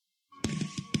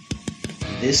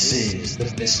This is the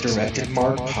Misdirected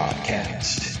Mark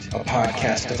Podcast, a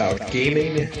podcast about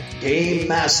gaming, game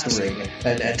mastering,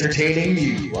 and entertaining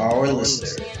you, our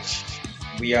listeners.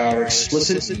 We are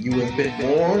explicit, you have been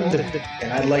warned,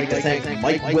 and I'd like to thank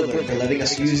Mike Willard for letting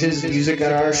us use his music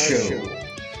on our show.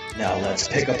 Now let's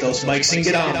pick up those mics and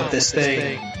get on with this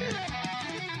thing.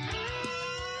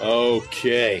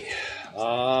 Okay,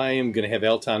 I am going to have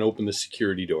Elton open the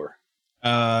security door.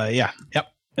 Yep.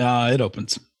 It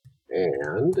opens.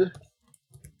 And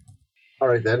all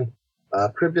right then.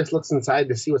 Crib just looks inside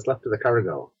to see what's left of the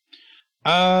cargo.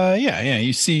 Yeah.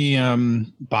 You see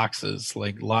boxes,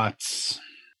 like lots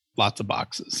of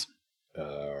boxes.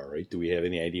 All right. Do we have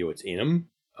any idea what's in them?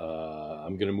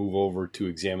 I'm going to move over to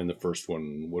examine the first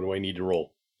one. What do I need to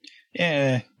roll?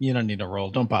 Yeah, you don't need to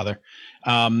roll. Don't bother.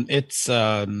 It's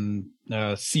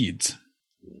seeds.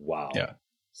 Wow. Yeah.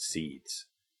 Seeds.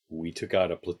 We took out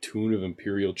a platoon of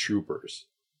Imperial troopers.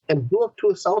 And blew up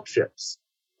 2 assault ships.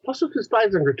 Plus, those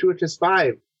spies on Gratuitous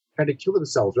 5 tried to kill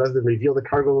themselves rather than reveal the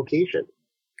cargo location.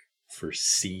 For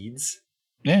seeds?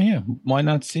 Yeah. Why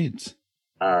not seeds?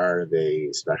 Are they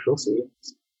special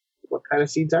seeds? What kind of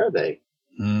seeds are they?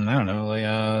 I don't know,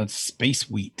 like space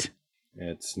wheat.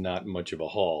 It's not much of a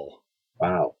haul.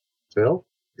 Wow. Phil,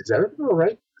 is everything all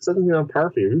right? Something on par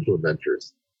for your usual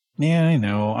adventures. Yeah, I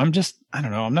know. I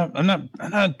don't know. I'm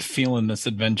not feeling this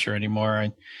adventure anymore.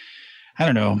 I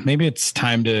don't know. Maybe it's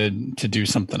time to do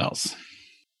something else.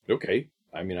 Okay.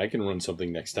 I mean, I can run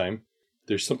something next time.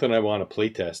 There's something I want to play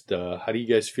test. How do you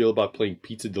guys feel about playing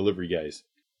pizza delivery guys?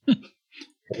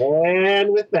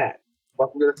 And with that,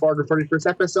 welcome to the 441st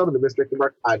episode of the Misdirected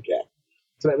Mark Podcast.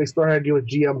 Tonight we explore how to deal with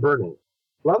GM Burnout.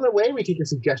 Along the way, we take your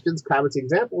suggestions, comments, and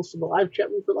examples from the live chat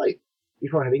room for life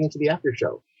before heading into the after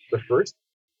show. But first,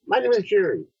 my name is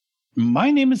Jerry.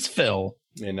 My name is Phil.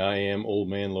 And I am Old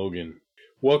Man Logan.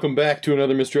 Welcome back to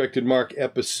another Misdirected Mark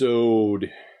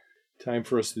episode. Time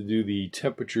for us to do the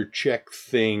temperature check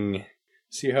thing.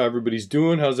 See how everybody's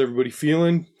doing. How's everybody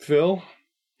feeling, Phil?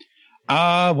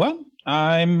 Well,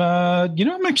 I'm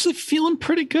actually feeling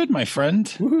pretty good, my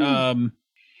friend. Woo-hoo.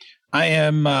 I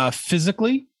am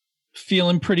physically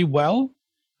feeling pretty well.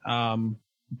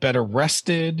 Better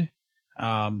rested.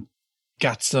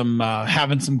 Got some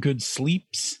having some good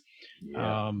sleeps.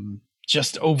 Yeah.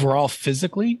 Just overall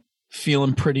physically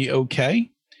feeling pretty okay.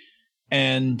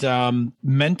 And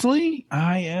mentally,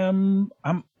 I'm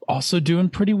also doing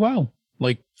pretty well.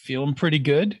 Like feeling pretty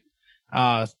good.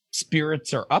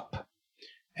 Spirits are up.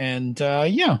 And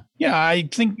I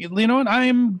think you know what,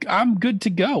 I'm good to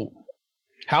go.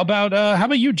 How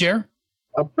about you, Jer?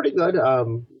 Pretty good.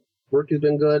 Work has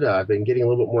been good. I've been getting a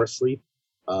little bit more sleep.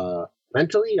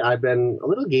 Mentally, I've been a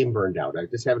little game burned out. I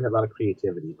just haven't had a lot of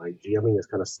creativity. My GMing has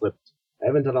kind of slipped. I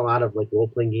haven't done a lot of like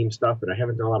role-playing game stuff, and I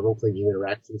haven't done a lot of role-playing game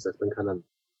interactions. That's been kind of,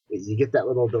 you get that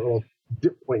little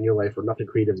dip point in your life where nothing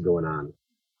creative's going on,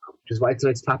 which is why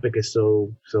tonight's topic is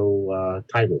so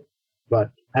timely. But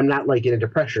I'm not like in a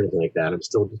depression or anything like that. I'm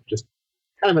still just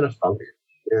kind of in a funk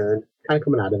and kind of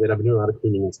coming out of it. I've been doing a lot of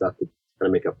cleaning and stuff to kind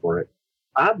of make up for it.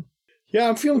 Bob? Yeah,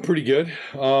 I'm feeling pretty good.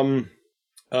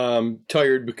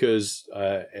 Tired because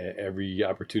every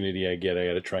opportunity I get, I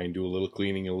got to try and do a little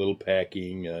cleaning, a little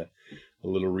packing, a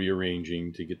little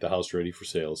rearranging to get the house ready for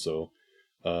sale. So,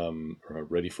 or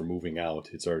ready for moving out.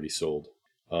 It's already sold.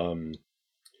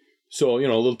 So, a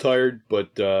little tired,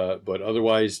 but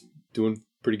otherwise doing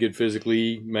pretty good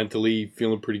physically, mentally,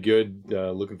 feeling pretty good.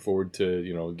 Looking forward to,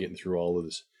 getting through all of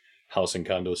this house and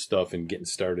condo stuff and getting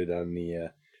started on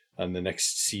the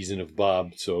next season of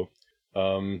Bob. So,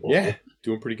 yeah,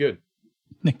 doing pretty good.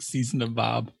 Next season of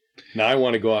Bob. Now I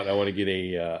want to go out and I want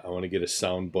to get a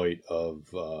sound bite of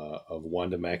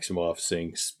Wanda Maximoff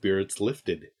saying "Spirits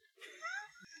lifted."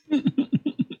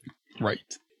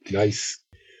 Right. Nice.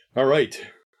 All right.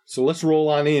 So let's roll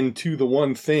on into the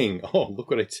one thing. Oh, look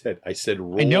what I said. I said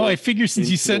roll. I know. I figure since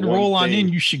you said roll on in,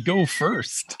 you should go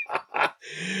first.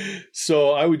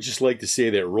 So I would just like to say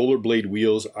that rollerblade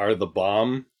wheels are the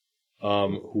bomb.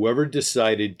 Whoever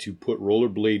decided to put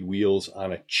rollerblade wheels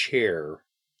on a chair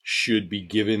should be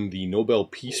given the Nobel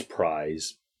Peace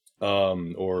Prize,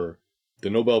 or the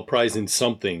Nobel Prize in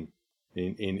something,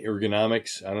 in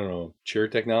ergonomics. I don't know, chair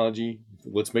technology.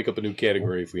 Let's make up a new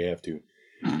category if we have to.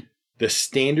 The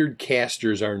standard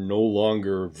casters are no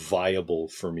longer viable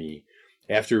for me.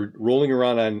 After rolling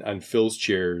around on Phil's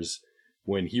chairs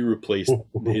when he replaced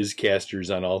his casters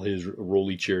on all his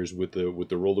rolly chairs with the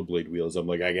rollerblade wheels, I'm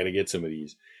like, I got to get some of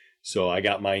these. So I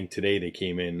got mine today. They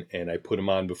came in and I put them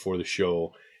on before the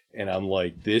show. And I'm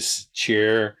like, this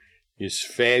chair is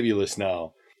fabulous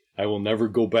now. I will never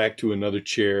go back to another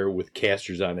chair with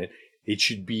casters on it. it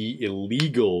should be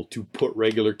illegal to put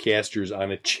regular casters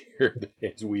on a chair that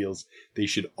has wheels. They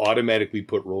should automatically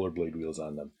put rollerblade wheels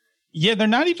on them. Yeah, they're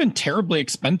not even terribly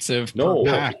expensive per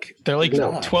pack. They're like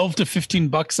 12 to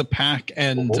 $15 a pack.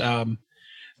 And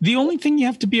the only thing you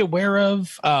have to be aware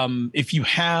of if you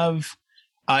have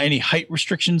any height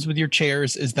restrictions with your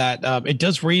chairs is that it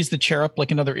does raise the chair up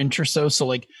like another inch or so. So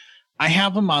like I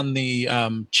have them on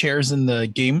the chairs in the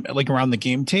game, like around the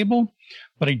game table,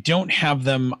 but I don't have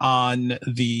them on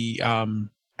the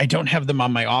I don't have them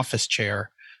on my office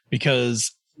chair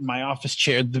because my office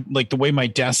chair, the way my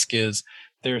desk is,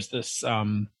 there's this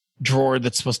drawer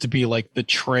that's supposed to be like the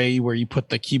tray where you put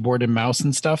the keyboard and mouse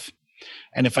and stuff.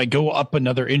 And if I go up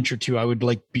another inch or two, I would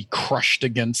like be crushed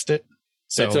against it.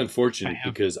 So that's unfortunate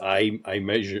because I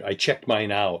checked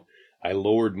mine out. I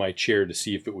lowered my chair to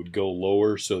see if it would go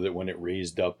lower so that when it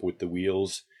raised up with the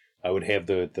wheels, I would have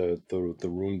the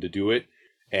room to do it.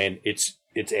 And it's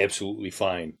absolutely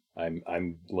fine.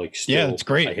 I'm like still, it's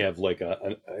great. I have like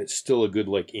it's still a good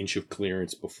like inch of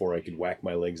clearance before I could whack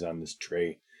my legs on this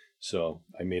tray. So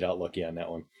I made out lucky on that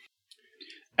one.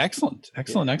 Excellent.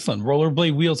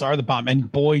 Rollerblade wheels are the bomb,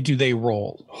 and boy, do they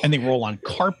roll! And they roll on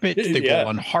carpet. They roll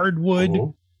on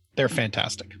hardwood. They're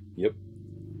fantastic. Yep.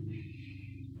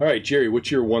 All right, Jerry,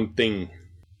 what's your one thing?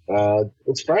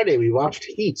 It's Friday. We watched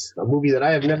Heat, a movie that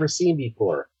I have never seen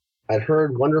before. I'd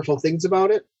heard wonderful things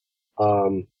about it.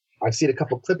 I've seen a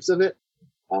couple clips of it.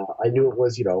 I knew it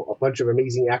was, a bunch of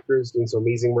amazing actors doing some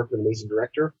amazing work with an amazing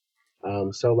director.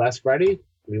 So last Friday,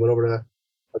 we went over to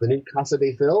the new Casa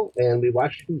de Phil and we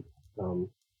watched Heat.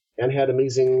 And had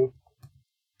amazing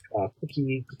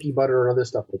cookie butter and other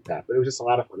stuff like that. But it was just a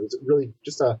lot of fun. It was really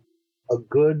just a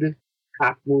good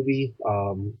cop movie.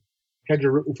 Had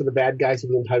you rooting for the bad guys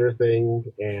through the entire thing,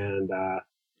 and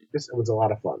it was a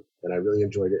lot of fun, and I really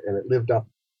enjoyed it. And it lived up,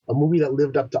 a movie that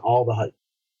lived up to all the hype.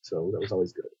 So that was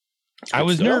always good. I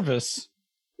was nervous.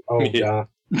 Oh yeah,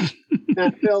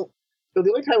 Phil. So the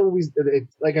only time movies,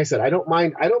 like I said, I don't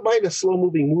mind a slow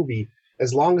moving movie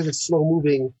as long as it's slow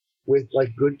moving with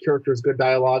like good characters, good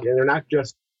dialogue, and they're not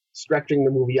just stretching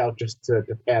the movie out just to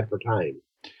pad for time.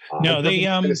 No, they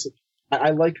I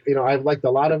liked I've liked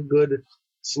a lot of good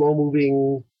slow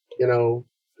moving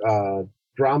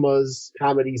dramas,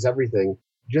 comedies, everything.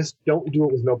 Just don't do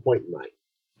it with no point in mind.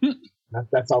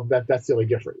 That's all. That's the only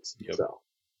difference. Yep. So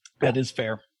that is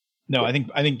fair. No, I think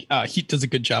Heat does a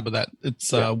good job of that.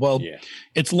 It's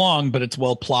it's long, but it's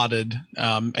well plotted,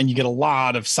 and you get a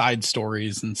lot of side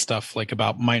stories and stuff like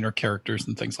about minor characters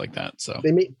and things like that. So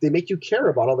they make you care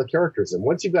about all the characters, and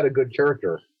once you've got a good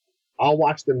character, I'll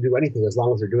watch them do anything as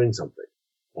long as they're doing something.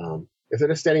 If they're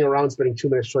just standing around spending 2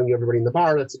 minutes showing you everybody in the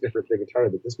bar, that's a different thing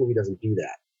entirely. But this movie doesn't do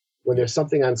that. When there's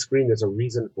something on screen, there's a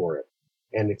reason for it.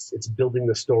 And it's building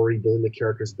the story, building the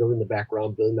characters, building the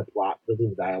background, building the plot, building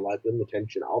the dialogue, building the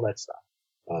tension, all that stuff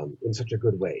in such a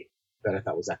good way that I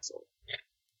thought was excellent.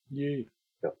 Yay.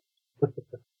 So,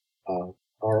 all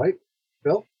right,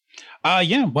 Phil?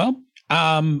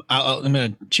 I'm going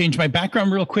to change my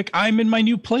background real quick. I'm in my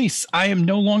new place. I am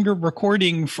no longer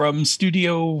recording from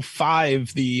Studio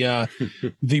 5, the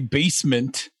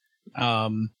basement.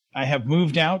 I have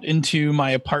moved out into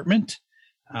my apartment.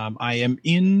 I'm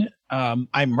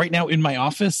right now in my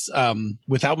office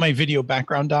without my video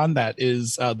background on. That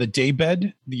is the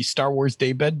daybed, the Star Wars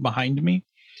daybed behind me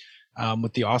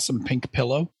with the awesome pink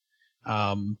pillow.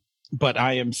 But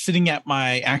I am sitting at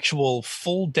my actual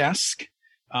full desk.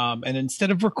 And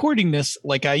instead of recording this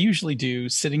like I usually do,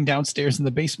 sitting downstairs in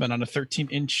the basement on a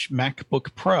 13-inch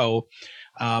MacBook Pro,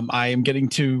 I am getting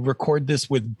to record this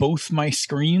with both my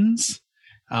screens.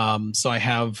 So I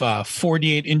have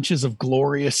 48 inches of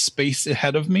glorious space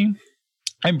ahead of me.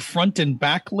 I'm front and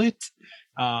backlit.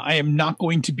 I am not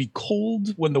going to be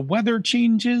cold when the weather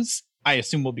changes. I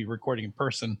assume we'll be recording in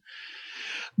person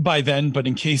by then, but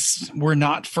in case we're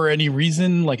not for any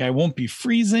reason, like I won't be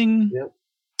freezing. Yep.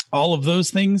 All of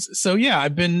those things. So yeah,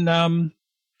 I've been,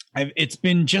 it's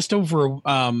been just over,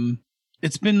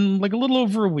 it's been like a little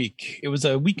over a week. It was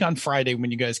a week on Friday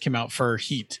when you guys came out for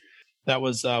Heat. That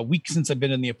was a week since I've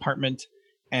been in the apartment.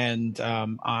 And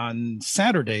on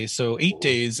Saturday, so 8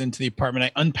 days into the apartment,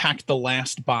 I unpacked the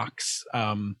last box,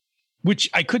 which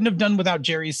I couldn't have done without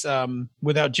Jerry's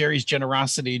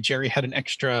generosity. Jerry had an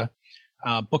extra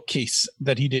bookcase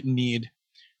that he didn't need.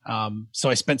 So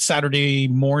I spent Saturday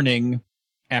morning,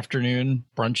 afternoon,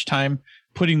 brunch time,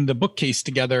 putting the bookcase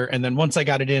together. And then once I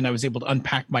got it in, I was able to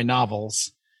unpack my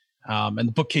novels. And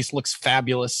the bookcase looks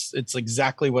fabulous. It's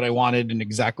exactly what I wanted and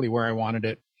exactly where I wanted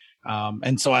it.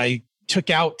 And so I took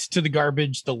out to the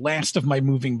garbage the last of my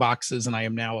moving boxes, and I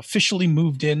am now officially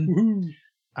moved in.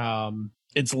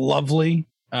 It's lovely.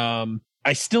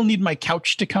 I still need my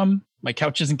couch to come. My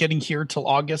couch isn't getting here till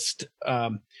August.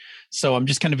 So I'm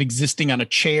just kind of existing on a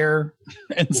chair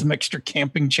and some extra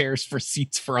camping chairs for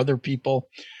seats for other people.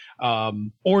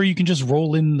 Or you can just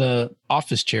roll in the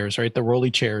office chairs, right? The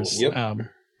rolly chairs. Yep.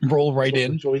 Roll right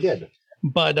in. That's what we did.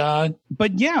 But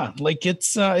yeah, like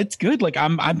it's good. Like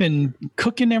I've been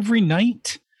cooking every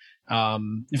night.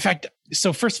 In fact,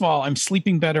 so first of all, I'm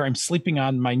sleeping better. I'm sleeping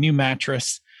on my new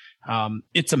mattress.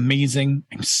 It's amazing.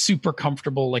 I'm super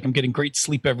comfortable. Like I'm getting great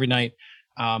sleep every night.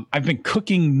 I've been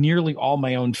cooking nearly all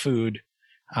my own food.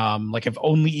 Like I've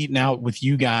only eaten out with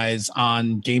you guys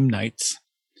on game nights.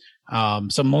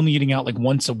 So I'm only eating out like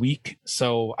once a week.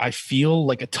 So I feel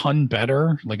like a ton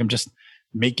better. Like I'm just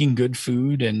making good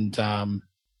food and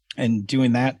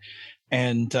doing that.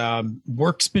 And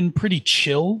work's been pretty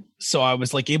chill. So I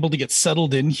was like able to get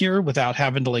settled in here without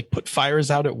having to like put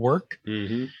fires out at work.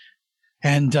 Mm-hmm.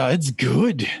 And it's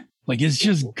good. Like it's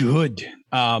just good.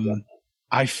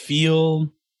 I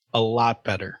feel a lot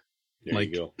better. There like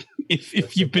you go.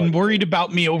 If you've been worried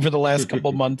about me over the last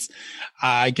couple months,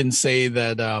 I can say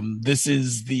that this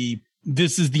is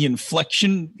the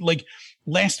inflection. Like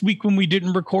last week when we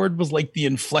didn't record was like the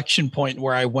inflection point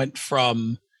where I went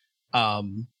from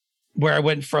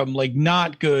like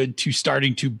not good to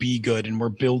starting to be good, and we're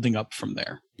building up from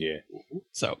there. Yeah.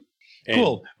 So And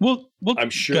cool. Well, I'm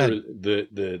sure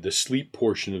the sleep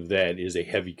portion of that is a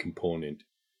heavy component,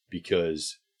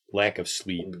 because lack of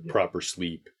sleep, proper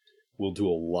sleep, will do a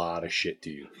lot of shit to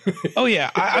you. Oh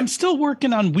yeah, I'm still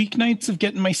working on weeknights of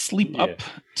getting my sleep up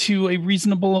to a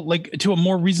reasonable, like to a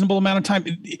more reasonable amount of time.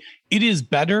 It is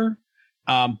better,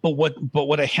 but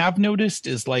what I have noticed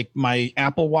is like my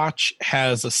Apple Watch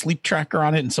has a sleep tracker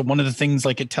on it, and so one of the things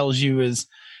like it tells you is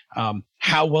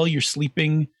how well you're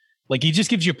sleeping. Like it just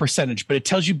gives you a percentage, but it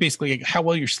tells you basically like how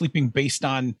well you're sleeping based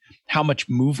on how much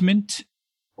movement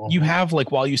you have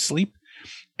like while you sleep.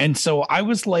 And so I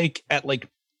was like at like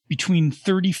between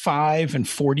 35 and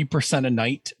 40% a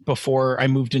night before I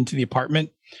moved into the apartment.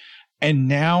 And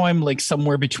now I'm like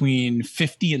somewhere between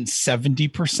 50 and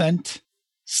 70%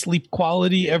 sleep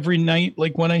quality every night,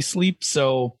 like when I sleep.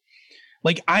 So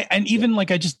like I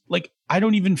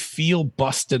don't even feel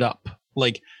busted up.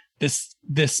 Like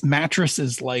this mattress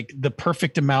is like the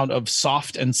perfect amount of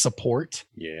soft and support.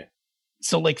 Yeah.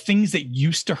 So like things that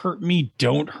used to hurt me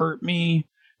don't hurt me.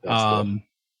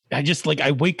 I just like,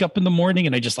 I wake up in the morning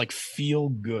and I just like feel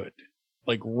good,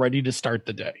 like ready to start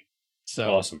the day.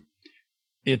 So awesome.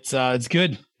 It's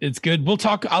good. It's good.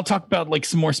 I'll talk about like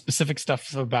some more specific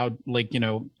stuff about like, you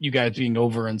know, you guys being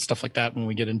over and stuff like that when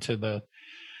we get into the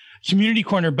community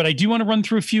corner, but I do want to run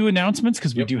through a few announcements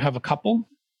because we do have a couple.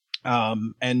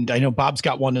 And I know Bob's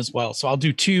got one as well. So I'll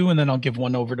do two and then I'll give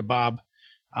one over to Bob.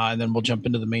 And then we'll jump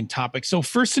into the main topic. So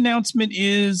first announcement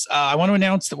is I want to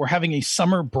announce that we're having a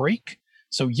summer break.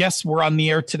 So yes, we're on the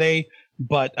air today,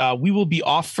 but we will be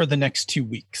off for the next 2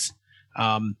 weeks.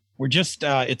 We're just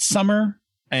it's summer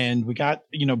and we got,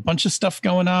 you know, a bunch of stuff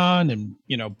going on, and,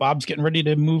 you know, Bob's getting ready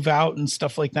to move out and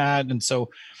stuff like that. And so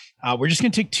we're just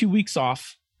going to take 2 weeks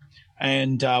off.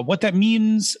 And what that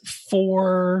means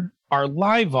for our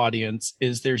live audience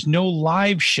is there's no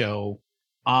live show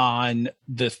on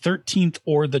the 13th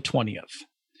or the 20th.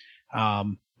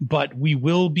 But we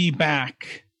will be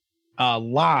back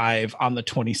live on the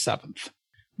 27th.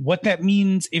 What that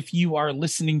means, if you are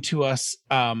listening to us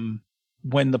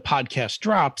when the podcast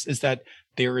drops, is that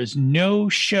there is no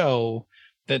show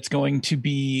that's going to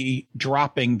be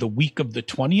dropping the week of the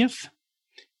 20th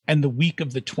and the week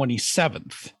of the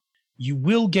 27th. You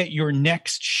will get your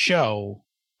next show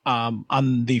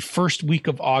on the first week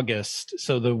of August.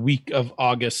 So the week of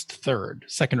August 3rd,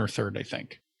 2nd or 3rd, I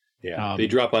think. Yeah, they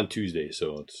drop on Tuesday,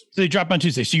 so they drop on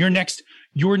Tuesday. So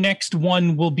your next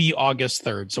one will be August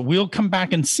 3rd. So we'll come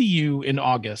back and see you in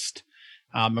August,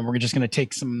 and we're just going to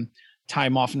take some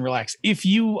time off and relax. If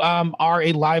you are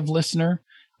a live listener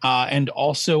and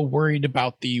also worried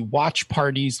about the watch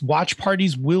parties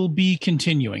will be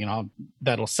continuing, and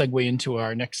that'll segue into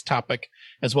our next topic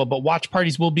as well. But watch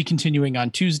parties will be continuing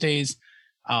on Tuesdays.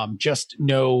 Just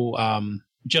no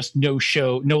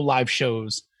live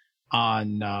shows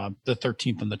on the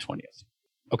 13th and the 20th.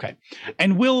 Okay.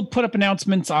 And we'll put up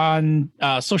announcements on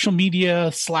social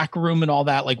media, Slack room, and all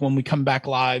that, like when we come back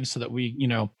live, so that we, you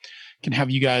know, can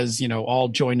have you guys, you know, all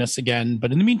join us again.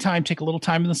 But in the meantime, take a little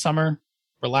time in the summer,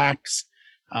 relax.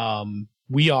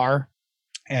 We are,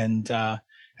 and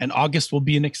August will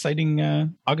be an exciting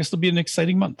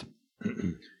month.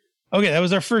 Okay, that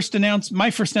was our first announcement.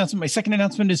 My first announcement. My second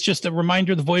announcement is just a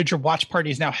reminder: the Voyager Watch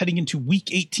Party is now heading into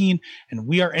week 18, and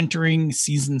we are entering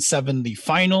season 7, the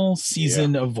final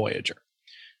season of Voyager.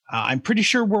 I'm pretty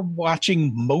sure we're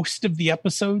watching most of the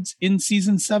episodes in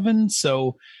season 7.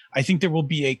 So I think there will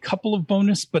be a couple of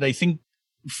bonus, but I think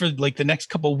for like the next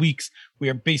couple of weeks, we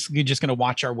are basically just going to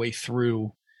watch our way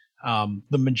through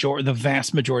the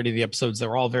vast majority of the episodes.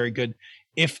 They're all very good.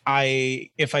 If I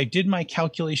did my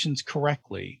calculations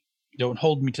correctly, don't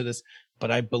hold me to this,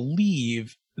 but I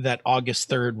believe that August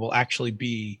 3rd will actually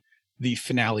be the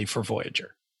finale for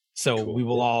Voyager. So cool. We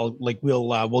will all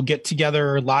we'll get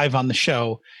together live on the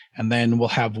show, and then we'll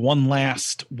have one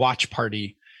last watch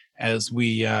party as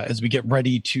we get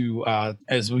ready to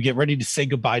say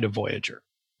goodbye to Voyager,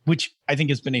 which I think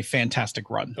has been a fantastic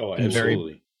run. Oh,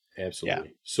 absolutely. Absolutely.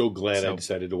 Yeah. So glad I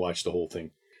decided to watch the whole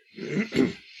thing.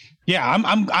 Yeah,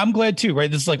 I'm glad too, right?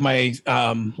 This is like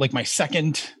my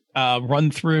second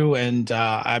run through, and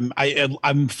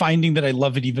I'm finding that I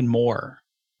love it even more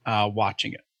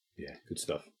watching it. Yeah, good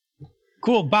stuff.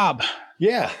 Cool, Bob.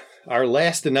 Yeah, our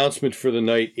last announcement for the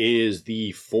night is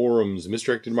the forums.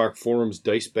 Misdirected Mark Forums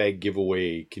Dice Bag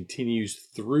giveaway continues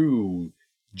through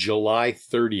July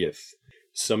 30th.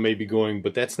 Some may be going,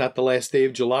 but that's not the last day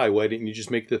of July. Why didn't you just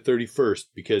make the 31st?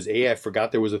 Because A, I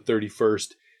forgot there was a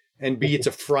 31st, and B, it's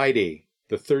a Friday.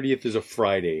 The 30th is a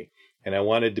Friday, and I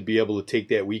wanted to be able to take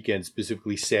that weekend,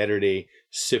 specifically Saturday,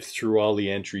 sift through all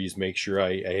the entries, make sure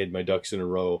I had my ducks in a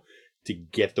row to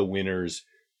get the winners,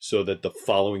 so that the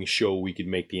following show we could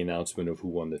make the announcement of who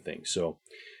won the thing. So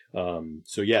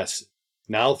yes,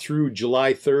 now through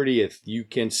July 30th, you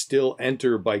can still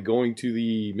enter by going to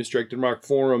the Misdirected Mark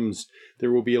forums.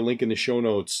 There will be a link in the show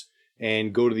notes,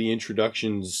 and go to the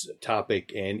introductions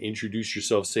topic and introduce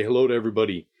yourself. Say hello to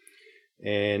everybody,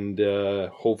 and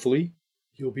hopefully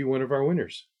you'll be one of our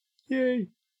winners. Yay!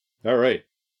 All right,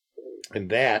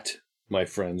 and that, my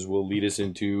friends, will lead us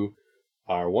into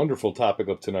our wonderful topic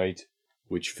of tonight.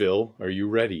 Which, Phil, are you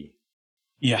ready?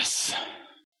 Yes.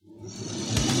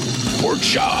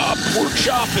 Workshop.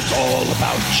 It's all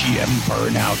about GM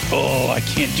burnout. Oh, I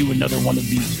can't do another one of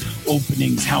these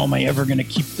openings. How am I ever going to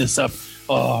keep this up?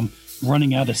 Oh, I'm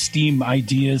running out of steam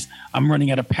ideas. I'm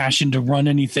running out of passion to run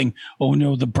anything. Oh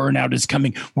no, the burnout is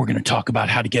coming. We're going to talk about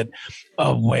how to get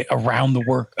away around the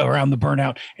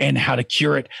burnout, and how to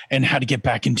cure it, and how to get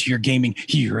back into your gaming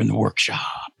here in the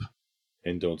workshop.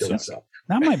 And don't suck.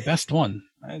 Not my best one.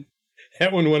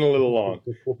 That one went a little long.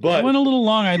 But it went a little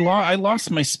long. I lost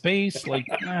my space. Like,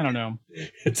 I don't know.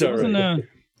 It's all right.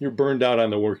 You're burned out on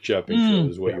the workshop intro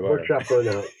is what you are. Workshop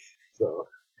burnout. So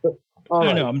I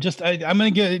don't know. I'm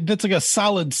gonna get, that's like a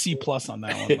solid C+ on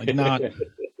that one. Like, not.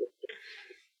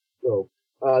 So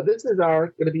this is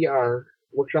going to be our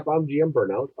workshop on GM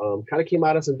burnout. Kind of came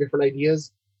out of some different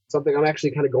ideas. Something I'm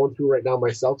actually kind of going through right now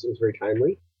myself, so it was very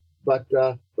timely. But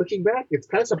looking back, it's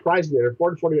kind of surprising that there are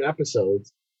 420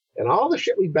 episodes, and all the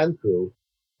shit we've been through,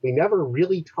 we never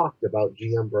really talked about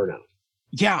GM burnout.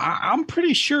 Yeah, I'm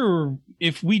pretty sure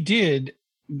if we did,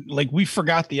 like, we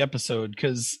forgot the episode,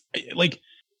 because, like,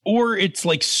 or it's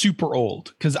like super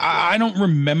old, because I don't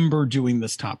remember doing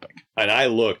this topic. And I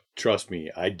looked, trust me,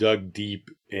 I dug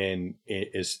deep, and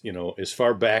as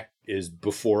far back as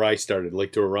before I started,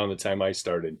 like to around the time I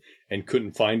started, and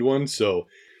couldn't find one. So.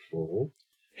 Mm-hmm.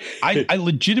 I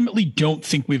legitimately don't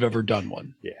think we've ever done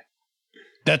one. Yeah.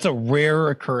 That's a rare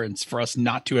occurrence for us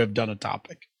not to have done a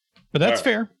topic. But that's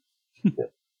fair. Yeah.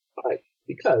 Right.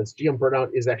 Because GM burnout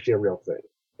is actually a real thing.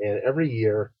 And every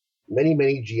year, many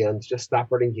GMs just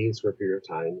stop running games for a period of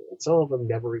time, and some of them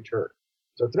never return.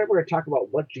 So tonight we're going to talk about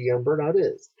what GM burnout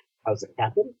is, how does it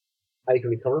happen, how you can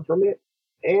recover from it,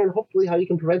 and hopefully how you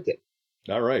can prevent it.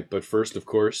 All right. But first, of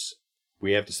course,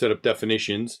 we have to set up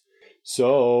definitions.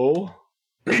 So...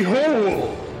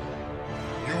 Behold,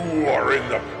 you are in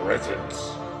the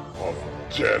presence of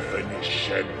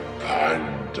Definition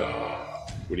Panda.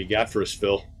 What do you got for us,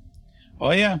 Phil?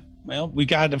 Oh, yeah. Well, we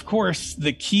got, of course,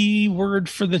 the key word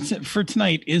for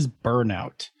tonight is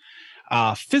burnout.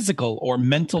 Physical or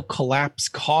mental collapse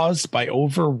caused by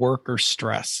overwork or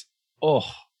stress.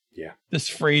 Oh, yeah. This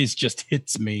phrase just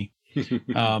hits me.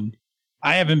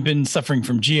 I haven't been suffering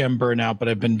from GM burnout, but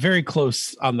I've been very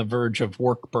close on the verge of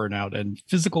work burnout, and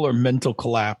physical or mental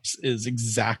collapse is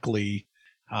exactly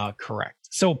correct.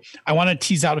 So I want to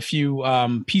tease out a few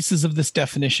pieces of this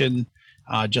definition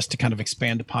just to kind of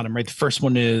expand upon them. Right. The first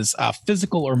one is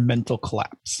physical or mental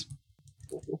collapse.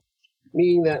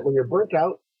 Meaning that when you're burnt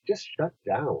out, just shut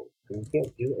down. You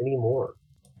can't do any more.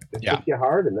 Just hit you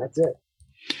hard, and that's it.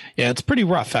 Yeah, it's pretty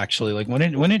rough, actually. Like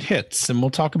when it hits, and we'll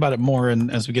talk about it more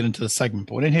as we get into the segment,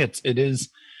 but when it hits, it is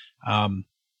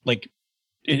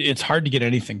it's hard to get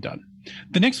anything done.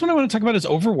 The next one I want to talk about is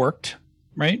overworked,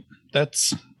 right?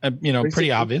 That's,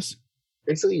 pretty obvious.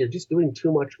 Basically, you're just doing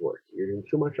too much work. You're doing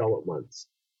too much all at once.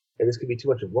 And this could be too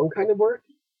much of one kind of work,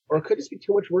 or it could just be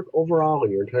too much work overall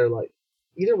in your entire life.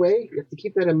 Either way, you have to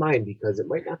keep that in mind because it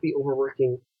might not be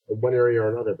overworking in one area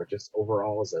or another, but just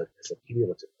overall as a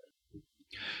cumulative.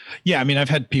 Yeah, I mean, I've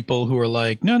had people who are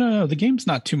like, no, the game's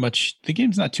not too much. The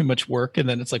game's not too much work. And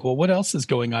then it's like, well, what else is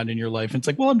going on in your life? And it's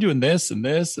like, well, I'm doing this and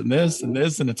this and this and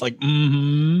this. And it's like,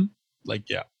 like,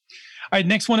 yeah. All right,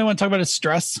 next one I want to talk about is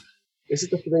stress. This is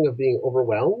the feeling of being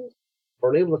overwhelmed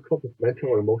or unable to cope with mental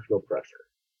or emotional pressure.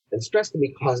 And stress can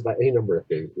be caused by any number of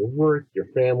things: your work, your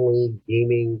family,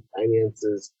 gaming,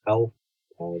 finances, health,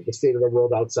 the state of the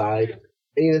world outside.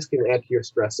 Any of this can add to your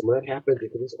stress. And when that happens,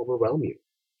 it can just overwhelm you.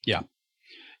 Yeah.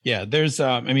 Yeah. There's,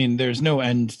 there's no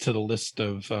end to the list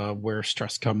of where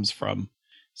stress comes from.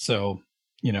 So,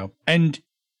 and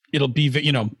it'll be,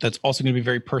 that's also going to be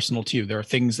very personal to you. There are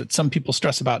things that some people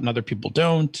stress about and other people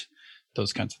don't,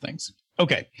 those kinds of things.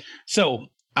 Okay. So,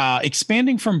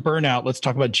 expanding from burnout, let's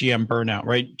talk about GM burnout,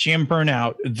 right? GM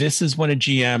burnout, this is when a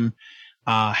GM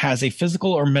has a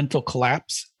physical or mental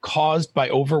collapse caused by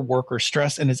overwork or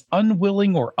stress and is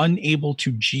unwilling or unable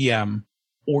to GM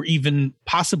or even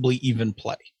possibly even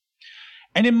play.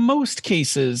 And in most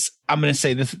cases, I'm going to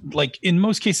say this, like in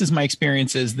most cases, my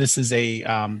experience is this is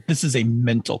a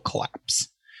mental collapse.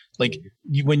 Like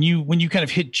when you kind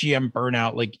of hit GM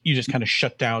burnout, like you just kind of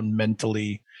shut down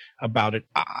mentally about it.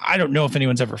 I don't know if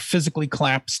anyone's ever physically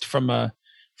collapsed from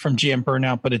GM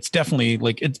burnout, but it's definitely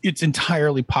like it's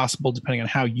entirely possible depending on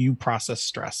how you process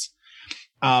stress.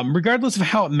 Regardless of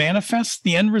how it manifests,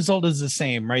 the end result is the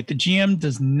same, right? The GM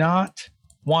does not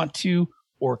want to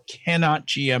or cannot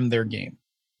GM their game.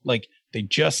 Like they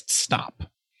just stop.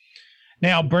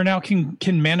 Now, burnout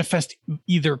can manifest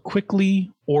either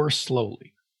quickly or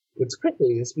slowly. It's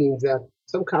quickly. This means that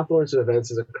some confluence of events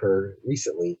has occurred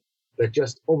recently that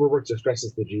just overworks or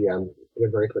stresses the GM in a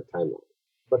very quick timeline.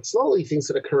 But slowly, things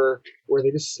that occur where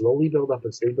they just slowly build up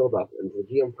and and the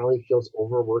GM probably feels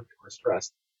overworked or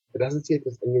stressed. It doesn't see if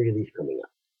there's any relief coming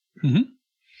up.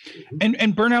 Mm-hmm.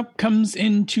 And burnout comes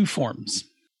in two forms.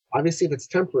 Obviously, if it's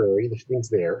temporary, the thing's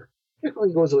there. It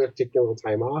probably goes away after taking a little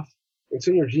time off, and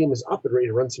soon your GM is up and ready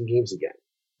to run some games again.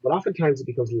 But oftentimes it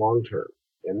becomes long-term,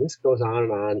 and this goes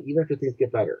on, even after things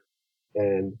get better.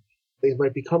 And things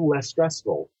might become less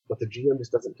stressful, but the GM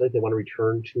just doesn't feel like they want to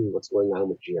return to what's going on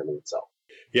with GMing itself.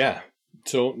 Yeah.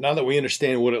 So now that we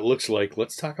understand what it looks like,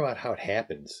 let's talk about how it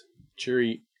happens.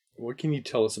 Jerry, what can you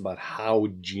tell us about how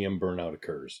GM burnout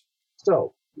occurs?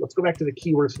 So let's go back to the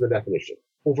keywords for the definition.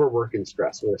 Overwork and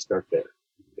stress. We're going to start there.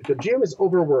 If the GM is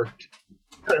overworked,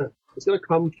 it's going to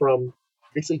come from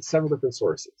basically several different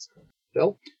sources.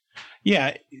 Phil?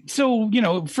 Yeah. So,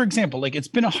 for example, like it's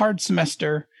been a hard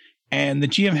semester and the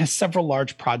GM has several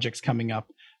large projects coming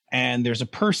up and there's a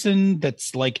person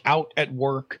that's like out at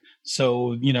work.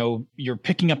 So, you're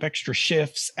picking up extra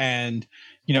shifts and,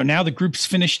 now the group's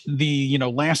finished the,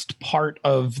 last part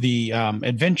of the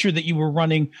adventure that you were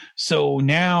running. So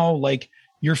now like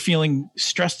you're feeling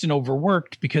stressed and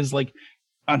overworked because like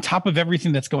on top of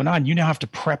everything that's going on, you now have to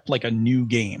prep like a new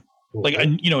game, like a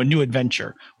new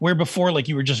adventure where before like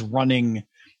you were just running,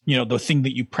 the thing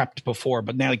that you prepped before,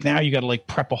 but now you got to like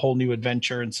prep a whole new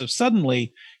adventure. And so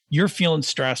suddenly you're feeling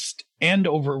stressed and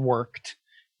overworked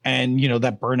and,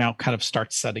 that burnout kind of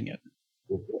starts setting in.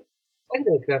 I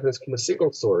think that happens from a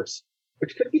single source,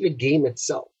 which could be the game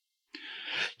itself.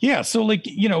 Yeah. So like,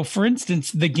 for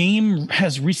instance, the game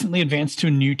has recently advanced to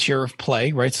a new tier of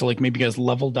play, right? So like maybe you guys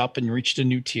leveled up and reached a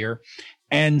new tier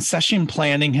and session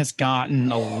planning has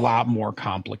gotten a lot more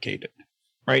complicated,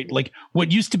 right? Like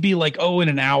what used to be like, oh, in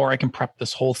an hour, I can prep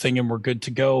this whole thing and we're good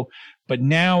to go. But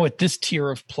now at this tier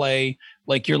of play,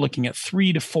 like you're looking at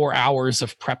 3 to 4 hours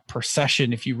of prep per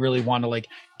session if you really want to like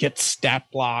get stat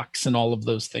blocks and all of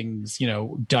those things,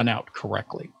 done out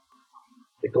correctly.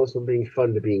 It goes from being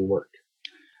fun to being work.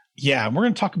 Yeah, we're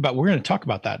going to talk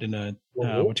about that in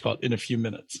a few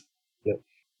minutes. Yep.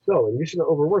 So in addition to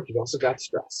overwork, you've also got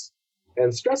stress.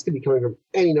 And stress can be coming from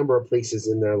any number of places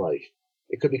in their life.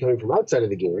 It could be coming from outside of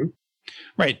the game.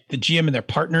 Right. The GM and their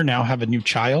partner now have a new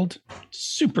child.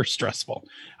 Super stressful.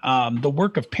 The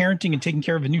work of parenting and taking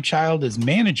care of a new child is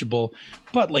manageable,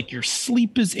 but like your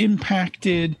sleep is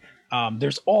impacted.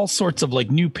 There's all sorts of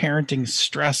like new parenting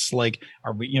stress. Like,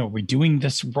 are we doing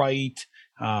this right?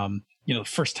 The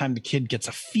first time the kid gets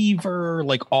a fever,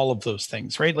 like all of those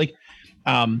things, right? Like,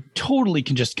 totally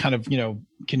can just kind of,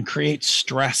 can create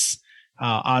stress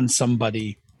on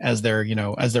somebody as they're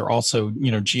also,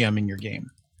 GMing your game.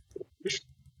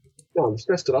 No, the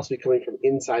stress could also be coming from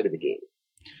inside of the game.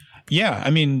 Yeah, I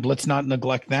mean, let's not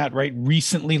neglect that, right?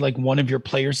 Recently, like one of your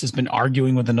players has been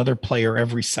arguing with another player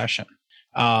every session.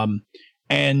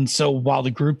 And so while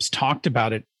the groups talked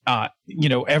about it,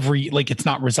 it's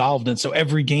not resolved. And so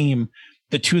every game,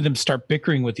 the two of them start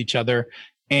bickering with each other.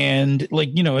 And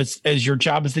as your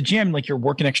job as the GM, like you're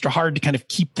working extra hard to kind of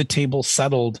keep the table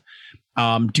settled,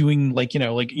 doing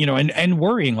and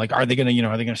worrying, like, are they going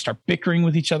to start bickering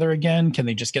with each other again? Can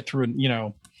they just get through,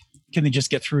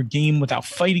 a game without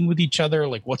fighting with each other?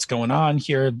 Like, what's going on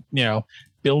here?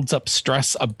 Builds up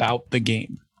stress about the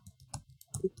game.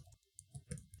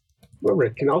 Remember,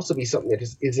 it can also be something that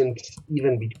just isn't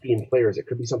even between players. It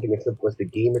could be something as simple as the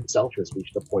game itself has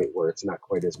reached a point where it's not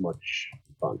quite as much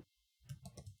fun.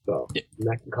 So and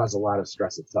that can cause a lot of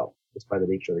stress itself, just by the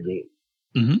nature of the game.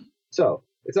 Mm-hmm. So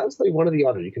it's not necessarily one or the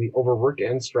other. You can be overwork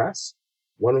and stress.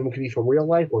 One of them can be from real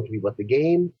life. One can be with the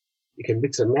game. You can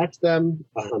mix and match them.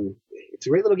 It's a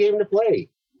great little game to play.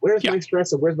 Where's my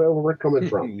stress and where's my overwork coming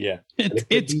from? Yeah,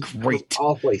 it's great.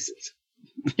 All places.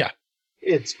 Yeah,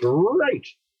 it's great.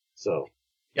 So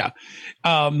yeah.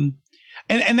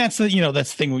 And that's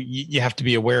that's the thing you have to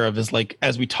be aware of is, like,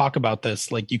 as we talk about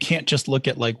this, like, you can't just look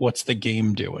at like what's the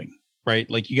game doing, right?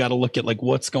 Like, you got to look at like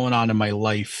what's going on in my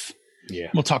life. Yeah,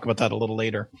 we'll talk about that a little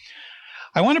later.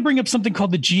 I want to bring up something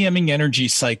called the GMing energy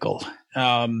cycle.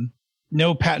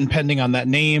 No patent pending on that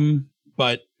name,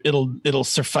 but it'll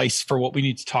suffice for what we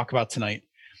need to talk about tonight.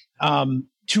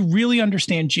 To really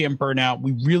understand GM burnout,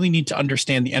 we really need to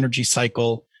understand the energy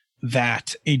cycle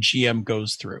that a GM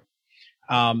goes through.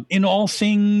 In all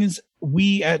things,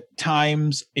 we at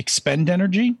times expend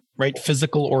energy, right?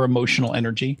 Physical or emotional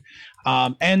energy.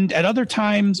 And at other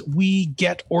times we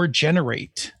get or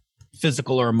generate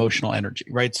physical or emotional energy,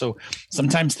 right? So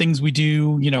sometimes things we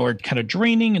do, are kind of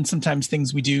draining, and sometimes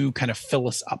things we do kind of fill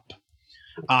us up.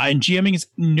 And GMing is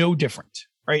no different,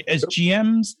 right? As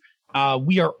GMs,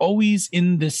 we are always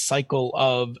in this cycle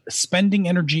of spending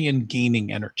energy and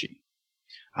gaining energy.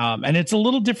 And it's a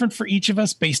little different for each of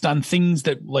us based on things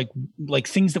that like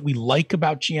things that we like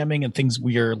about GMing and things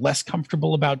we are less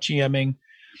comfortable about GMing,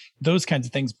 those kinds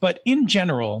of things. But in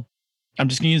general, I'm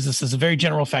just going to use this as a very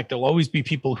general fact. There'll always be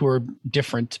people who are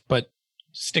different, but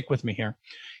stick with me here.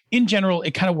 In general,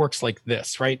 it kind of works like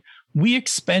this, right? We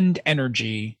expend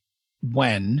energy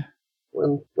when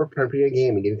we're prepping a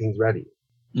game and getting things ready.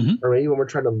 Mm-hmm. Or maybe when we're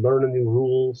trying to learn a new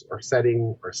rules or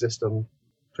setting or system,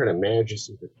 trying to manage this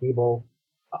with the table.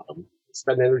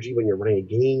 Spend energy when you're running a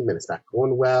game and it's not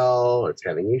going well, or it's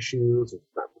having issues, it's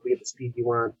not moving at the speed you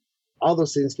want. All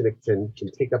those things can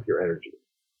take up your energy.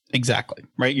 Exactly.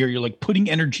 Right. You're like putting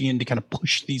energy in to kind of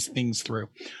push these things through.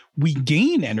 We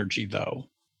gain energy though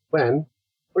when,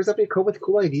 for example, you come up with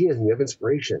cool ideas and you have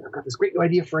inspiration. I've got this great new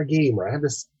idea for a game, or I have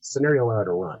this scenario I want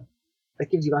to run. That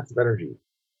gives you lots of energy.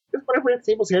 Just whenever at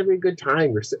the table's having a good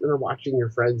time, you're sitting there watching your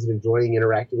friends and enjoying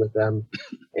interacting with them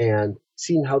and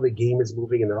seeing how the game is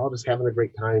moving, and they're all just having a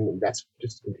great time, and that's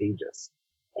just contagious.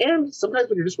 And sometimes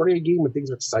when you're just running a game and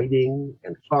things are exciting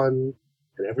and fun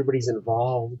and everybody's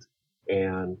involved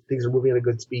and things are moving at a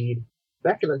good speed,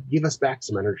 that can give us back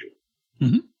some energy.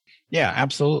 Mm-hmm. Yeah,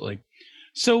 absolutely.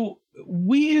 So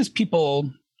we as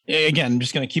people, again, I'm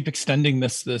just going to keep extending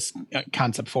this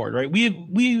concept forward, right?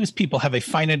 We as people have a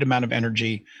finite amount of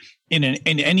energy in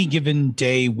any given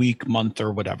day, week, month,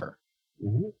 or whatever.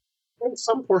 Mm-hmm. And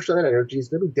some portion of that energy is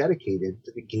going to be dedicated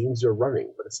to the games you're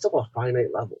running, but it's still a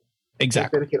finite level.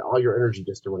 Exactly. You can't dedicate all your energy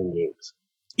just to running games.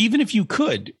 Even if you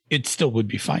could, it still would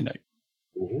be finite.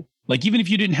 Mm-hmm. Like, even if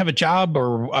you didn't have a job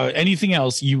or anything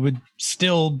else, you would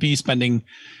still be spending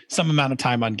some amount of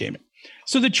time on gaming.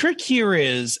 So the trick here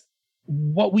is,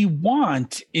 what we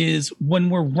want is, when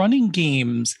we're running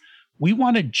games, we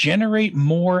want to generate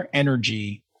more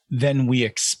energy than we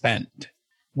expend.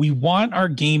 We want our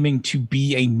gaming to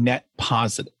be a net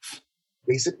positive.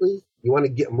 Basically, you want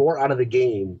to get more out of the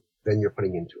game than you're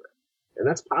putting into it. And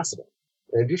that's possible.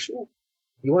 In addition,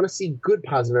 you want to see good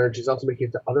positive energies also make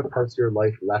it to other parts of your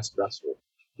life less stressful.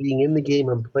 Being in the game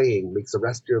and playing makes the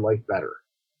rest of your life better.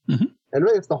 Mm-hmm. And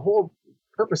really, it's the whole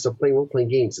purpose of playing role-playing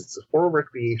games. It's a form of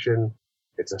recreation.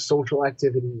 It's a social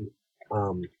activity.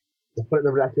 To put it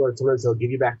in the backyard, sometimes they'll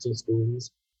give you back some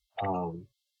spoons. And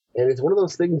it's one of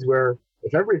those things where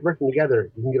if everybody's working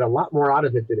together, you can get a lot more out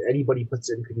of it than anybody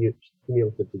puts in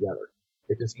cumulative together.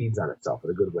 It just feeds on itself in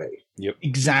a good way. Yep,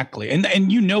 exactly. And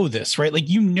this, right? Like,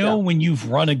 when you've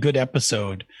run a good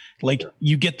episode, like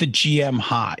you get the GM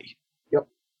high. Yep.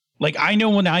 Like, I know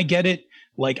when I get it,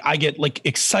 like I get like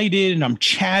excited and I'm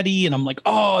chatty and I'm like,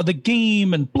 oh, the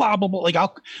game and blah, blah, blah. Like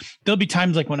there'll be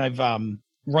times like when I've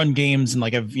run games and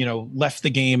like I've, left the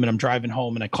game and I'm driving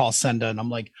home and I call Senda and I'm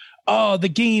like, oh, the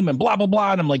game and blah, blah,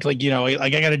 blah. And I'm like, I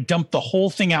got to dump the whole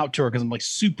thing out to her because I'm like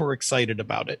super excited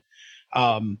about it.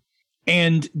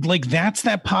 And like, that's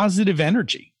that positive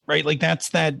energy, right? Like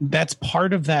that's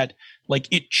part of that. Like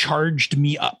it charged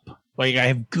me up. Like I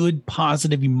have good,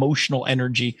 positive, emotional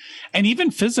energy and even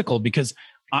physical, because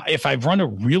if I've run a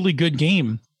really good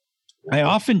game, I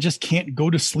often just can't go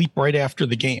to sleep right after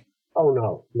the game. Oh,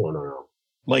 no.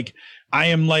 Like I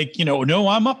am like, no,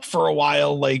 I'm up for a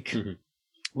while. Like,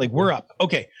 like we're up.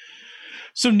 Okay.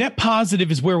 So net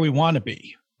positive is where we want to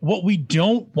be. What we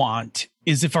don't want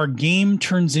is if our game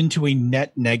turns into a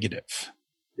net negative.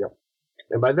 Yep.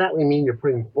 And by that, we mean you're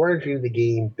putting more energy into the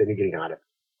game than you're getting out of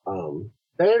it.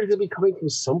 That energy is going to be coming from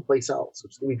someplace else,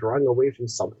 which is going to be drawing away from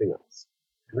something else.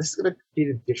 And this is going to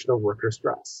create additional worker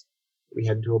stress. We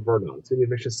head into a burnout. It's going to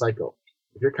be a vicious cycle.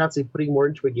 If you're constantly putting more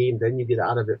into a game than you get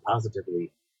out of it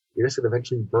positively, you're just going to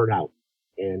eventually burn out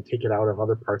and take it out of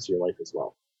other parts of your life as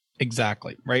well.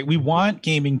 Exactly. Right. We want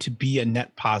gaming to be a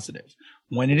net positive.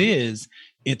 When it is,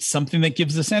 it's something that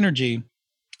gives us energy,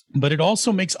 but it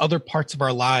also makes other parts of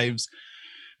our lives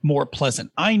more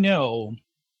pleasant. I know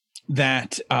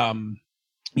that,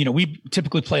 we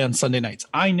typically play on Sunday nights.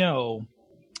 I know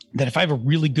that if I have a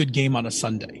really good game on a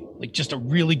Sunday, like just a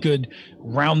really good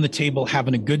round the table,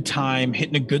 having a good time,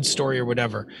 hitting a good story or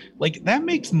whatever, like that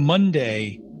makes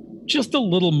Monday just a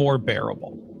little more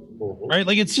bearable, right?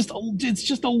 Like it's just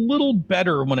a little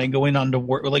better when I go in onto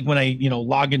work, like when I,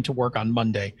 log into work on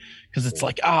Monday, because it's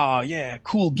like, oh yeah,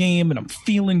 cool game. And I'm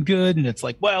feeling good. And it's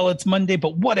like, well, it's Monday,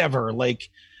 but whatever. Like,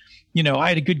 I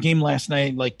had a good game last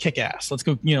night, like kick ass. Let's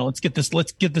go, let's get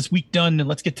this week done and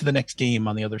let's get to the next game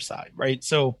on the other side. Right.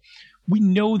 So we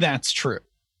know that's true.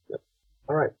 Yep.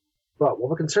 All right. But what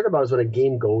we're concerned about is when a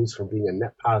game goes from being a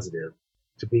net positive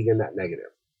to being a net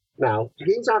negative. Now,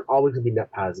 games aren't always going to be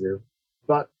net positive,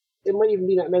 but it might even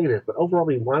be net negative. But overall,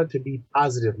 we want it to be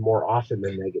positive more often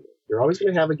than negative. You're always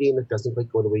going to have a game that doesn't quite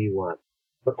go the way you want.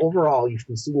 But overall, you should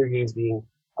be seeing your games being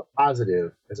a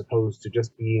positive as opposed to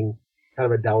just being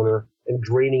kind of a downer and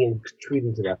draining and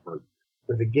contributing to that fun.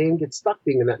 If the game gets stuck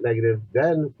being a net negative,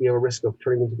 then we have a risk of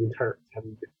turning into the entire.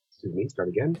 Start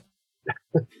again.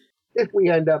 If we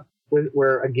end up with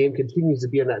where a game continues to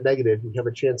be a net negative, you have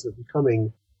a chance of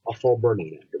becoming a full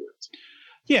burnout afterwards.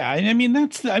 Yeah, and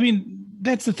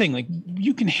that's the thing. Like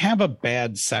you can have a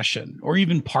bad session or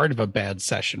even part of a bad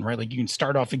session, right? Like you can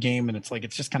start off a game and it's like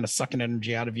it's just kind of sucking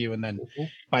energy out of you, and then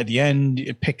by the end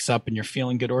it picks up and you're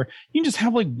feeling good. Or you can just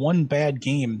have like one bad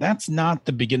game. That's not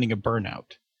the beginning of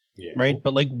burnout, right?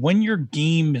 But like when your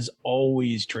game is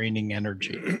always draining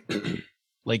energy,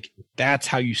 like that's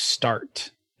how you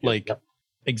start. Like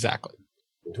exactly.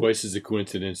 Twice is a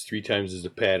coincidence, 3 times is a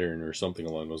pattern, or something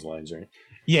along those lines, right?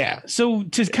 Yeah. So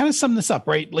to kind of sum this up,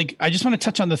 right? Like I just want to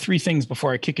touch on the 3 things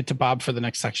before I kick it to Bob for the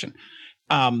next section.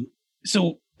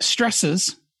 So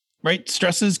stresses, right?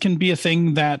 Stresses can be a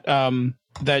thing that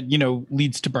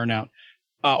leads to burnout.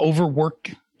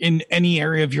 Overwork in any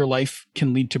area of your life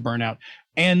can lead to burnout.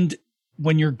 And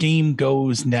when your game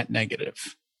goes net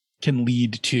negative can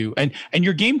lead to, and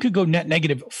your game could go net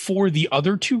negative for the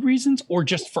other 2 reasons, or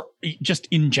just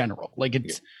in general. Like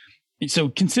it's, so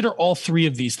consider all 3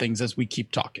 of these things as we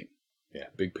keep talking. Yeah,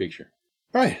 big picture.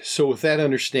 All right. So with that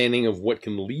understanding of what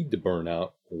can lead to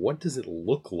burnout, what does it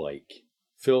look like?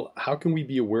 Phil, how can we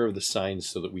be aware of the signs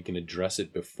so that we can address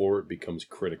it before it becomes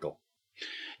critical?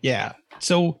 Yeah.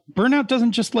 So burnout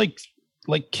doesn't just like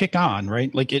kick on,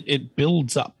 right? Like it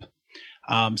builds up.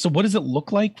 So what does it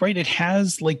look like, right? It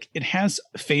has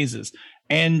phases.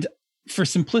 And for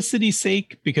simplicity's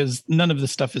sake, because none of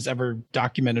this stuff is ever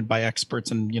documented by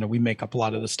experts, and we make up a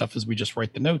lot of this stuff as we just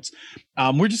write the notes.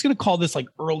 We're just going to call this like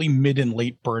early, mid, and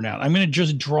late burnout. I'm going to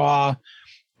just draw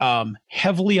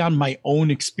heavily on my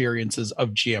own experiences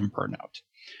of GM burnout.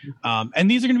 And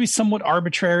these are going to be somewhat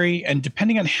arbitrary, and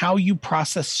depending on how you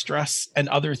process stress and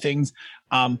other things,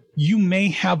 you may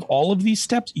have all of these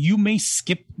steps. You may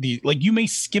skip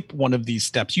one of these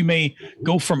steps. You may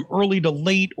go from early to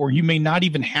late, or you may not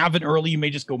even have it early. You may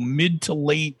just go mid to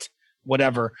late,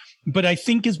 whatever. But I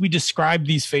think as we describe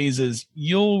these phases,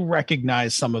 you'll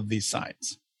recognize some of these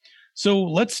signs. So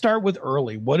let's start with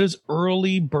early. What does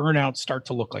early burnout start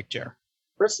to look like, Jer?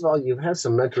 First of all, you have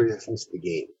some mental resistance to the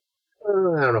game. I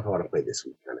don't know if I want to play this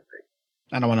week, kind of thing.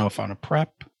 I don't know if I want to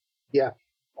prep. Yeah.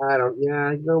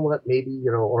 You know what, maybe,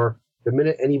 or the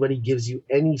minute anybody gives you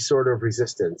any sort of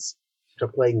resistance to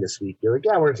playing this week, you're like,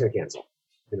 yeah, we're just going to cancel.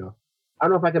 I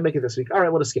don't know if I can make it this week. All right,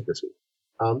 we'll just skip this week.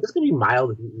 This is going to be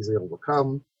mild and easily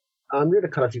overcome. You're going to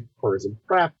cut a few corners in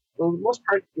prep. For the most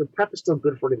part, your prep is still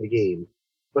good for it in the game,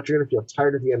 but you're going to feel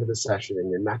tired at the end of the session and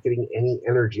you're not getting any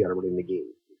energy out of it in the game.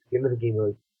 At the end of the game, you're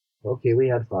like, okay, we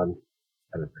had fun.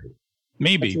 Kind of thing.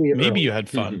 Maybe you had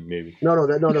fun. Maybe. No,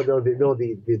 the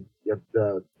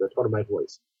tone of my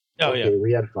voice. Oh, okay, yeah.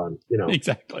 we had fun,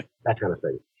 Exactly. that kind of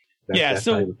thing. That's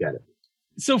so how I look at it.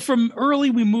 So from early,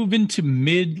 we move into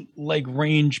mid, like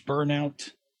range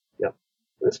burnout. Yep. At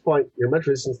this point, your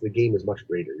mental resistance to the game is much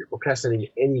greater. You're procrastinating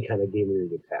any kind of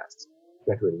game-related tasks.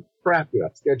 You're not doing prep, you're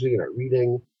not scheduling, you're not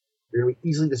reading. You're going to be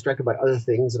easily distracted by other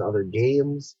things and other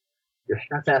games. You're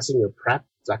half-assing your prep.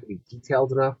 It's not going to be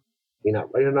detailed enough. You're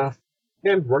not right enough.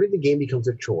 And running the game becomes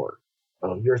a chore.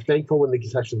 You're thankful when the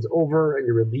session's over, and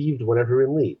you're relieved when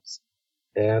everyone leaves.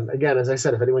 And again, as I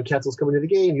said, if anyone cancels coming to the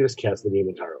game, you just cancel the game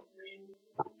entirely.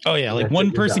 Oh, yeah. Like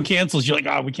one person cancels, you're like,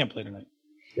 oh, we can't play tonight.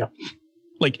 Yep.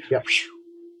 Like,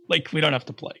 like we don't have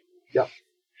to play. Yep.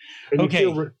 And okay.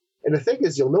 And the thing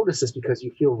is, you'll notice this because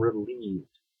you feel relieved.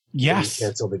 Yes. When you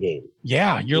cancel the game.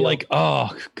 Yeah. You're like,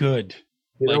 oh, good.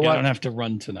 You know like, what? I don't have to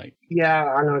run tonight.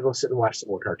 Yeah, I'm going to go sit and watch some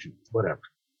more cartoons. Whatever.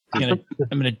 I'm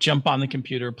gonna jump on the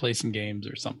computer, play some games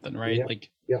or something, right?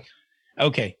 Yeah.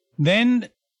 Okay. Then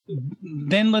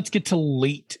let's get to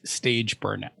late stage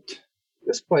burnout. At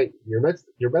this point, your mental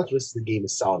resistance to the game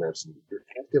is solid and absolute. You're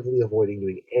actively avoiding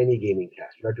doing any gaming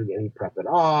tasks. You're not doing any prep at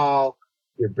all.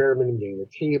 You're bare minimum getting the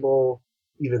table.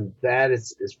 Even that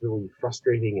is really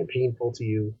frustrating and painful to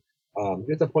you.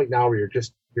 You're at the point now where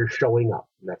you're showing up,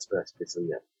 and that's basically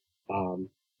it.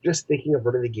 Just thinking of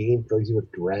running the game fills you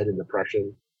with dread and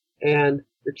depression. And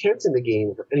you're canceling the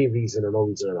game for any reason or no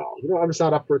reason at all. I'm just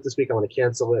not up for it this week. I want to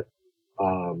cancel it.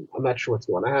 I'm not sure what's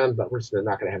going on, but we're just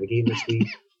not going to have a game this week.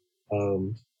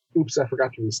 Oops, I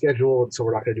forgot to reschedule, and so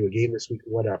we're not going to do a game this week.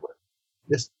 Whatever.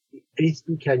 Just any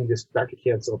weekend, you just start to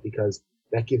cancel it because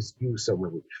that gives you some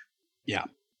relief. Yeah.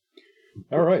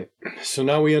 All right. So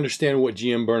now we understand what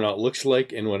GM burnout looks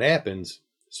like and what happens.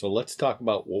 So let's talk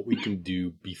about what we can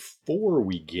do before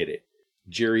we get it.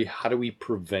 Jerry, how do we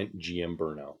prevent GM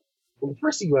burnout? Well, the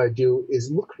first thing you want to do is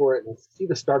look for it and see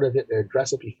the start of it and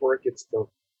address it before it gets to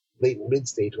late and mid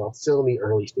stage while it's still in the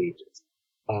early stages.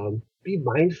 Be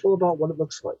mindful about what it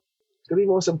looks like. It's going to be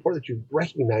most important that you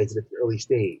recognize it at the early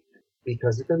stage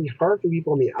because it's going to be hard for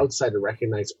people on the outside to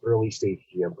recognize early stage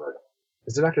GM burnout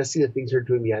because they're not going to see the things you're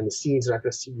doing behind the scenes. They're not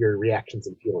going to see your reactions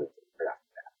and feelings right after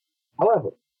that. However,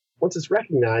 once it's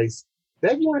recognized,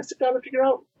 then you want to sit down and figure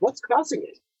out what's causing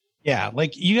it. Yeah,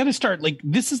 like you got to start, like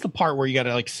this is the part where you got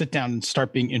to like sit down and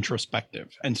start being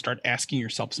introspective and start asking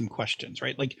yourself some questions,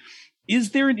 right? Like,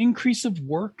 is there an increase of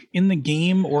work in the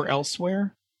game or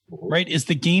elsewhere, right? Is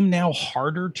the game now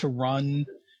harder to run?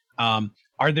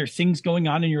 Are there things going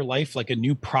on in your life, like a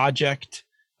new project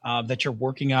that you're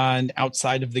working on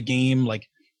outside of the game? Like,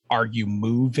 are you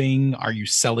moving? Are you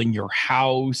selling your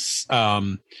house?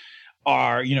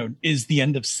 Is the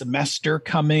end of semester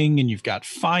coming and you've got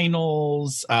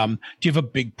finals? Do you have a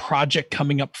big project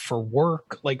coming up for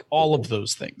work? Like all of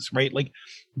those things, right? Like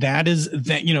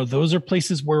those are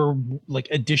places where like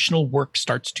additional work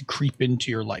starts to creep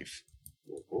into your life.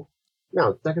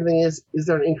 Now, the second thing is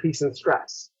there an increase in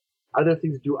stress? Are there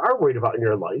things that you are worried about in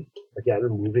your life? Again,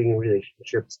 moving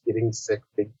relationships, getting sick,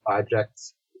 big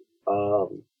projects,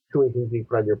 too many things being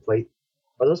put on your plate.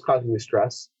 Are those causing you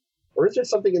stress? Or is there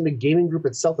something in the gaming group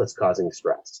itself that's causing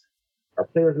stress? Are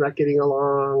players not getting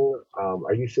along?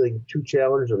 Are you feeling too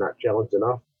challenged or not challenged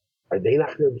enough? Are they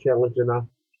not feeling challenged enough?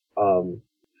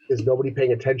 Is nobody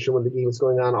paying attention when the game is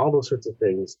going on? All those sorts of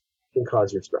things can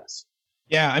cause your stress.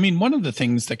 Yeah, I mean, one of the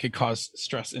things that could cause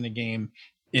stress in a game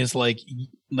is like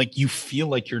you feel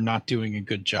like you're not doing a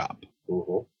good job.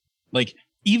 Mm-hmm. Like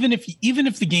even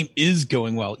if the game is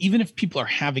going well, even if people are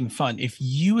having fun, if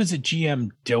you as a GM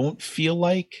don't feel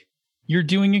like you're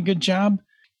doing a good job,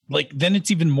 like then it's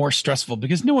even more stressful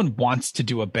because no one wants to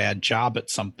do a bad job at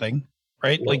something,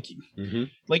 right? Like,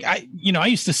 like I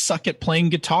used to suck at playing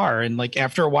guitar, and like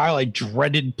after a while I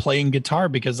dreaded playing guitar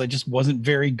because I just wasn't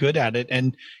very good at it,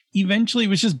 and eventually it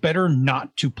was just better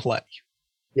not to play.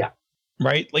 Yeah.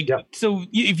 Right. Like, so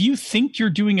if you think you're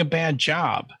doing a bad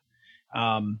job,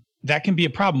 that can be a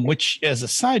problem, which as a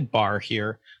sidebar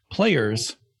here,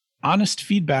 players, honest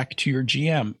feedback to your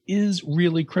GM is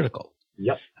really critical.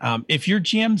 Yep. If your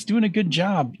GM's doing a good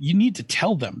job, you need to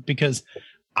tell them, because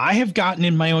I have gotten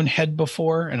in my own head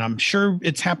before, and I'm sure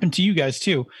it's happened to you guys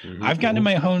too. Mm-hmm. I've gotten in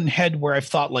my own head where I've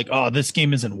thought like, oh, this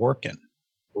game isn't working.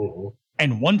 Mm-hmm.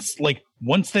 And once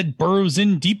that burrows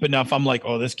in deep enough, I'm like,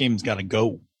 oh, this game's got to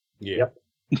go. Yeah. Yep.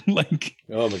 Like,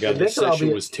 oh my God, the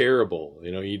session was terrible.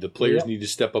 The players need to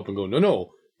step up and go,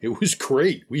 no, it was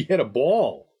great. We had a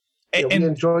ball. And we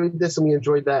enjoyed this and we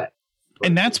enjoyed that.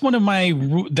 And that's one of my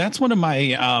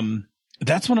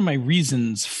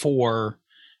reasons for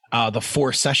the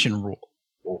 4-session rule.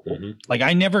 Mm-hmm. Like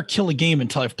I never kill a game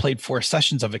until I've played 4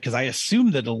 sessions of it, because I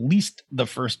assume that at least the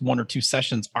first 1 or 2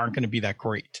 sessions aren't going to be that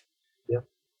great. Yeah.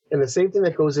 And the same thing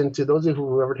that goes into those of you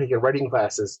who have ever taken writing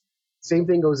classes, same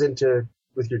thing goes into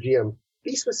with your GM.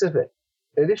 Be specific.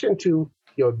 In addition to,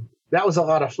 that was a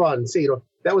lot of fun. Say,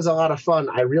 that was a lot of fun.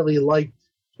 I really liked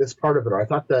this part of it. Or I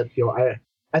thought that,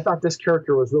 I thought this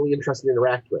character was really interesting to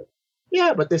interact with.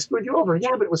 Yeah, but they screwed you over.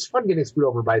 Yeah, but it was fun getting screwed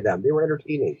over by them. They were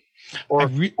entertaining. Or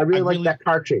I really liked that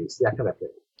car chase, that kind of thing.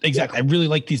 Exactly. Yeah. I really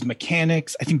like these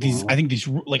mechanics. I think these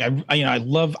like I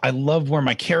love where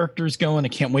my character's going. I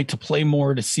can't wait to play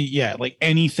more to see. Yeah, like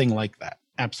anything like that.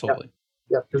 Absolutely.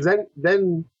 Yeah, because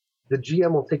then the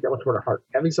GM will take that much more to heart.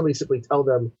 Having somebody simply tell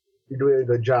them you're doing a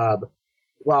good job,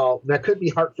 while that could be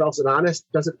heartfelt and honest,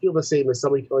 doesn't feel the same as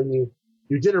somebody telling you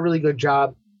you did a really good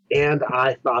job and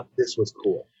I thought this was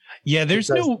cool. Yeah, there's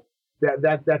no it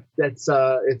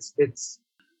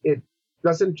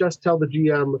doesn't just tell the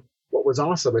GM what was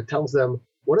awesome. It tells them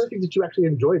what are the things that you actually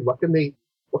enjoyed. What can they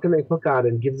hook on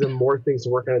and give them more things to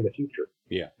work on in the future.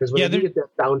 Yeah, because when they get that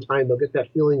downtime, they'll get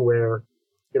that feeling where,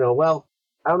 well,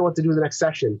 I don't know what to do in the next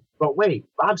session. But wait,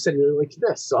 Bob said he really likes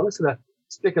this, so I'm just gonna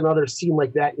stick another scene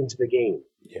like that into the game.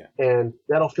 Yeah, and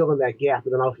that'll fill in that gap,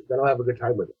 and then I'll have a good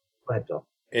time with it. Go ahead, Phil.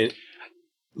 And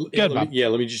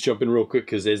let me just jump in real quick,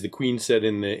 because as the Queen said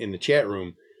in the chat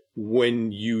room,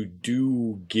 when you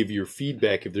do give your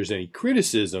feedback, if there's any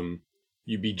criticism,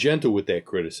 you be gentle with that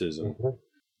criticism. Mm-hmm.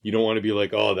 You don't want to be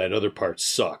like, oh, that other part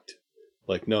sucked.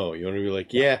 Like, no, you want to be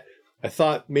like, yeah, I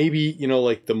thought maybe,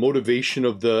 like the motivation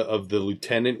of the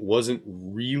lieutenant wasn't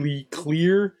really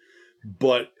clear,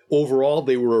 but overall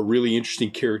they were a really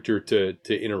interesting character to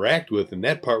interact with, and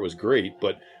that part was great.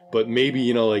 But maybe,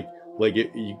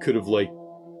 you could have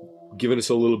given us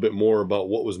a little bit more about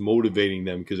what was motivating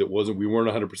them, because we weren't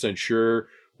 100% sure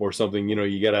or something.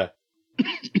 You gotta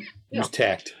use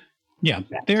tact. Yeah,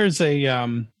 there's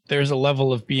a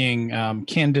level of being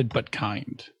candid but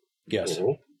kind. Yes.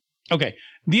 Okay.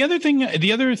 The other thing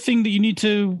that you need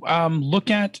to look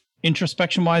at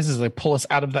introspection wise is pull us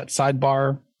out of that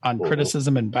sidebar on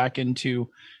criticism and back into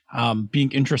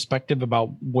being introspective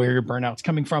about where your burnout's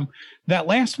coming from. That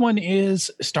last one is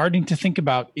starting to think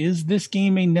about, is this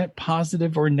game a net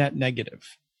positive or net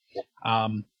negative?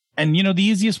 And the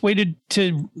easiest way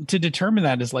to determine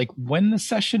that is when the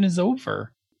session is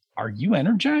over, are you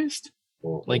energized?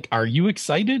 Are you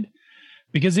excited?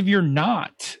 Because if you're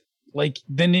not,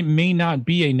 then it may not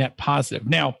be a net positive.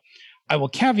 Now, I will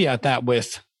caveat that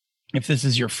with, if this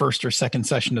is your first or second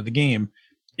session of the game,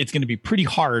 it's going to be pretty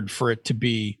hard for it to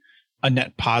be a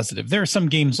net positive. There are some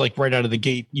games right out of the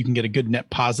gate you can get a good net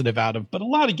positive out of, but a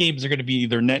lot of games are going to be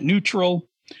either net neutral,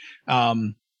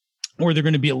 or they're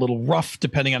going to be a little rough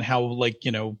depending on how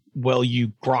well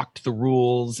you grokked the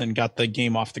rules and got the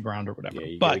game off the ground or whatever. Yeah,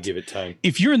 you gotta give it time.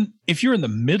 If you're in the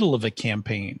middle of a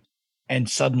campaign and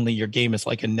suddenly your game is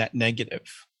a net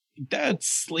negative,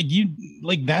 that's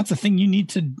that's a thing you need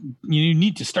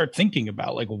to start thinking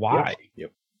about. Why?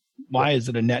 Yep. Why is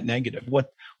it a net negative?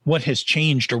 What has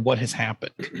changed or what has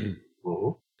happened? Mm-hmm.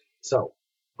 So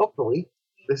hopefully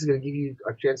this is going to give you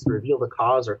a chance to reveal the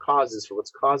cause or causes for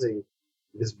what's causing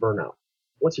this burnout.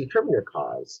 Once you determine your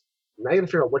cause, now you got to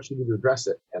figure out what you do to address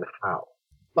it and how.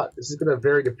 But this is going to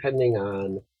vary depending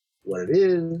on what it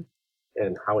is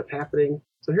and how it's happening.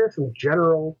 So here are some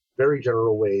very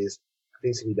general ways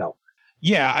things can be dealt with.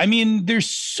 Yeah, I mean, there's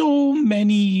so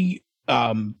many.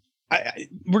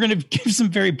 We're going to give some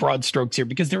very broad strokes here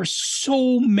because there are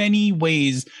so many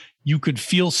ways you could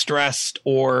feel stressed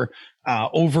or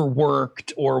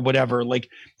overworked or whatever.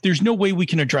 There's no way we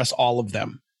can address all of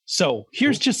them. So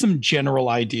here's just some general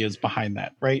ideas behind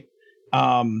that, right?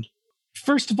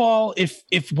 First of all,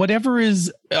 if whatever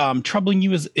is troubling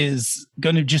you is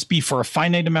going to just be for a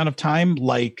finite amount of time,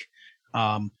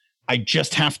 I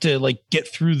just have to get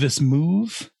through this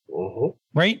move,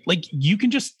 right? You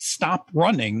can just stop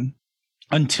running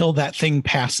until that thing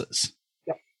passes,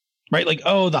 right?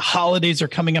 The holidays are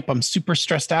coming up. I'm super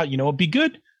stressed out. It'd be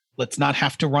good. Let's not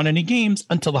have to run any games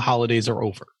until the holidays are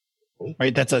over.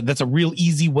 Right. That's a real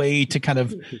easy way to kind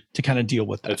of deal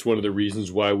with that. That's one of the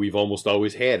reasons why we've almost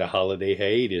always had a holiday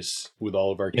hiatus with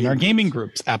all of our gaming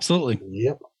groups. Absolutely.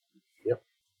 Yep.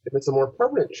 If it's a more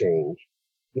permanent change,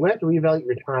 you might have to reevaluate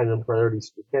your time and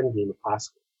priorities for the weekend game if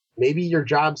possible. Maybe your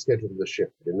job schedule is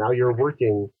shifted and now you're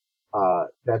working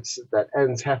that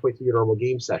ends halfway through your normal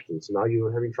game session. So now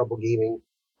you're having trouble gaming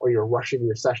or you're rushing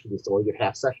your sessions to only get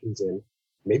half sessions in.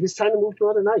 Maybe it's time to move to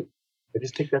another night and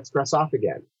just take that stress off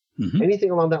again. Mm-hmm.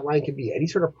 Anything along that line can be any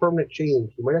sort of permanent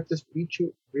change. You might have to just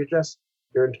readjust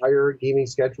your entire gaming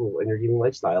schedule and your gaming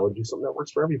lifestyle and do something that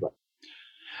works for everybody.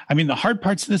 I mean, the hard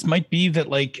parts of this might be that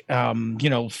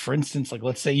for instance,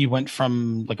 let's say you went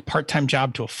from a part-time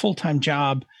job to a full-time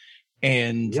job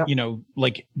and Yep.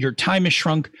 like your time is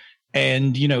shrunk,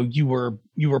 and you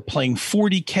were playing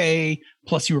 40K,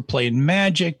 plus you were playing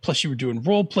Magic, plus you were doing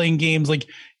role-playing games. Like,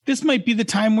 this might be the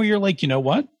time where you're like, you know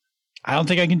what, I don't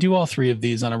think I can do all three of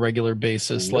these on a regular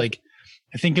basis. Yep. Like,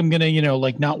 I think I'm gonna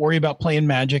like not worry about playing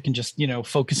Magic and just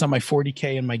focus on my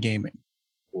 40K and my gaming.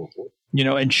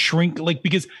 And shrink, like,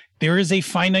 because there is a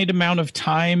finite amount of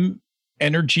time,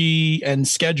 energy, and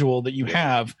schedule that you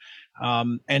have.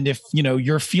 And if,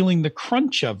 you're feeling the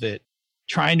crunch of it,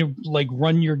 trying to like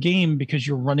run your game because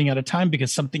you're running out of time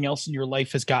because something else in your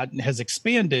life has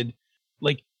expanded,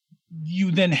 like,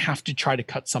 you then have to try to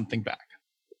cut something back.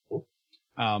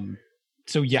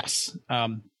 So yes.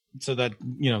 So that,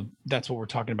 that's what we're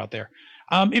talking about there.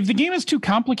 If the game is too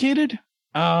complicated,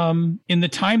 in the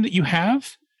time that you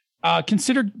have,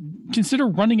 consider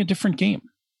running a different game.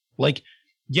 Like,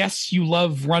 yes, you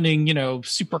love running,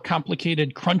 super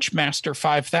complicated Crunchmaster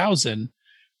 5000.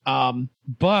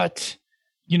 But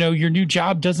your new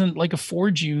job doesn't like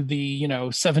afford you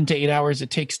the, 7 to 8 hours it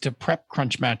takes to prep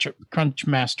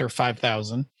Crunchmaster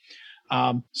 5000.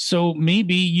 So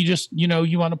maybe you just,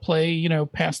 you want to play,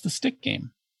 pass the stick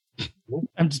game.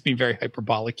 I'm just being very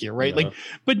hyperbolic here, right? Yeah. Like,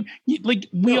 but like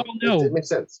we all know, it makes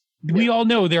sense. we all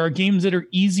know there are games that are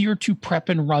easier to prep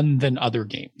and run than other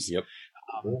games. Yep.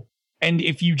 And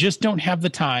if you just don't have the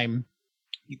time,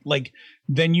 like,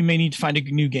 then you may need to find a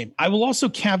new game. I will also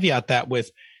caveat that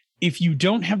with, if you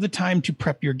don't have the time to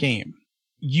prep your game,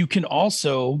 you can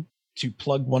also, to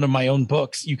plug one of my own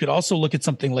books, you could also look at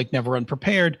something like Never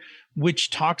Unprepared, which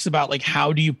talks about like,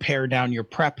 how do you pare down your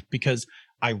prep? Because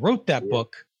I wrote that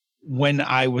book when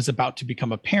I was about to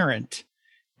become a parent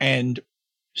and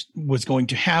was going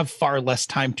to have far less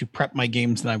time to prep my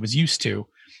games than I was used to,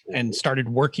 and started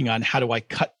working on how do I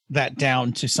cut that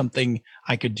down to something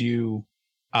I could do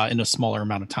in a smaller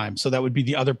amount of time. So that would be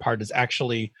the other part, is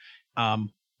actually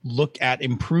look at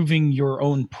improving your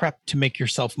own prep to make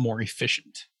yourself more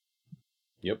efficient.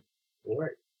 Yep. All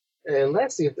right. And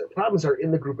lastly, if the problems are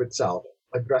in the group itself,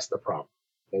 address the problem.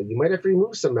 And you might have to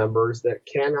remove some members that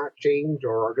cannot change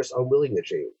or are just unwilling to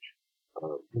change,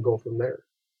 and go from there.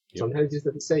 Yep. Sometimes you just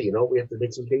have to say, we have to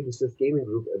make some changes to this gaming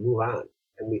group and move on.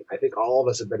 And I think all of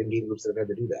us have been in game groups that have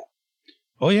had to do that.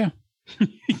 Oh, yeah.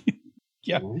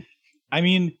 Yeah. Mm-hmm. I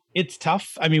mean, it's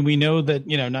tough. I mean, we know that,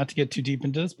 not to get too deep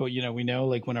into this, but, we know,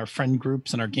 like, when our friend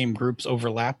groups and our game groups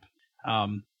overlap,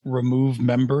 remove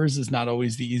members is not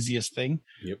always the easiest thing.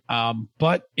 Yep.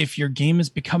 But if your game has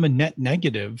become a net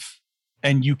negative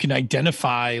and you can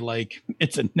identify, like,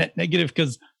 it's a net negative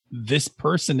because this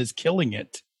person is killing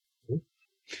it.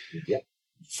 Yep.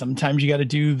 Sometimes you got to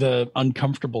do the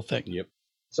uncomfortable thing. Yep.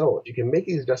 So if you can make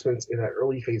these adjustments in that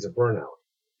early phase of burnout,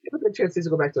 you have a good chance things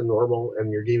will go back to normal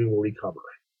and your gaming will recover.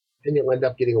 And you'll end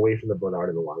up getting away from the burnout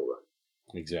in the long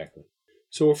run. Exactly.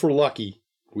 So if we're lucky,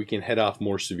 we can head off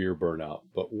more severe burnout.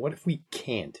 But what if we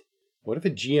can't? What if a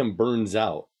GM burns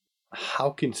out? How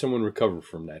can someone recover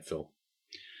from that, Phil?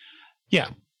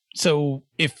 Yeah. So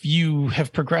if you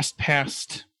have progressed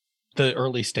past the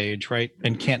early stage, right,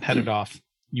 and can't head it off,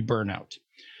 you burn out.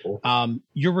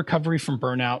 Your recovery from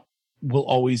burnout will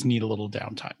always need a little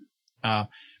downtime.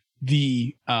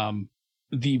 The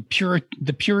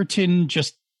Puritan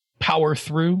just power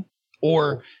through,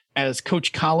 or as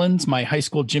Coach Collins, my high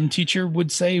school gym teacher,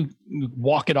 would say,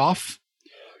 walk it off,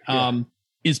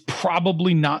 is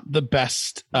probably not the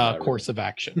best course of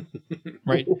action,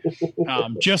 right?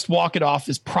 Just walk it off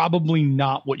is probably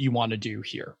not what you want to do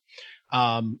here.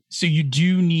 So you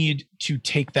do need to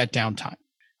take that downtime.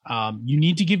 You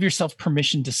need to give yourself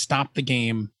permission to stop the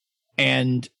game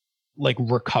and like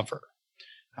recover.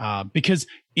 Because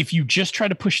if you just try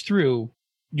to push through,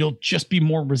 you'll just be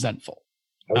more resentful.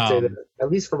 I would say that,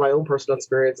 at least from my own personal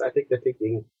experience, I think that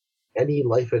taking any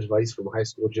life advice from high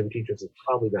school gym teachers is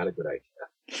probably not a good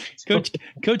idea.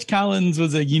 Coach Collins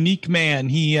was a unique man.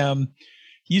 He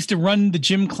used to run the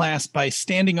gym class by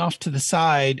standing off to the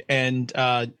side and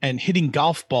hitting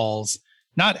golf balls,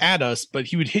 not at us, but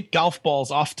he would hit golf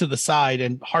balls off to the side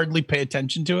and hardly pay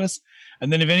attention to us.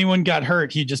 And then if anyone got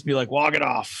hurt, he'd just be like, walk it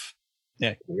off.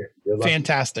 Yeah.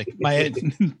 Fantastic. My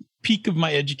peak of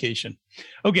my education.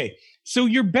 Okay. So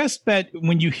your best bet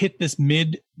when you hit this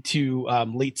mid to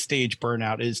late stage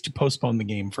burnout is to postpone the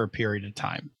game for a period of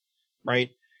time, right?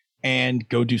 And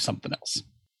go do something else.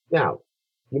 Now,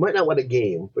 you might not want a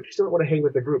game, but you still don't want to hang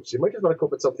with the group. So you might just want to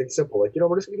cope with something simple. Like,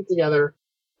 we're just going to get together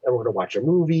and we're going to watch a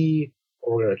movie,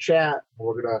 or we're going to chat, or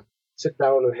we're going to sit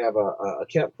down and have a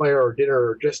campfire or dinner,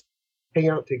 or just hang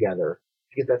out together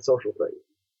to get that social thing.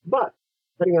 But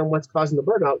depending on what's causing the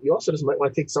burnout, you also just might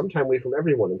want to take some time away from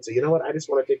everyone and say, you know what, I just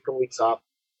want to take some weeks off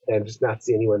and just not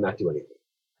see anyone, not do anything.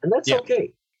 And that's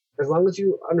okay. As long as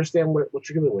you understand what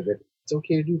you're doing with it, it's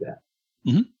okay to do that.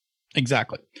 Mm-hmm.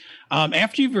 Exactly.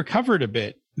 After you've recovered a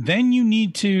bit, then you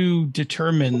need to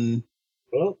determine.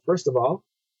 Well, first of all,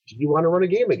 do you want to run a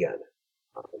game again?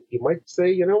 You might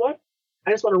say, you know what?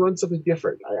 I just want to run something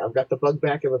different. I've got the bug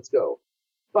back and let's go.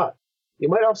 But you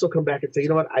might also come back and say, you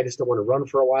know what? I just don't want to run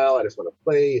for a while. I just want to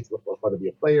play. It's more fun to be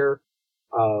a player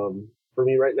for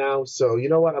me right now. So you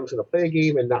know what? I'm just going to play a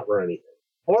game and not run anything.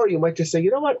 Or you might just say, you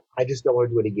know what? I just don't want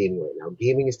to do any gaming right now.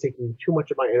 Gaming is taking too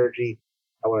much of my energy.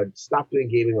 I want to stop doing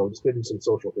gaming. I'm just going to do some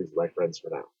social things with my friends for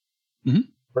now.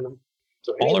 Mm-hmm.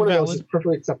 So any one of those is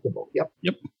perfectly acceptable. Yep.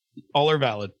 All are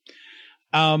valid.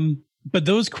 But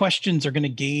those questions are going to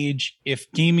gauge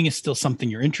if gaming is still something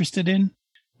you're interested in,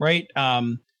 right?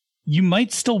 You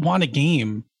might still want a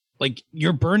game. Like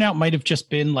your burnout might have just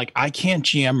been like, I can't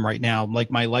GM right now.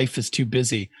 Like my life is too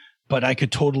busy, but I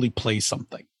could totally play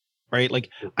something, right? Like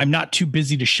I'm not too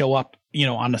busy to show up,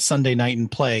 on a Sunday night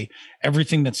and play.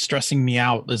 Everything that's stressing me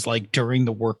out is like during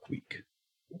the work week,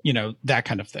 that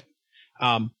kind of thing.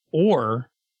 Or,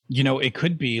 it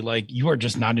could be like you are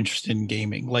just not interested in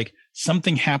gaming. Like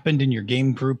something happened in your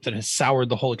game group that has soured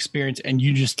the whole experience. And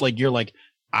you just like, you're like,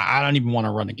 I don't even want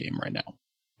to run a game right now.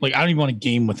 Like, I don't even want to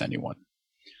game with anyone.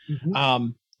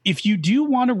 Mm-hmm. If you do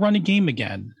want to run a game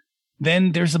again,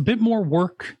 then there's a bit more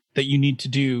work that you need to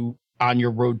do on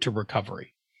your road to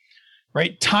recovery,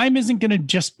 right? Time isn't going to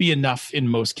just be enough in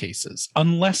most cases,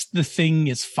 unless the thing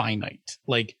is finite.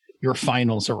 Like, your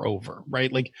finals are over,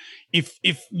 right? Like if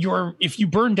you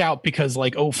burned out because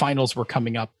like, finals were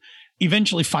coming up,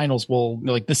 eventually finals will,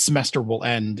 like, this semester will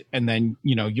end. And then,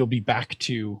 you'll be back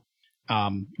to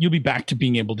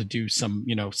being able to do some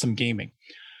gaming.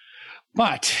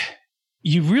 But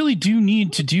you really do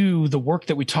need to do the work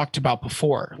that we talked about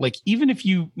before. Like, even if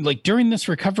you like during this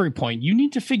recovery point, you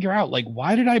need to figure out like,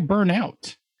 why did I burn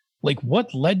out? Like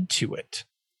what led to it?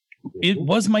 It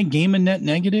was my game and net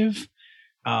negative.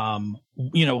 Am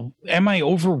I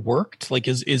overworked? Like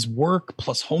is work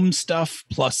plus home stuff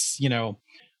plus,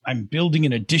 I'm building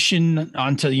an addition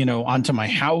onto my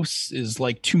house is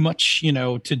like too much,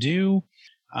 to do.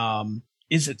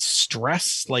 Is it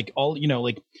stress? Like all,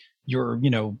 like you're,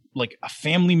 like a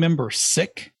family member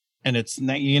sick and it's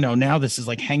now this is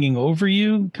like hanging over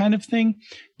you kind of thing.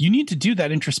 You need to do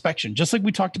that introspection, just like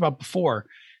we talked about before,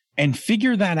 and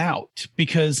figure that out.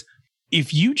 Because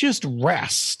if you just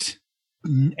rest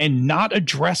and not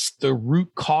address the root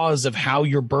cause of how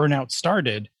your burnout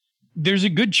started, there's a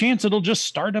good chance it'll just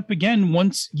start up again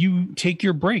once you take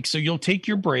your break. So you'll take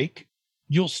your break,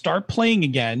 you'll start playing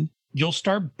again, you'll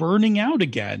start burning out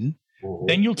again,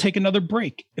 then you'll take another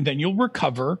break, and then you'll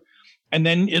recover, and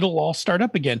then it'll all start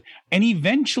up again. And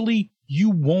eventually you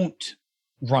won't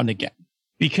run again,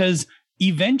 because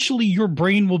eventually your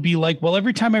brain will be like, well,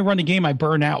 every time I run a game, I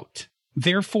burn out.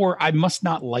 Therefore, I must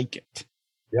not like it.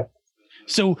 Yep.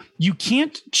 So you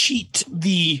can't cheat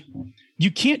the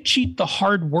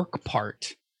hard work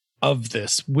part of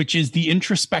this, which is the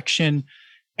introspection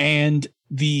and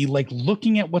the like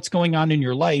looking at what's going on in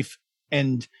your life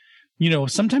and,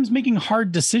 sometimes making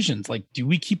hard decisions. Like, do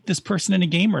we keep this person in a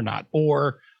game or not?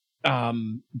 Or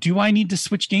do I need to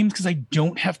switch games because I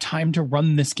don't have time to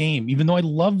run this game? Even though I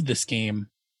love this game,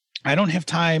 I don't have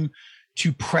time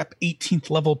to prep 18th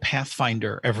level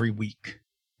Pathfinder every week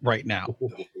right now.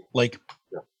 Like,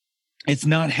 it's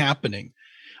not happening.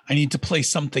 I need to play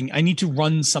something. I need to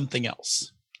run something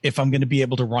else if I'm going to be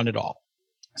able to run it all.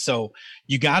 So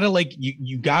you gotta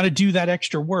you gotta do that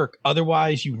extra work.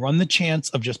 Otherwise you run the chance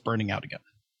of just burning out again.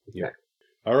 Yeah.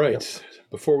 All right. Yep.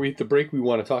 Before we hit the break, we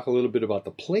want to talk a little bit about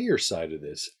the player side of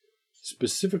this.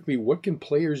 Specifically, what can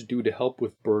players do to help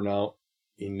with burnout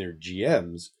in their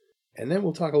GMs? And then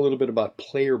we'll talk a little bit about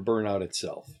player burnout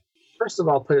itself. First of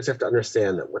all, players have to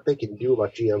understand that what they can do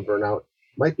about GM burnout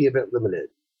might be a bit limited.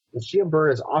 And GM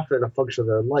burnout is often a function of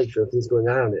their life and things going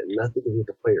on in it, and nothing to do with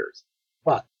the players.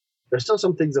 But there's still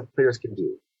some things that players can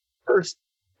do. First,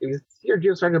 if you see your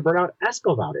GM starting to burn out, ask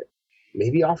about it.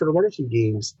 Maybe offer to run a few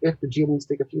games if the GM needs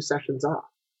to take a few sessions off.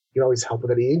 You can always help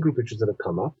with any in-group issues that have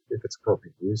come up, if it's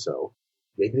appropriate to do so.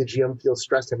 Maybe the GM feels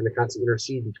stressed having to constantly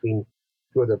intercede between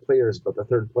two other players, but the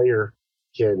third player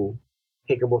can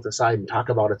take them both aside and talk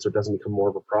about it so it doesn't become more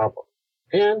of a problem.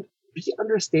 And be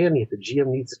understanding if the GM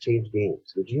needs to change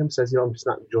games. If the GM says, I'm just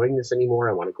not enjoying this anymore,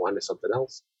 I want to go on to something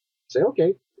else. Say, okay,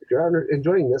 if you're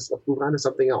enjoying this, let's move on to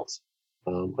something else.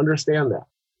 Understand that.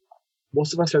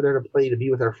 Most of us are there to play, to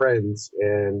be with our friends,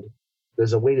 and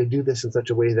there's a way to do this in such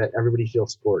a way that everybody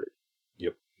feels supported.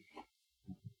 Yep.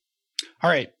 All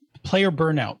right, player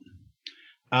burnout.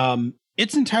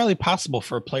 It's entirely possible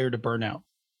for a player to burn out.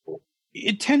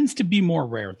 It tends to be more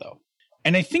rare, though.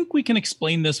 And I think we can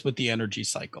explain this with the energy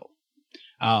cycle.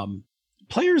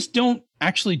 Players don't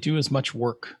actually do as much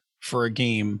work for a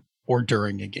game or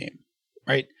during a game,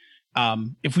 right?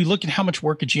 If we look at how much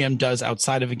work a GM does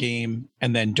outside of a game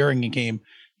and then during a game,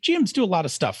 GMs do a lot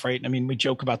of stuff, right? I mean, we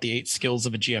joke about the 8 skills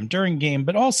of a GM during game,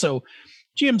 but also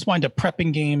GMs wind up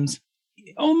prepping games.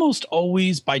 Almost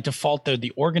always by default, they're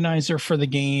the organizer for the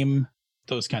game,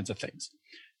 those kinds of things.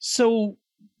 So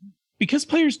because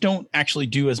players don't actually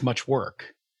do as much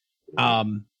work,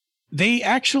 they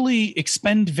actually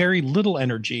expend very little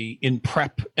energy in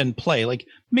prep and play. Like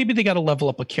maybe they got to level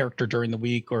up a character during the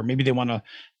week, or maybe they want to,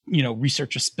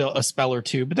 research a spell or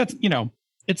two, but that's,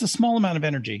 it's a small amount of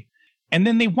energy. And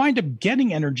then they wind up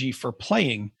getting energy for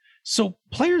playing. So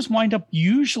players wind up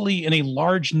usually in a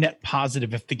large net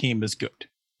positive if the game is good,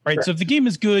 right? Sure. So if the game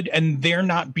is good and they're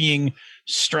not being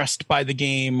stressed by the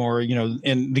game, or,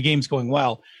 and the game's going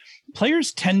well,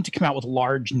 players tend to come out with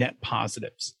large net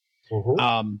positives.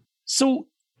 Mm-hmm. So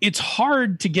it's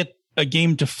hard to get a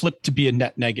game to flip to be a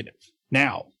net negative.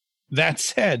 Now, that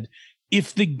said,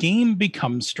 if the game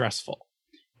becomes stressful,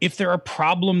 if there are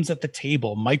problems at the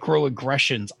table,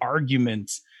 microaggressions,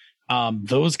 arguments,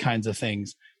 those kinds of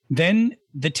things, then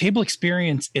the table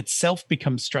experience itself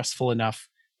becomes stressful enough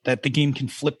that the game can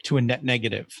flip to a net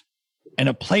negative, and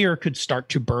a player could start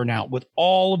to burn out with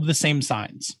all of the same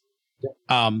signs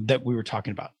that we were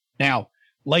talking about. Now,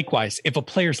 likewise, if a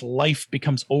player's life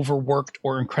becomes overworked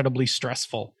or incredibly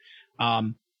stressful,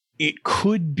 it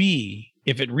could be,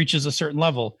 if it reaches a certain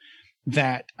level,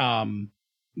 that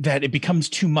it becomes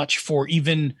too much for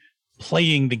even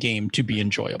playing the game to be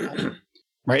enjoyable.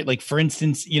 Right? Like, for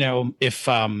instance, if,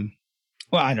 I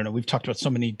don't know, we've talked about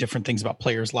so many different things about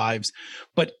players' lives,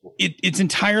 but it's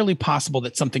entirely possible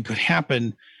that something could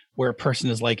happen where a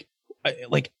person is like,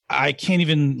 I can't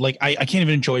even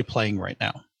enjoy playing right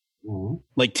now.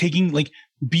 Mm-hmm.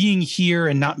 Being here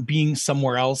and not being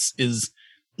somewhere else is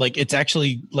it's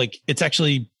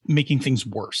actually making things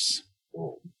worse.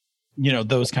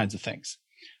 Those kinds of things.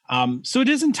 So it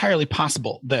is entirely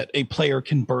possible that a player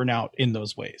can burn out in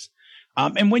those ways.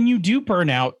 And when you do burn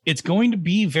out, it's going to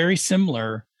be very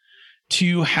similar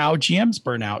to how GMs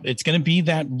burn out. It's going to be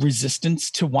that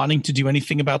resistance to wanting to do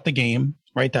anything about the game,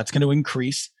 right? That's going to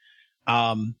increase.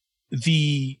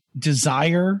 The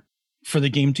desire for the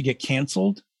game to get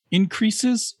canceled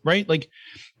increases, right? Like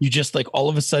you just all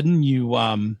of a sudden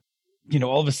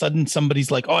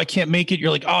somebody's like, oh, I can't make it.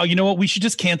 You're like, oh, you know what? We should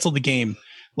just cancel the game.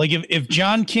 Like if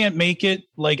John can't make it,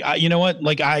 we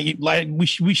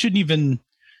shouldn't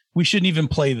even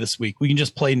play this week. We can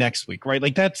just play next week, right?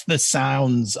 Like that's the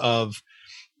sounds of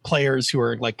players who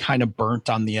are kind of burnt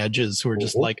on the edges, who are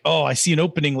just like, oh, I see an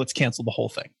opening. Let's cancel the whole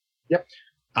thing. Yep.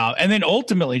 And then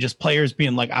ultimately just players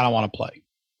being like, I don't want to play.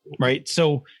 Right.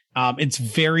 So it's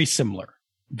very similar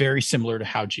to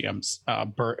how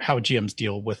GMs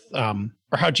deal with, or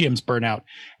how GMs burn out,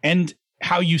 and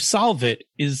how you solve it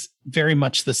is very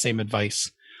much the same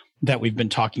advice that we've been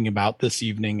talking about this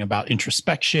evening, about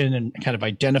introspection and kind of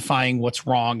identifying what's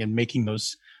wrong and making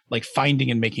those, finding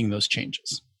and making those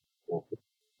changes. All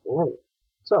right.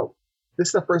 So this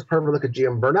is the first part of a look at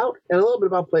GM burnout and a little bit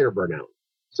about player burnout.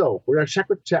 So we're going to check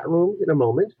with the chat room in a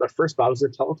moment, but first Bob's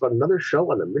going to tell us about another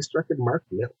show on the Misdirected Mark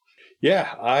Network.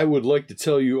 Yeah, I would like to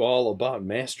tell you all about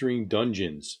Mastering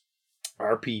Dungeons.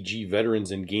 RPG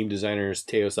veterans and game designers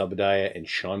Teos Abadiah and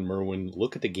Sean Merwin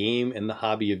look at the game and the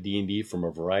hobby of D&D from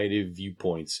a variety of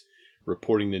viewpoints,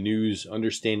 reporting the news,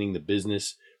 understanding the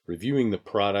business, reviewing the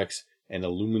products, and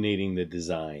illuminating the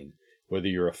design. Whether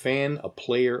you're a fan, a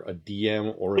player, a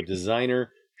DM, or a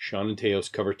designer, Sean and Teos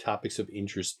cover topics of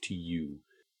interest to you.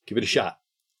 Give it a shot.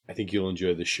 I think you'll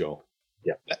enjoy this show.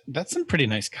 Yeah, that's some pretty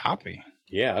nice copy.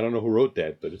 Yeah, I don't know who wrote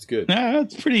that, but it's good.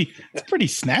 It's pretty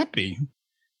snappy.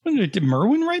 Did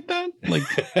Merwin write that?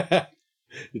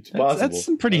 It's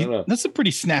possible. That's a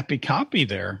pretty snappy copy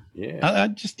there. Yeah.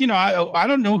 I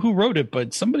don't know who wrote it,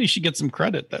 but somebody should get some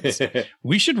credit.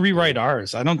 We should rewrite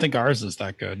ours. I don't think ours is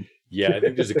that good. Yeah, I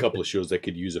think there's a couple of shows that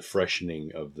could use a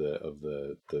freshening of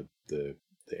the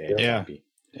ad copy.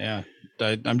 Yeah.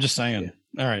 I'm just saying. Yeah.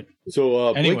 All right.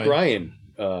 So Blake Ryan,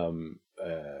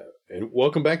 and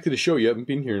welcome back to the show. You haven't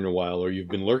been here in a while, or you've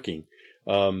been lurking.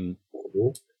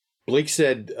 Blake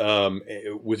said,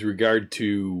 with regard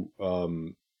to,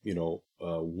 one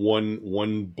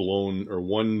blown or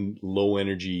one low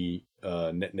energy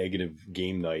net negative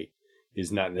game night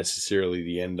is not necessarily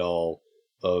the end all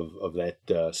of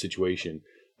that situation.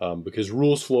 Because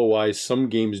rules flow wise, some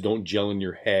games don't gel in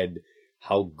your head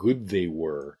how good they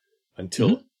were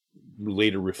until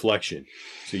later reflection.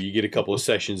 So you get a couple of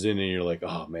sessions in and you're like,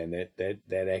 oh man,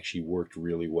 that actually worked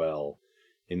really well.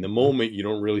 In the moment, you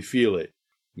don't really feel it.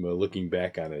 But looking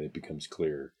back on it, it becomes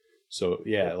clearer. So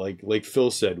yeah, like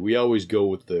Phil said, we always go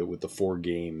with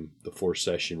the 4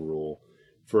 session rule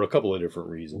for a couple of different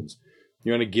reasons.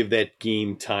 You want to give that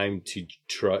game time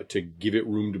to give it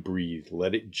room to breathe,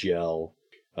 let it gel,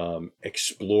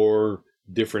 explore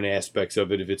different aspects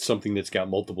of it. If it's something that's got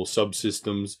multiple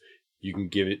subsystems, you can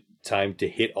give it time to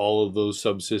hit all of those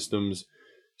subsystems.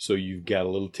 So you've got a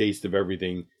little taste of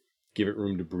everything. Give it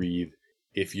room to breathe.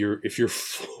 If you're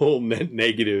full net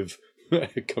negative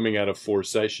coming out of 4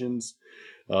 sessions,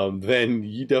 then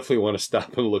you definitely want to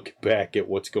stop and look back at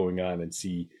what's going on and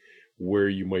see where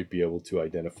you might be able to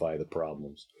identify the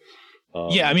problems.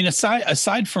 Yeah, I mean,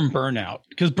 aside from Burnout,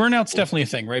 because Burnout's definitely a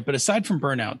thing, right? But aside from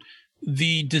Burnout,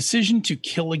 the decision to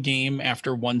kill a game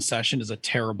after 1 session is a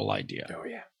terrible idea. Oh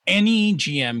yeah. Any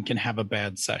GM can have a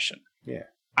bad session. Yeah.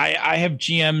 I have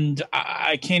GM'd,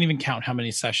 I can't even count how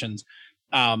many sessions.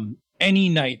 Any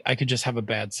night I could just have a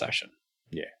bad session.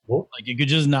 Yeah. Like it could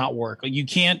just not work. Like you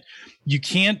can't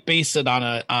base it on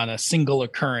a single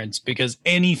occurrence, because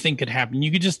anything could happen.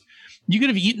 You could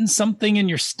have eaten something and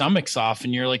your stomach's off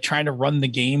and you're like trying to run the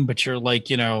game, but you're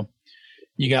like,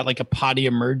 you got like a potty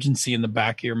emergency in the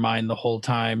back of your mind the whole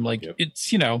time. Like it's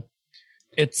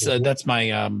that's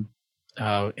my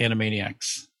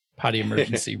Animaniacs potty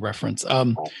emergency reference.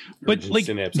 But like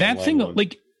that thing,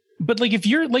 but if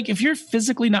you're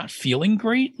physically not feeling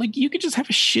great, like you could just have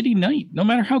a shitty night, no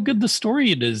matter how good the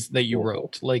story it is that you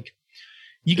wrote. Like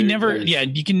you can never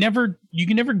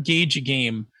gauge a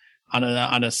game on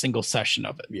a single session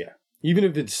of it. Yeah. Even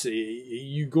if it's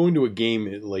you go into a game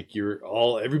like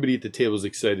everybody at the table is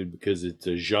excited because it's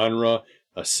a genre,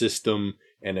 a system,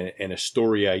 and a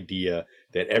story idea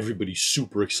that everybody's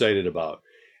super excited about.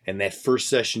 And that first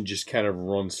session just kind of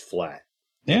runs flat.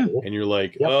 Yeah. And you're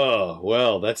like, oh,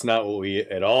 well, that's not what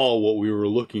we were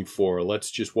looking for. Let's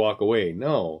just walk away.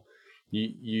 No,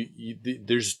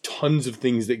 there's tons of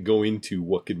things that go into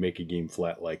what could make a game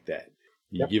flat like that.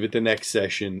 You give it the next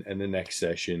session and the next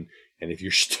session. And if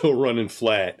you're still running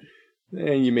flat,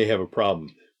 then you may have a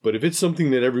problem. But if it's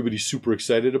something that everybody's super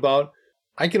excited about,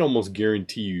 I can almost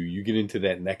guarantee you get into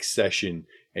that next session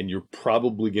and you're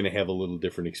probably going to have a little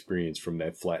different experience from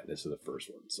that flatness of the first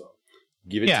one. So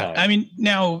give it time. I mean,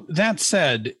 now that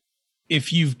said,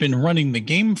 if you've been running the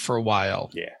game for a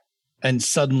while and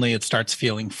suddenly it starts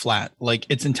feeling flat, like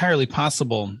it's entirely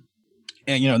possible.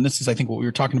 And, and this is, I think, what we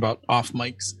were talking about off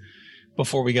mics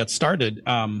before we got started.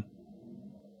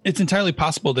 It's entirely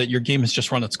possible that your game has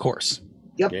just run its course.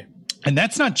 Yep. Yeah. And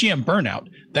that's not GM burnout.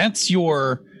 That's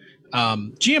your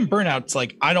GM burnout's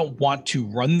like, I don't want to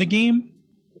run the game.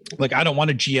 Like, I don't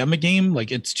want to GM a game.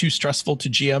 Like, it's too stressful to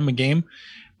GM a game.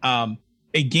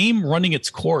 A game running its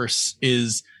course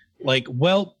is like,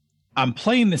 well, I'm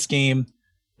playing this game,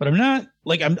 but I'm not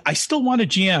like, I still want to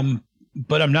GM,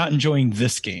 but I'm not enjoying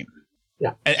this game.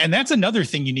 Yeah. And that's another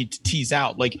thing you need to tease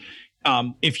out. Like,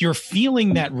 if you're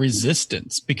feeling that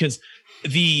resistance, because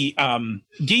the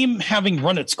game having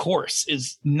run its course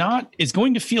is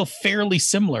going to feel fairly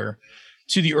similar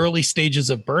to the early stages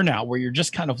of Burnout, where you're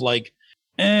just kind of like,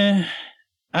 I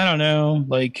don't know,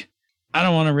 like, I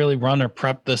don't want to really run or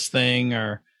prep this thing,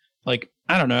 or like,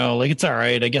 I don't know, like, it's all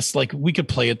right, I guess, like, we could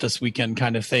play it this weekend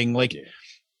kind of thing. Like,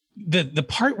 the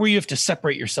part where you have to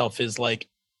separate yourself is like,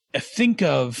 think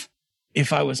of,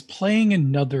 if I was playing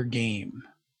another game,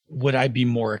 would I be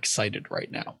more excited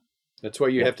right now? That's why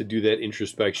you have to do that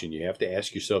introspection. You have to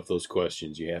ask yourself those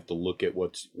questions. You have to look at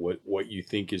what you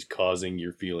think is causing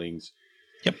your feelings.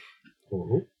 Yep.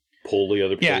 Mm-hmm. Pull the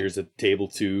other players at the table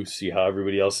too. See how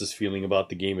everybody else is feeling about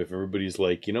the game. If everybody's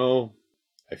like,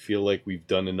 I feel like we've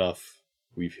done enough.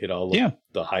 We've hit all of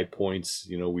the high points.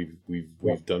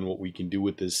 We've done what we can do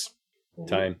with this.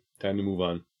 Time to move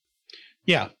on.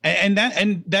 Yeah, and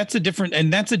that's a different thing.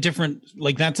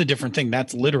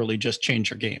 That's literally just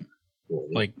change your game.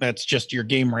 Like, that's just your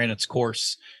game ran its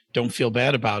course. Don't feel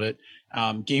bad about it.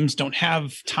 Games don't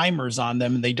have timers on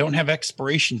them, and they don't have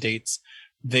expiration dates.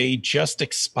 They just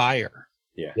expire.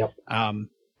 Yeah. Yep.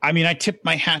 I mean, I tip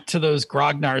my hat to those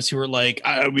grognards who are like,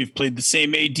 we've played the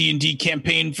same AD&D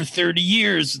campaign for 30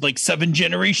 years, like 7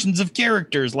 generations of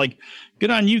characters. Like,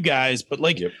 good on you guys. But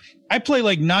like, I play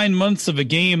like 9 months of a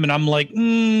game and I'm like,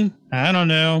 I don't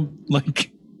know.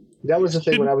 Like, that was the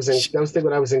thing when I was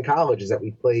in college, is that we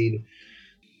played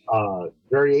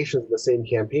variations of the same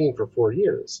campaign for 4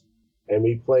 years. And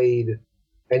we played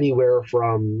anywhere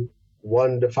from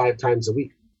 1 to 5 times a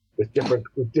week with different,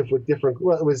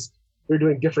 well, we were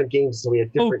doing different games. So we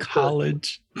had different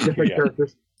college, different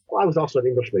characters. Well, I was also an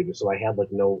English major, so I had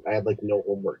no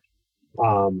homework.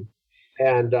 So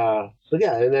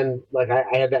yeah, and then like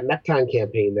I had that Mechton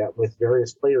campaign that with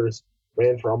various players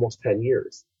ran for almost 10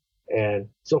 years. And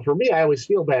so for me, I always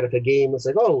feel bad if a game is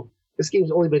like, oh, this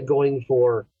game's only been going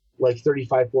for like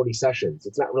 35, 40 sessions.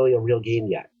 It's not really a real game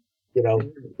yet.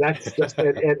 That's just,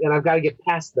 and I've got to get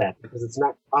past that because it's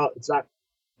not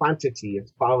quantity,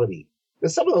 it's quality.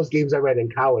 Because some of those games I ran in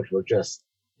college were just,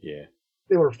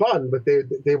 they were fun, but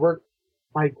they weren't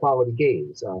high quality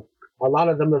games. A lot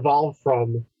of them evolved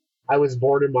from, I was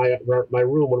bored in my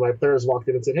room when my players walked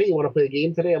in and said, hey, you want to play a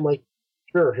game today? I'm like,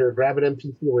 sure, here, grab an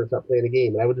MPC, we're going to start playing a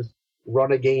game. And I would just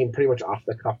run a game pretty much off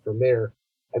the cuff from there.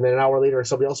 And then an hour later,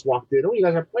 somebody else walked in, oh, you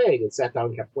guys are playing, and sat down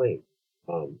and kept playing.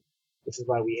 This is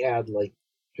why we had like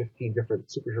 15 different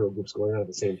superhero groups going on at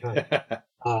the same time.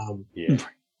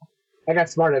 I got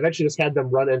smart. I eventually just had them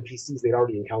run NPCs they'd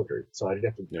already encountered, so I didn't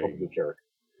have to come up with a new character.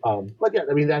 But yeah,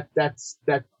 I mean that's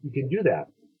you can do that.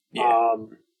 Yeah.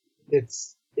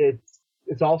 It's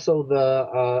also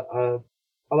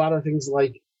a lot of things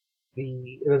like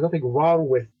there's nothing wrong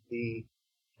with the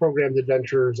programmed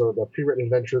adventures or the pre-written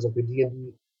adventures of the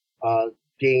D&D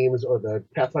games or the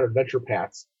Pathfinder adventure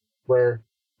paths, where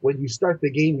when you start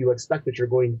the game, you expect that you're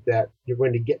going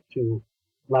to get to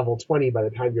level 20 by the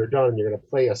time you're done, and you're going to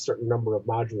play a certain number of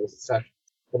modules a session.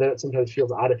 And then it sometimes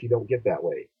feels odd if you don't get that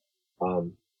way.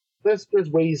 There's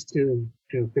ways to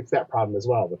fix that problem as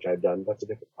well, which I've done. That's a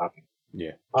different topic.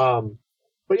 Yeah.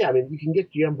 But yeah, I mean, you can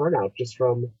get GM burnout just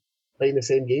from playing the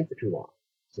same game for too long.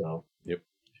 So. Yep.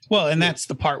 Well, and that's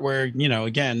the part where,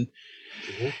 again,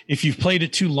 if you've played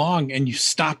it too long and you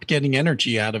stop getting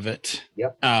energy out of it,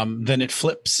 then it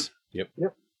flips. Yep.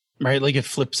 Right? Like it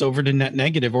flips over to net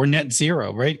negative or net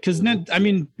zero, right? Because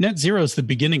net zero is the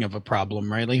beginning of a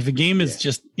problem, right? Like if a game is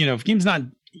just, if a game's not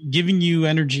giving you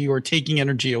energy or taking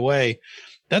energy away,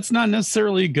 that's not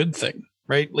necessarily a good thing,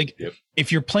 right? Like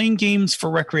if you're playing games for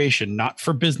recreation, not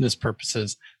for business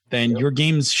purposes, then your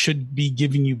games should be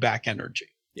giving you back energy.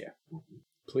 Yeah.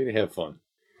 Play to have fun.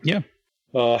 Yeah.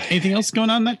 Anything else going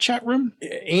on in that chat room?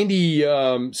 Andy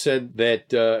said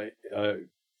that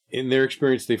in their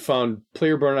experience, they found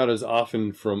player burnout is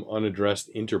often from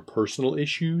unaddressed interpersonal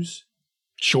issues.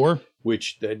 Sure.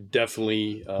 Which that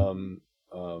definitely,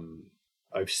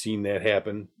 I've seen that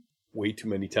happen way too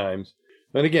many times.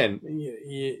 And again,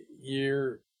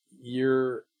 you're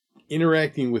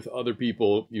interacting with other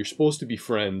people. You're supposed to be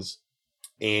friends,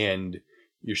 and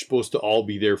you're supposed to all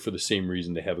be there for the same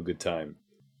reason, to have a good time.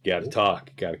 Got to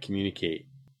talk, got to communicate.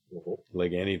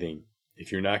 Like anything.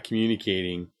 If you're not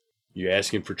communicating, you're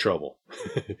asking for trouble.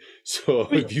 So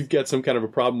if you've got some kind of a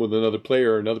problem with another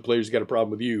player, or another player's got a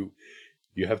problem with you,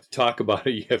 you have to talk about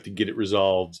it. You have to get it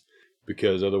resolved,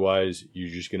 because otherwise you're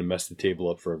just going to mess the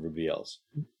table up for everybody else.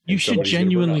 You should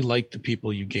genuinely like the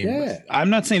people you game with.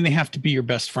 I'm not saying they have to be your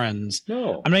best friends.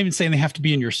 No. I'm not even saying they have to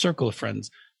be in your circle of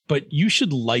friends, but you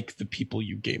should like the people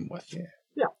you game with. Yeah.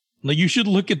 Like you should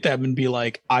look at them and be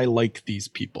like, I like these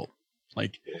people.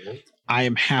 Like I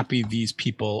am happy these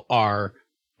people are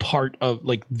part of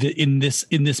like in this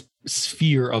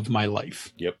sphere of my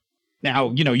life. Yep.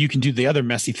 Now, you can do the other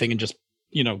messy thing and just,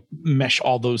 mesh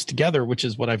all those together, which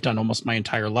is what I've done almost my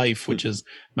entire life, which is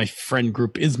my friend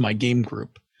group is my game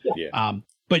group. Yeah.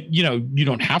 But you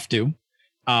don't have to.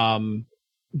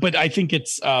 But I think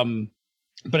it's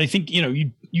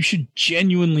you should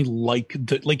genuinely like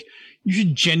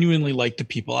the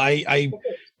people. I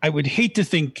would hate to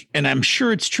think, and I'm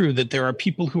sure it's true, that there are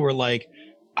people who are like,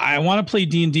 I want to play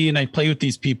D&D and I play with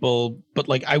these people, but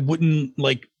like I wouldn't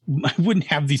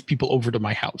have these people over to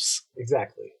my house.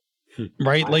 Exactly.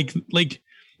 Right?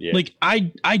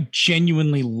 I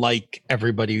genuinely like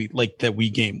everybody like that we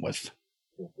game with.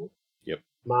 Yep.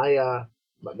 My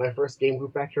first game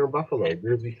group back here in Buffalo,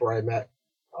 years before I met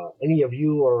any of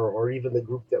you or even the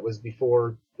group that was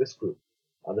before this group.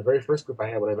 The very first group I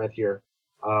had when I met here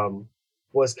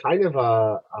was kind of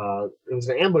it was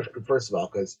an ambush group, first of all,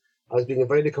 because I was being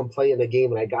invited to come play in a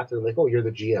game, and I got there like, oh, you're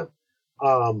the GM.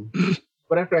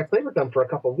 But after I played with them for a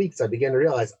couple of weeks, I began to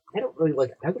realize I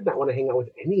would not want to hang out with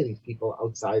any of these people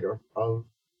outside of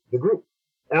the group.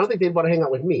 And I don't think they'd want to hang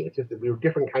out with me. It's just that we were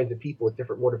different kinds of people with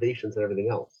different motivations and everything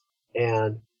else.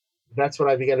 And that's when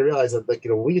I began to realize that,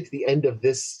 when we get to the end of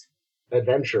this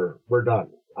adventure, we're done.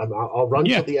 I'll run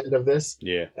till the end of this.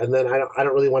 Yeah. And then I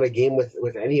don't really want to game with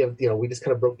any of, we just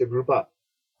kind of broke the group up.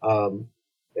 And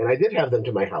I did have them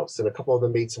to my house, and a couple of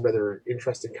them made some rather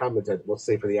interesting comments that we'll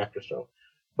say for the after show.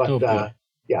 But it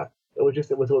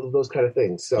was one of those kind of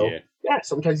things. So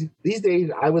sometimes these days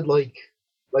I would I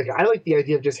like the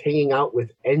idea of just hanging out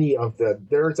with any of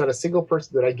there's not a single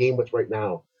person that I game with right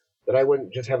now that I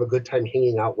wouldn't just have a good time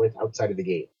hanging out with outside of the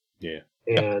game. Yeah.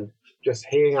 And just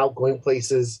hanging out, going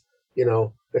places,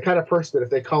 the kind of person that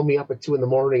if they call me up at 2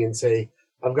 a.m. and say,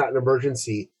 I've got an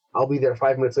emergency, I'll be there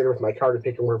 5 minutes later with my car to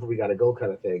take them wherever we got to go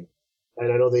kind of thing.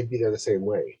 And I know they'd be there the same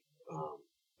way.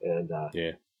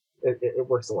 It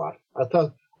works a lot.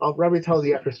 I'll probably tell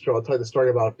the after show. I'll tell you the story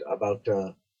about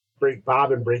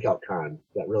Bob and Breakout Con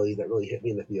that really hit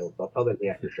me in the field. I'll tell that in the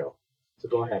after show. So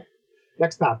go ahead.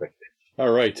 Next topic.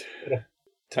 All right.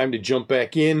 Time to jump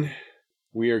back in.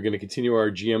 We are going to continue our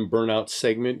GM Burnout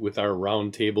segment with our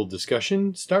roundtable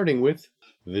discussion, starting with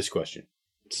this question.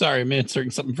 Sorry, I'm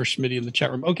answering something for Schmitty in the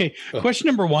chat room. Okay, question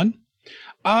number 1.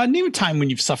 Name a time when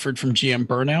you've suffered from GM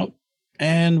burnout,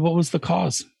 and what was the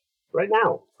cause? Right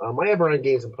now, I have run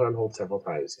games and put on hold several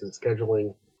times because of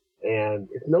scheduling, and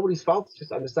it's nobody's fault. It's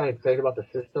just I'm just not excited about the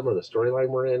system or the storyline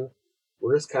we're in.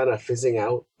 We're just kind of fizzing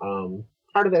out.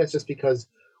 Part of that is just because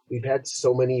we've had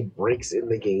so many breaks in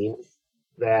the game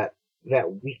that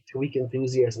week-to-week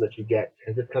enthusiasm that you get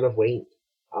has just kind of waned.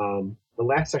 The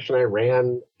last session I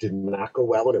ran did not go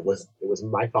well, and it was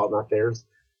my fault, not theirs.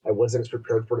 I wasn't as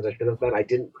prepared for it as I should have been. I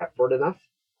didn't prep for it enough.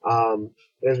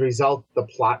 As a result, the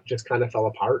plot just kind of fell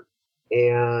apart.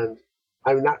 And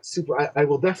I'm not I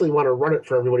will definitely want to run it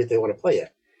for everybody if they want to play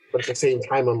it. But at the same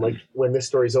time, I'm like, when this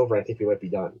story's over, I think we might be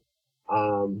done.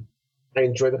 I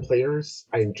enjoy the players.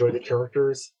 I enjoy the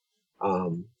characters.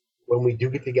 When we do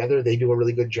get together, they do a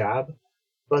really good job.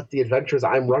 But the adventures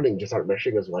I'm running just aren't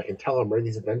meshing as well. I can tell I'm running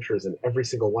these adventures, and every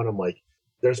single one I'm like,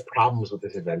 there's problems with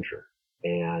this adventure.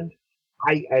 And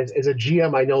as a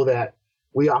GM, I know that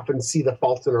we often see the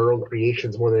faults in our own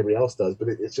creations more than anybody else does, but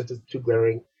it's just too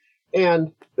glaring.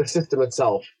 And the system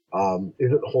itself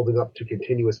isn't holding up to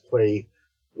continuous play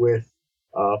with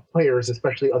players,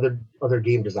 especially other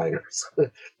game designers.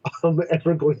 And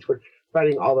we're going to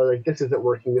finding all the this isn't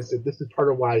working. This is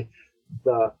part of why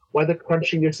the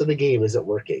crunchiness of the game isn't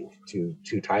working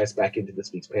to tie us back into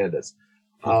this week's Pandas.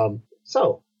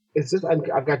 So it's just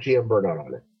I've got GM burnout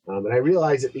on it. And I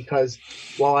realize it because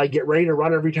while I get ready to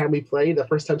run every time we play, the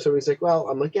first time somebody's like, well,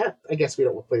 I'm like, yeah, I guess we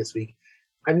don't play this week.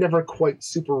 I'm never quite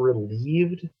super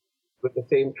relieved, but at the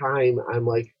same time, I'm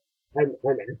like, I'm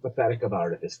empathetic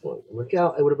about it at this point. I'm like, yeah,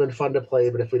 it would have been fun to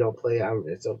play, but if we don't play, I'll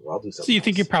do something. So you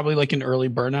think you're probably like an early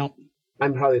burnout?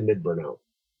 I'm probably mid burnout.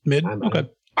 Okay.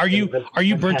 Are you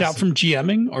burnt out from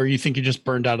GMing, or you think you're just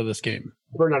burned out of this game?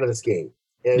 Burned out of this game,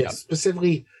 and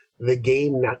specifically the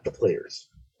game, not the players.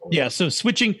 Yeah, so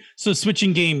switching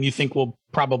game, you think will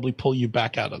probably pull you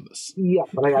back out of this? Yeah,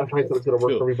 but I gotta find something that's gonna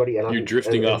work for everybody. And you're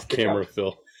drifting off camera,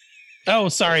 Phil. Oh,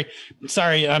 sorry.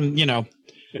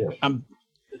 I'm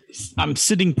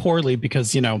sitting poorly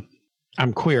because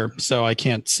I'm queer, so I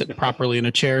can't sit properly in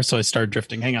a chair. So I started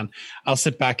drifting. Hang on, I'll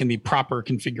sit back in the proper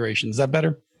configuration. Is that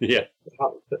better? Yeah.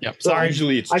 Yep. Sorry.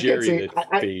 Usually it's Jerry that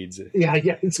fades. Yeah,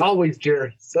 it's always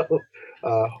Jerry. So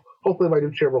hopefully my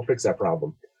new chair will fix that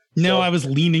problem. No, I was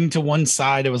leaning to one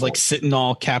side. I was like sitting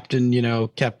all Captain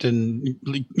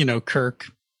Kirk,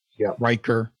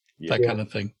 Riker, that kind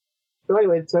of thing. So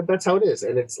anyway, that's how it is.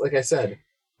 And it's like I said,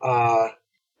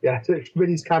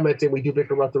 everybody's commenting, we do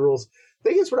bicker about the rules.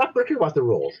 The thing is, we're not bickering about the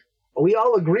rules. We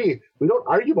all agree. We don't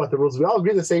argue about the rules. We all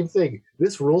agree the same thing.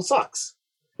 This rule sucks.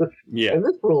 Yeah. And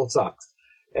this rule sucks.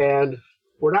 And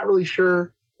we're not really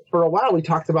sure. For a while, we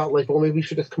talked about maybe we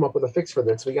should just come up with a fix for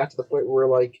this. We got to the point where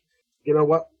we're like, you know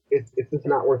what? It's just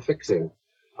not worth fixing.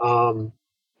 And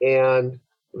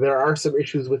there are some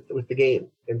issues with the game.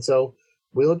 And so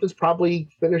we'll just probably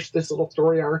finish this little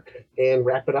story arc and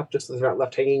wrap it up just so they're not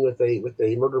left hanging with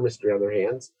a murder mystery on their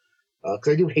hands.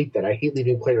 Because I do hate that. I hate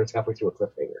leaving players halfway through a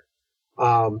cliffhanger.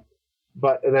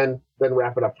 And then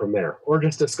wrap it up from there. Or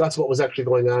just discuss what was actually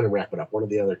going on and wrap it up. One or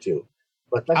the other two.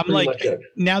 But that's pretty much it.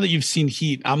 Now that you've seen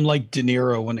Heat, I'm like De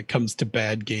Niro when it comes to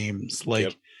bad games.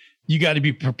 You got to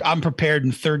be, I'm prepared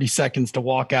in 30 seconds to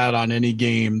walk out on any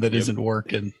game that isn't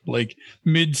working. Like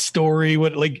mid-story,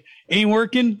 ain't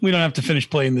working? We don't have to finish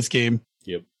playing this game.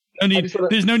 Yep.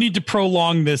 There's no need to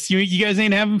prolong this. You guys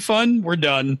ain't having fun? We're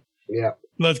done. Yeah.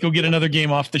 Let's go get another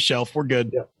game off the shelf. We're good.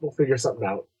 Yeah, we'll figure something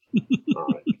out. All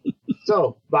right.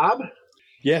 So, Bob?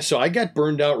 Yeah, so I got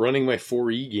burned out running my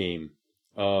 4E game.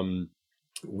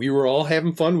 We were all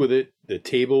having fun with it. The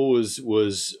table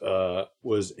was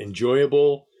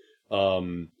enjoyable.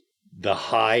 The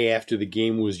high after the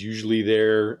game was usually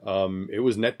there. It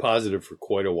was net positive for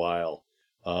quite a while.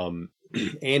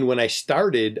 And when I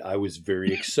started, I was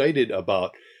very excited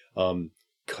about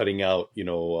cutting out,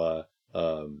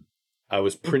 I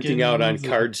was printing out on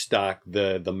cardstock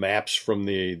the maps from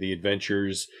the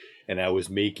adventures, and I was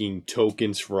making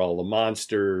tokens for all the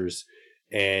monsters.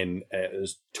 and it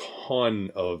was a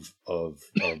ton of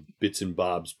bits and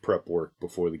bobs prep work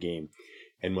before the game.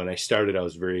 And when I started, I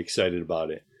was very excited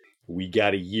about it. We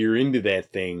got a year into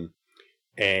that thing,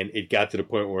 and it got to the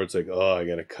point where it's like, oh, I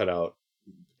got to cut out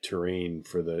terrain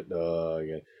for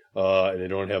the, and they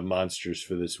don't have monsters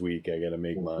for this week. I got to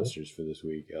make monsters for this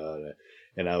week.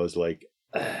 And I was like,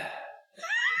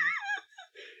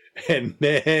 and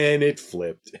then it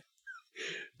flipped.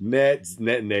 Net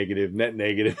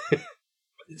negative.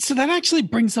 So that actually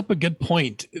brings up a good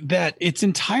point, that it's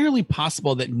entirely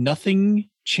possible that nothing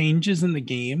changes in the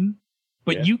game,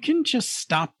 but you can just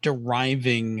stop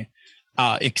deriving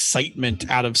excitement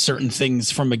out of certain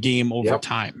things from a game over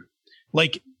time.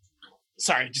 Like,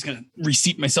 sorry, I'm just going to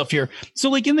reseat myself here. So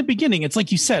like in the beginning, it's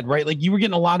like you said, right? Like you were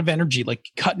getting a lot of energy, like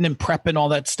cutting and prepping, all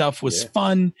that stuff was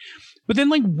fun. But then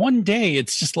like one day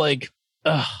it's just like,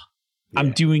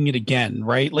 I'm doing it again.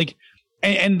 Right. Like,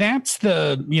 and that's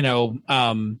the,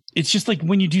 it's just like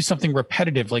when you do something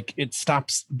repetitive, like it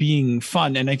stops being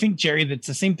fun. And I think, Jerry, that's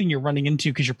the same thing you're running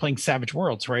into because you're playing Savage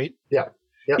Worlds, right? Yeah.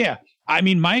 Yep. Yeah. I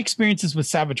mean, my experiences with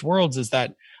Savage Worlds is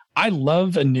that I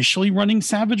love initially running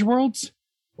Savage Worlds.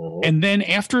 And then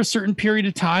after a certain period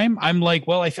of time, I'm like,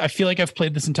 well, I feel like I've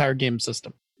played this entire game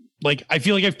system. Like, I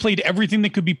feel like I've played everything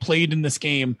that could be played in this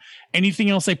game.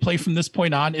 Anything else I play from this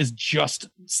point on is just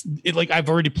like I've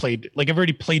already played. Like I've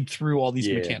already played through all these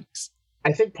mechanics.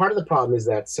 I think part of the problem is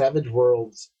that Savage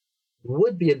Worlds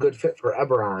would be a good fit for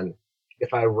Eberron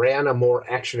if I ran a more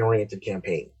action-oriented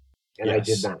campaign, and I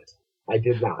did not.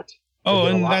 Oh,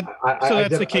 and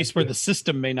that's the case where the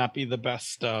system may not be the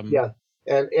best.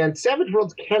 And Savage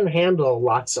Worlds can handle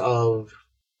lots of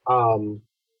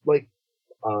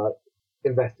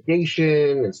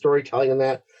investigation and storytelling and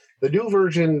that. The new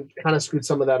version kind of screwed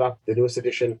some of that up, the newest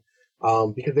edition,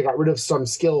 because they got rid of some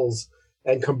skills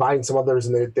and combined some others,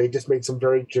 and they just made some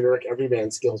very generic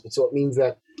everyman skills. But so it means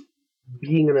that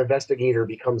being an investigator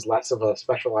becomes less of a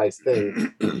specialized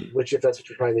thing, which if that's what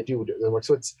you're trying to do, doesn't work.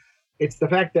 So it's the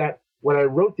fact that when I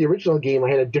wrote the original game,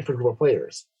 I had a different group of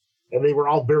players, and they were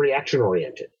all very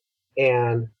action-oriented.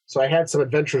 And so I had some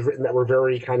adventures written that were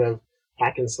very kind of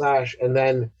hack and slash, and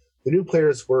then the new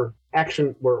players were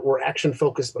action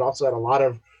focused, but also had a lot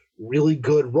of really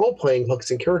good role-playing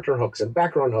hooks and character hooks and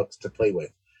background hooks to play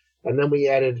with. And then we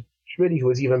added Schmitty, who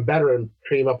was even better and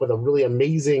came up with a really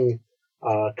amazing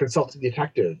consultant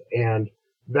detective, and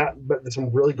that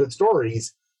some really good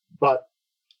stories. But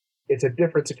it's a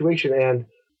different situation, and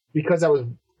because I was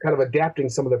kind of adapting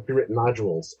some of the pre-written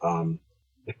modules, some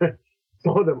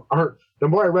of them aren't. The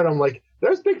more I read, I'm like,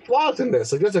 there's big flaws in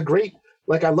this. Like, there's a great.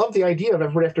 Like, I love the idea of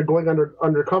everybody after going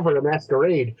undercover in a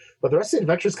masquerade, but the rest of the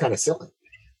adventure is kind of silly.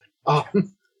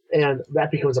 And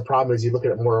that becomes a problem as you look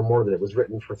at it more and more that it was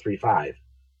written for 3.5.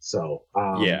 So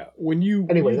when you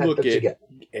look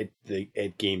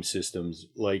at game systems,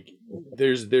 like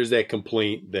there's that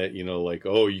complaint that like,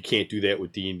 oh, you can't do that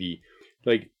with D&D.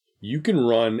 Like, you can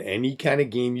run any kind of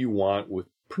game you want with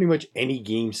pretty much any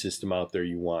game system out there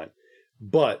you want,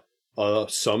 but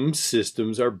some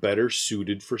systems are better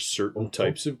suited for certain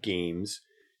types of games.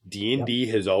 D&D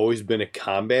has always been a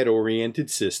combat-oriented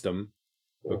system.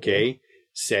 Okay,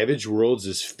 Savage Worlds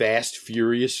is fast,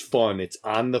 furious fun. It's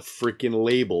on the freaking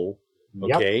label.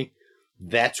 Okay,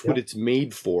 that's what it's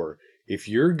made for. If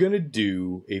you're gonna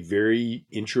do a very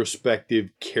introspective,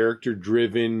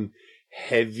 character-driven,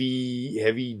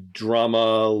 heavy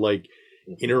drama like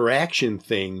interaction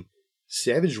thing,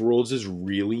 Savage Worlds is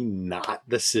really not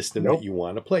the system that you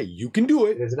want to play. You can do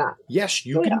it. It is not. Yes,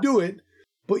 you can do it,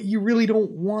 but you really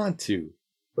don't want to.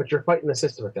 But you're fighting the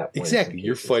system at that point. Exactly.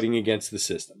 You're fighting against the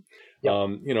system.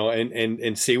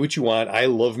 And say what you want. I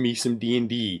love me some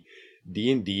D&D.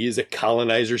 D&D is a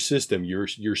colonizer system.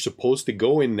 You're supposed to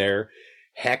go in there,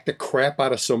 hack the crap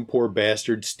out of some poor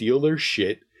bastard, steal their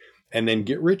shit, and then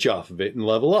get rich off of it and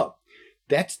level up.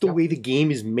 That's the way the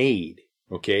game is made.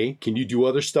 Okay, can you do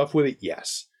other stuff with it?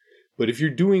 Yes. But if you're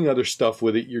doing other stuff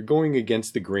with it, you're going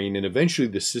against the grain, and eventually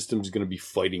the system's going to be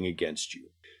fighting against you.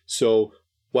 So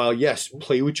while, yes,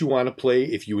 play what you want to play,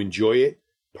 if you enjoy it,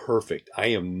 perfect. I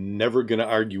am never going to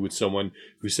argue with someone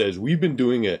who says, we've been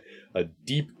doing a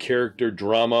deep character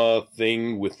drama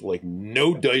thing with like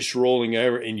no dice rolling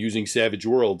ever and using Savage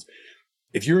Worlds.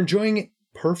 If you're enjoying it,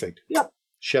 perfect. Yep.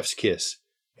 Chef's kiss.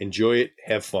 Enjoy it.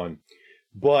 Have fun.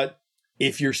 But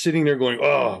if you're sitting there going,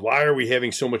 oh, why are we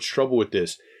having so much trouble with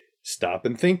this? Stop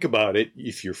and think about it.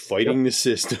 If you're fighting the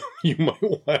system, you might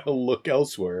want to look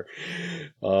elsewhere.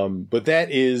 But that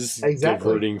is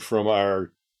diverting from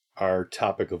our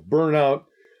topic of burnout.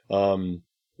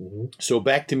 So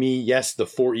back to me. Yes, the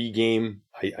 4E game,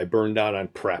 I burned out on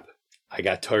prep. I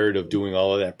got tired of doing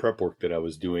all of that prep work that I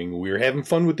was doing. We were having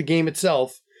fun with the game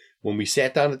itself. When we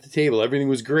sat down at the table, everything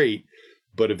was great.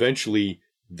 But eventually,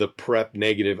 the prep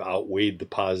negative outweighed the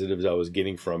positives I was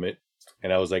getting from it.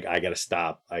 And I was like, I got to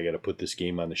stop. I got to put this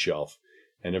game on the shelf.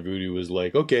 And everybody was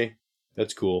like, okay,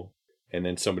 that's cool. And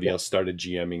then somebody else started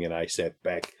GMing, and I sat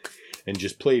back and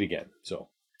just played again. So,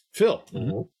 Phil,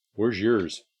 where's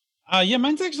yours? Yeah,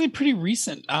 mine's actually pretty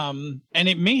recent. And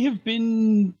it may have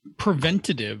been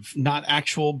preventative, not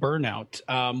actual burnout,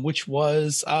 which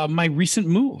was my recent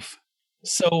move.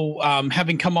 So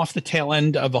having come off the tail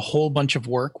end of a whole bunch of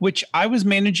work, which I was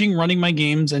managing, running my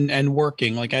games and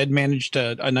working, like I had managed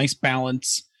a nice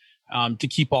balance to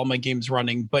keep all my games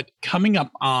running. But coming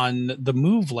up on the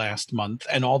move last month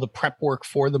and all the prep work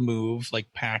for the move, like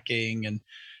packing and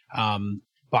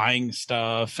buying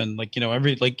stuff and all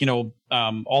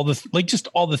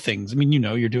the things. I mean,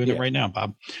 you're doing it right now,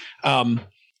 Bob.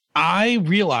 I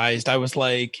realized I was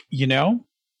like,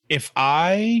 if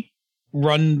I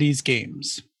run these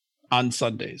games on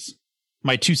Sundays,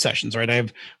 my 2 sessions, right? I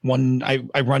have one, I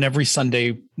run every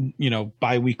Sunday,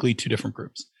 bi-weekly, 2 different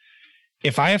groups.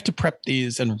 If I have to prep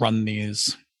these and run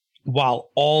these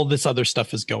while all this other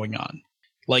stuff is going on,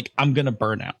 like I'm going to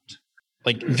burn out.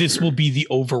 Like this will be the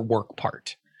overwork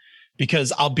part.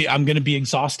 Because I'm going to be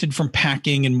exhausted from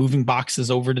packing and moving boxes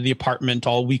over to the apartment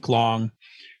all week long.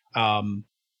 I'm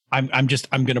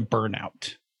going to burn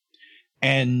out.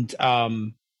 And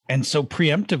so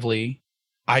preemptively,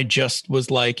 I just was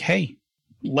like, hey,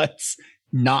 let's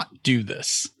not do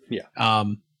this. Yeah.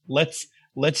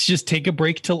 Let's just take a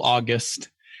break till August,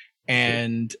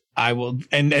 and I will.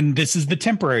 And this is the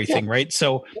temporary thing, right?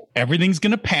 So everything's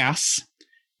going to pass,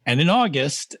 and in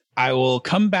August, I will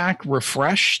come back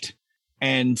refreshed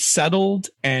and settled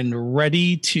and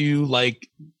ready to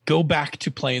go back to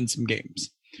playing some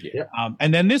games. Yeah.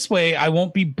 And then this way I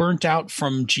won't be burnt out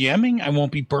from GMing. I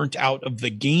won't be burnt out of the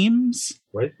games.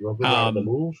 Right. You'll be out of the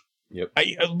move. Yep.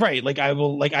 I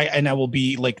will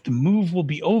be like, the move will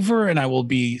be over and I will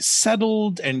be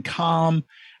settled and calm.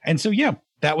 And so, yeah,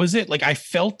 that was it. Like I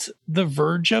felt the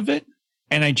verge of it.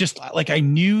 And I just I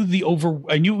knew it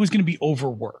was going to be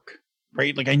overwork,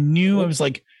 right? Like I knew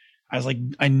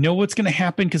I know what's going to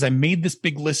happen because I made this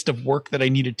big list of work that I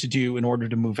needed to do in order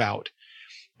to move out.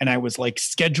 And I was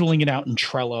scheduling it out in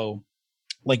Trello,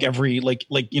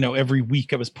 every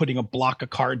week I was putting a block of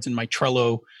cards in my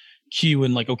Trello queue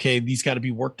and okay, these got to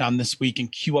be worked on this week and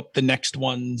queue up the next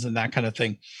ones and that kind of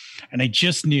thing. And I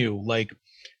just knew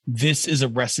this is a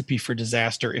recipe for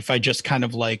disaster. If I just kind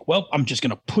of I'm just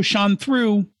going to push on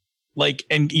through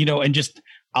and just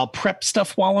I'll prep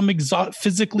stuff while I'm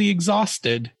physically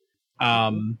exhausted.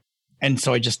 And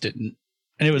so I just didn't,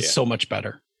 and it was so much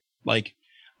better.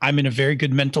 I'm in a very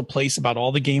good mental place about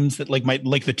all the games that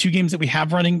the 2 games that we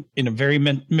have running, in a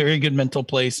very good mental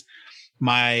place.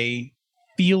 My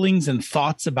feelings and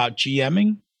thoughts about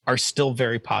GMing are still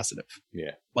very positive.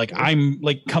 Yeah. I'm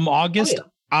come August,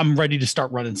 I'm ready to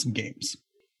start running some games.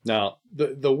 Now,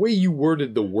 the way you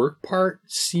worded the work part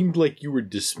seemed like you were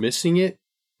dismissing it,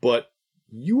 but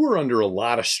you were under a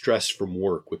lot of stress from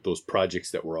work with those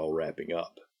projects that were all wrapping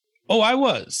up. Oh, I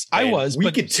was.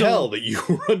 We could tell that you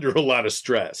were under a lot of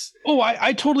stress. Oh,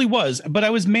 I totally was. But I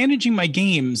was managing my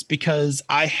games because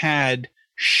I had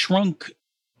shrunk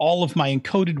all of my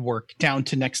encoded work down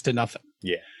to next to nothing.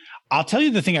 Yeah. I'll tell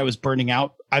you the thing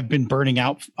I've been burning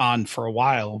out on for a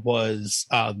while was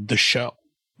the show.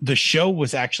 The show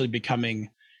was actually becoming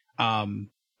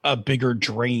a bigger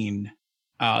drain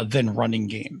than running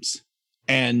games.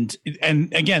 And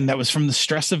again, that was from the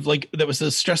stress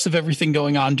of everything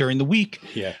going on during the week.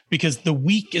 Yeah. Because the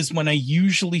week is when I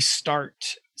usually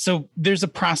start. So there's a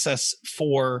process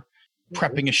for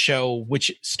prepping a show,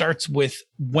 which starts with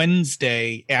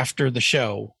Wednesday after the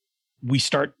show. We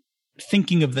start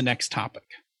thinking of the next topic.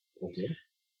 Okay.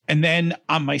 And then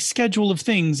on my schedule of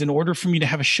things, in order for me to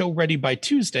have a show ready by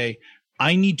Tuesday,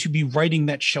 I need to be writing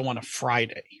that show on a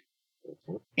Friday.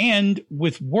 And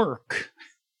with work,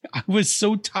 I was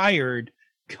so tired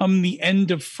come the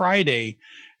end of Friday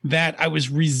that I was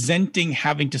resenting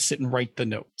having to sit and write the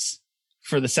notes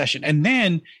for the session. And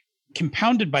then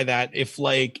compounded by that, if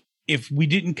we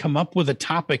didn't come up with a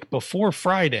topic before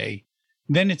Friday,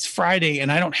 then it's Friday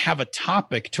and I don't have a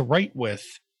topic to write with.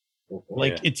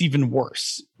 It's even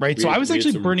worse, right? So I was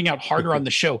actually burning out harder on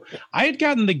the show. I had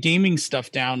gotten the gaming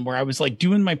stuff down where I was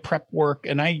doing my prep work,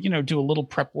 and I, do a little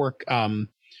prep work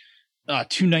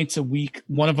 2 nights a week.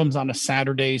 One of them's on a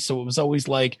Saturday. So it was always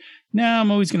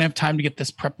I'm always going to have time to get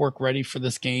this prep work ready for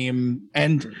this game.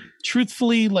 And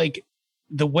truthfully,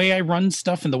 the way I run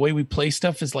stuff and the way we play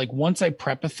stuff is once I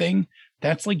prep a thing,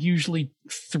 that's like usually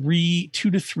 2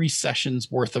 to 3 sessions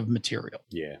worth of material.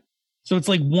 Yeah. So it's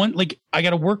like I got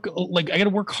to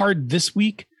work hard this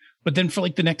week, but then for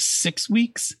like the next 6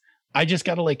 weeks, I just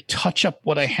got to like touch up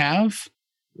what I have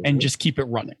and just keep it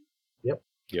running.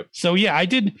 Yep. So yeah, I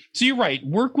did. So you're right.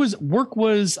 Work was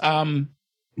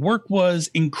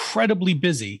incredibly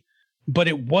busy, but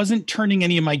it wasn't turning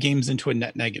any of my games into a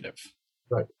net negative.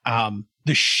 Right.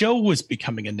 The show was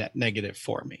becoming a net negative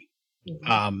for me.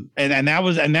 And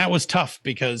that was tough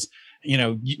because,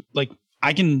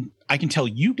 I can tell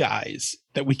you guys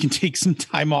that we can take some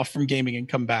time off from gaming and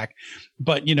come back,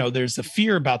 but there's a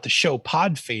fear about the show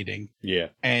pod fading. Yeah.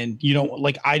 And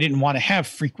I didn't want to have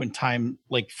frequent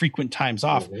times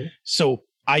off. So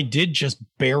I did just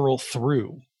barrel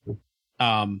through.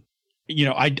 I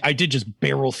did just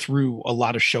barrel through a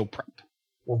lot of show prep.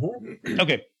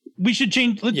 Okay. We should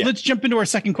change. Let's jump into our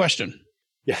second question.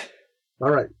 Yeah.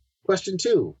 All right. Question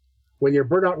 2. When you're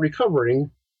burnout recovering,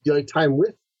 do you like time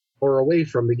with or away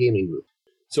from the gaming group?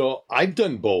 So I've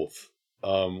done both.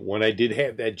 When I did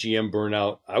have that GM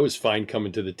burnout, I was fine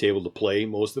coming to the table to play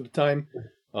most of the time.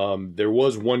 There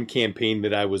was one campaign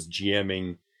that I was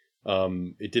GMing.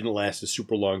 It didn't last a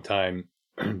super long time,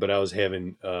 but I was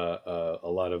having a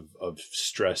lot of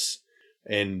stress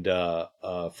and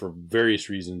for various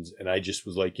reasons. And I just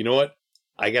was like, you know what?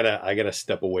 I gotta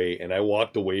step away. And I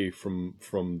walked away from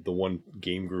the one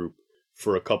game group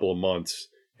for a couple of months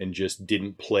and just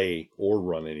didn't play or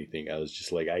run anything. I was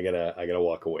just like, I gotta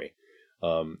walk away.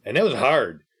 And that was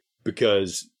hard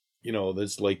because,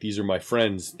 that's like, these are my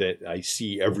friends that I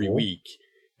see every week.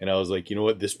 And I was like, you know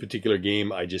what, this particular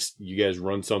game, you guys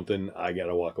run something, I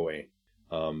gotta walk away.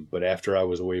 But after I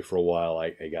was away for a while,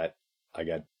 I got,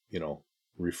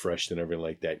 refreshed and everything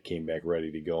like that, came back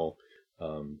ready to go.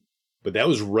 But that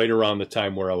was right around the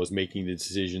time where I was making the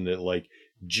decision that like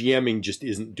GMing just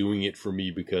isn't doing it for me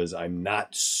because I'm not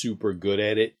super good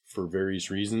at it for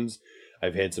various reasons.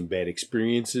 I've had some bad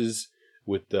experiences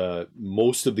with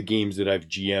most of the games that I've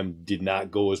GM'd did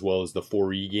not go as well as the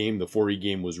 4E game. The 4E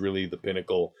game was really the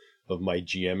pinnacle of my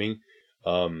GMing.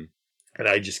 And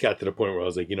I just got to the point where I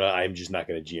was like, I'm just not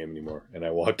going to GM anymore. And I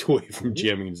walked away from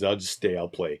GMing and said, I'll just stay, I'll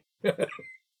play.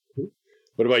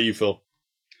 What about you, Phil?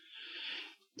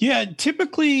 Yeah,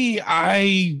 typically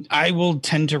I will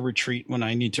tend to retreat when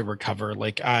I need to recover.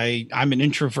 Like I'm an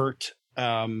introvert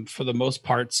for the most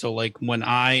part. So like when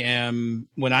I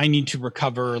need to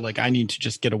recover, like I need to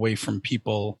just get away from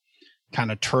people,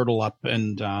 kind of turtle up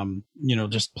and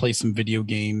just play some video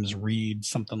games, read,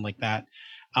 something like that.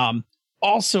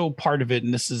 Also part of it,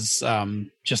 and this is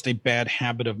just a bad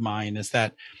habit of mine, is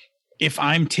that if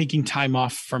I'm taking time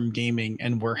off from gaming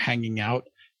and we're hanging out,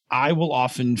 I will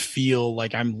often feel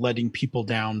like I'm letting people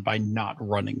down by not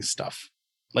running stuff.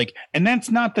 Like, and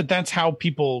that's not that that's how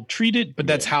people treat it, but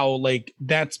that's how, like,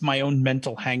 that's my own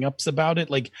mental hangups about it.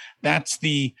 Like,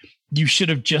 you should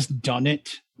have just done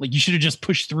it. Like, you should have just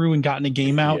pushed through and gotten a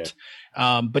game out.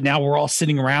 But now we're all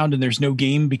sitting around and there's no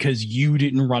game because you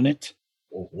didn't run it,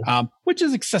 which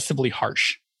is excessively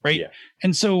harsh. Right. Yeah.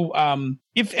 And so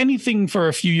if anything for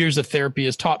a few years of therapy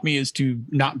has taught me is to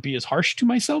not be as harsh to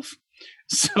myself.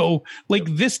 So like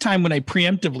this time when I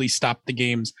preemptively stopped the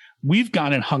games, we've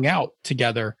gone and hung out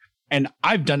together and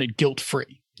I've done it guilt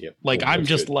free. Yep. Like I'm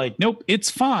just good. Like, nope, it's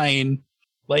fine.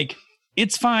 Like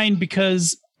it's fine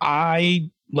because I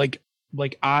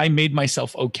made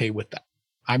myself okay with that.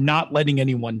 I'm not letting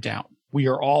anyone down. We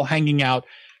are all hanging out.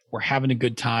 We're having a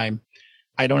good time.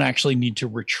 I don't actually need to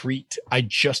retreat. I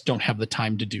just don't have the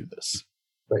time to do this.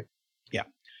 Right. Yeah.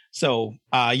 So,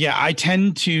 I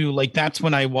tend to that's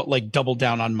when I double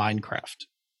down on Minecraft.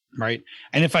 Right.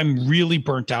 And if I'm really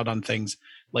burnt out on things,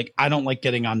 like I don't like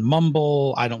getting on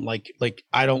Mumble. I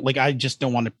just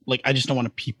don't want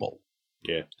to people.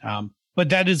 Yeah. But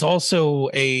that is also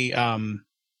a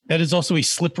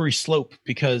slippery slope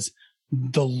because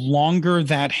the longer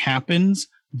that happens,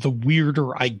 the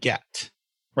weirder I get.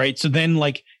 Right. So then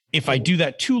if I do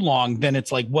that too long, then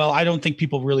it's like, well, I don't think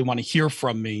people really want to hear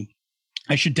from me.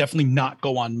 I should definitely not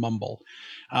go on Mumble.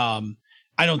 I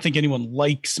don't think anyone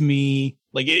likes me.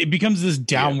 Like it becomes this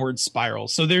downward spiral.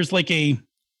 So there is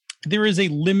a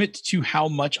limit to how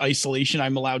much isolation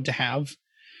I'm allowed to have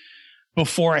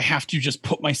before I have to just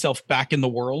put myself back in the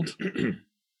world.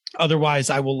 Otherwise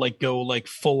I will go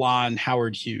full on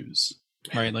Howard Hughes.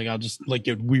 Right. Like I'll just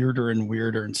get weirder and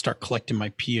weirder and start collecting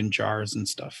my pee in jars and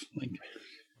stuff. Like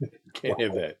can't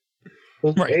have that.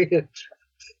 Right.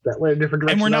 That went a different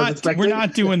direction. And we're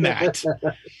not doing that.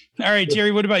 All right,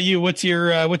 Jerry, what about you? What's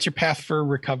your path for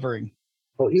recovering?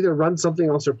 Well, either run something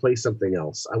else or play something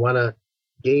else. I want to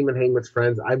game and hang with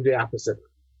friends. I'm the opposite.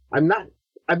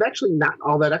 I I'm actually not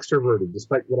all that extroverted,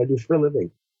 despite what I do for a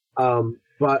living.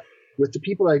 But with the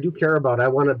people I do care about, I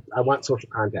want social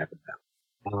contact with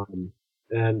them.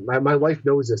 And my wife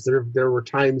knows this. There were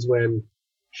times when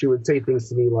she would say things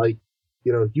to me like,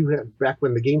 back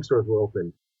when the game stores were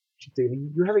open, she'd say,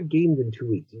 you haven't gamed in 2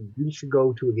 weeks. You should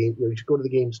go to a game. You should go to the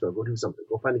game store. Go do something.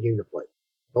 Go find a game to play.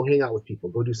 Go hang out with people.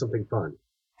 Go do something fun.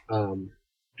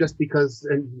 Just because,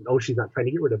 and she's not trying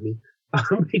to get rid of me,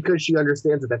 because she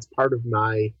understands that that's part of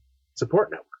my support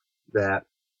network. That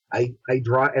I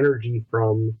draw energy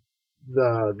from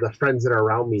the friends that are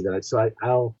around me.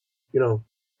 I'll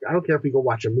I don't care if we go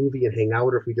watch a movie and hang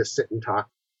out, or if we just sit and talk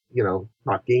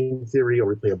game theory, or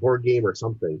we play a board game or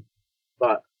something.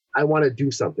 But I want to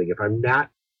do something. If I'm not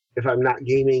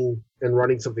gaming and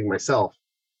running something myself,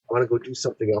 I want to go do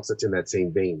something else that's in that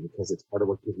same vein, because it's part of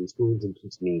what gives me spoons and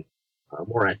keeps me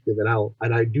more active.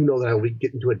 And I do know that I will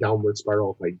get into a downward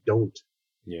spiral if I don't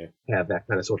have that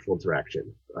kind of social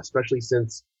interaction, especially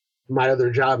since my other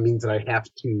job means that I have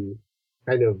to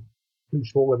kind of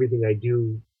control everything I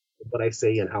do, what I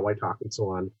say and how I talk and so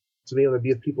on. So being able to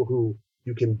be with people who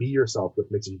you can be yourself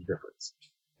with makes a huge difference.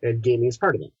 And gaming is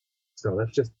part of it. So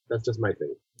that's just my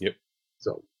thing. Yep.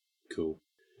 So cool.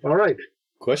 All right.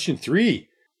 Question 3.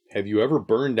 Have you ever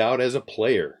burned out as a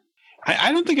player?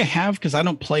 I don't think I have, because I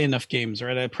don't play enough games,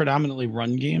 right? I predominantly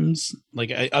run games.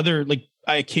 I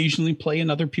occasionally play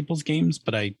in other people's games,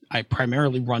 but I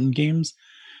primarily run games.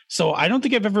 So I don't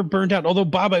think I've ever burned out. Although,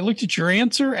 Bob, I looked at your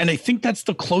answer, and I think that's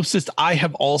the closest I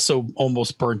have also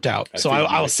almost burnt out. So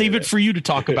I'll save it for you to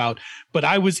talk about. But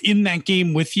I was in that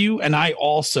game with you, and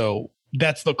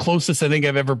that's the closest I think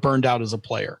I've ever burned out as a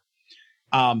player.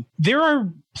 There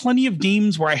are plenty of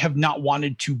games where I have not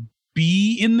wanted to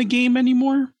be in the game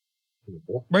anymore.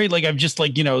 Right? I've just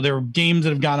there are games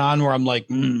that have gone on where I'm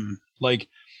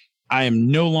I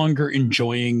am no longer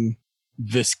enjoying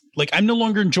this. I'm no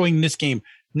longer enjoying this game.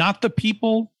 Not the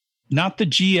people, not the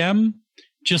GM,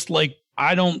 just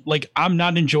I'm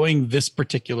not enjoying this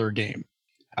particular game.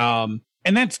 And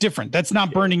that's different. That's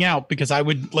not burning out, because I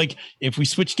would if we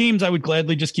switch games, I would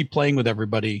gladly just keep playing with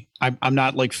everybody. I'm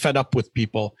not fed up with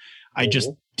people. I just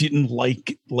didn't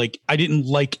like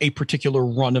a particular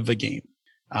run of a game.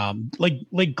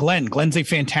 Glenn's a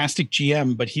fantastic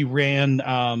GM, but he ran,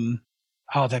 that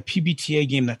PBTA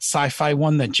game, that sci-fi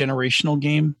one, that generational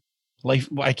game. I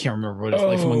can't remember what it's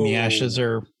Life Among the Ashes,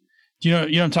 or do you know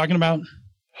what I'm talking about?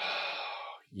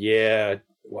 Yeah.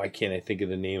 Why can't I think of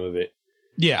the name of it?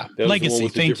 Yeah. Legacy.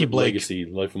 Thank you, Blake. Legacy,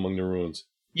 Life Among the Ruins.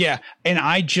 Yeah. And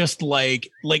I just I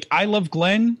love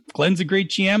Glenn. Glenn's a great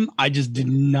GM. I just did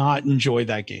not enjoy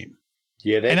that game.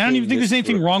 Yeah. And I don't even think there's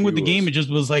anything wrong with the game. It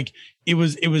just was it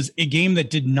was a game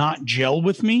that did not gel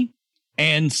with me.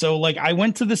 And so I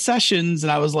went to the sessions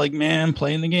and I was man, I'm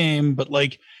playing the game, but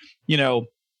it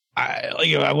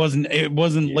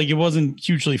wasn't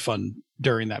hugely fun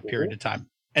during that period of time.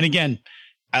 And again,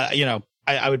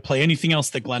 I would play anything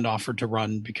else that Glenn offered to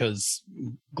run, because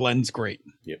Glenn's great.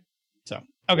 Yep. So,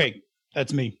 okay,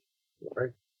 that's me. All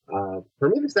right. For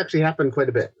me, this actually happened quite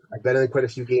a bit. I've been in quite a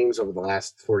few games over the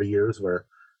last 40 years where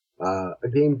a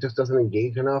game just doesn't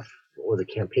engage enough, or the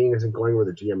campaign isn't going where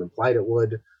the GM implied it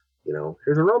would.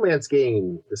 Here's a romance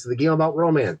game. This is a game about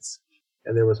romance.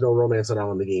 And there was no romance at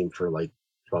all in the game for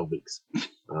 12 weeks.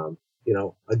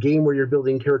 A game where you're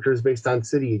building characters based on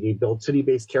city, and you build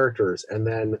city-based characters, and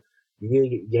then you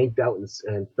get yanked out and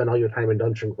spend all your time in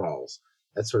dungeon crawls,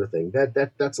 that sort of thing.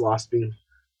 That's lost me.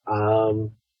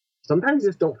 Sometimes you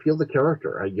just don't feel the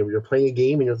character. You're playing a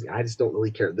game and you're I just don't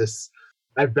really care.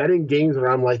 I've been in games where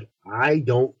I'm I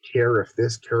don't care if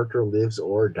this character lives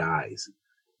or dies.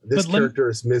 This character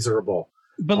is miserable.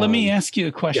 But let me ask you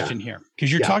a question here,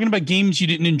 because you're talking about games you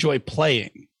didn't enjoy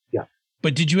playing. Yeah.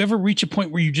 But did you ever reach a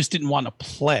point where you just didn't want to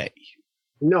play?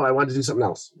 No, I wanted to do something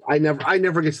else. I've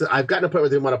gotten a point where I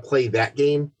didn't want to play that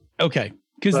game. Okay.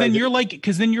 Because then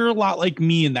you're a lot like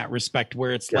me in that respect,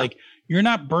 where it's you're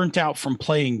not burnt out from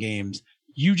playing games.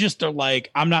 You just are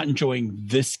I'm not enjoying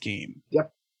this game.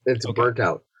 Yep. It's burnt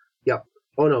out. Yep.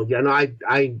 Oh no. Yeah. No,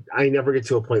 I never get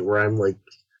to a point where I'm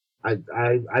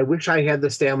I wish I had the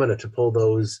stamina to pull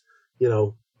those,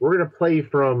 we're going to play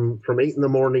from 8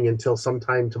 in until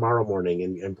sometime tomorrow morning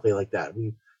and play like that.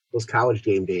 Those college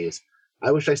game days.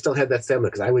 I wish I still had that stamina,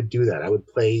 because I would do that. I would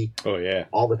play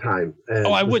all the time. And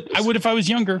I would if I was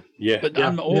younger. Yeah. But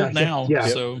I'm old now. Yeah.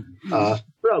 So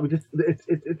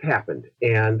it's happened.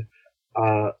 And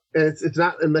it's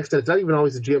not, and next time it's not even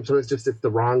always the GM, so it's the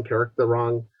wrong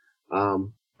character,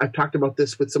 I've talked about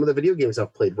this with some of the video games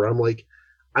I've played, where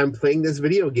I'm playing this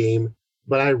video game,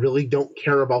 but I really don't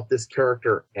care about this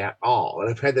character at all. And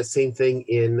I've had the same thing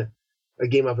in a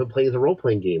game I've been playing as a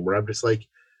role-playing game where I'm just like,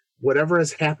 whatever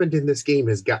has happened in this game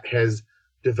has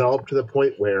developed to the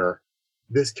point where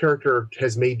this character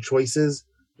has made choices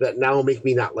that now make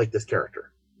me not like this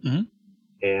character. Mm-hmm.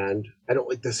 And I don't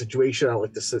like the situation. I don't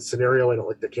like the scenario. I don't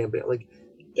like the campaign. Like,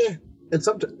 And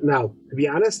sometimes, now, to be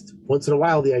honest, once in a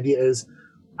while, the idea is,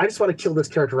 I just want to kill this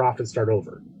character off and start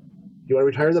over. You want to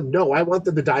retire them? No, I want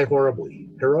them to die horribly.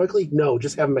 Heroically? No,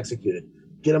 just have them executed.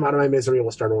 Get them out of my misery and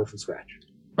we'll start over from scratch.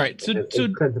 Right. So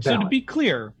to be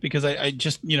clear, because I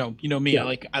just, you know me,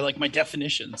 yeah. I like my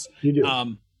definitions. You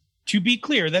do. To be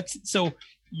clear, so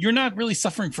you're not really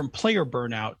suffering from player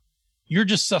burnout. You're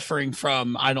just suffering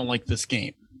from, I don't like this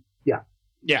game. Yeah.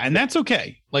 Yeah. And that's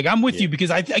okay. Like, I'm with you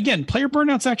because player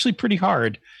burnout's actually pretty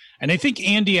hard. And I think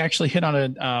Andy actually hit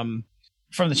on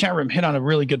from the chat room, hit on a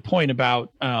really good point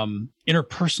about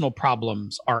interpersonal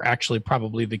problems are actually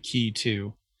probably the key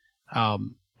to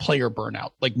player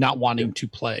burnout, like not wanting to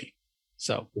play.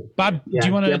 So, Bob, do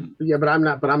you want to? Yeah, but I'm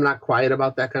not quiet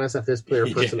about that kind of stuff. This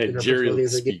player person, Jerry,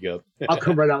 speak up. I'll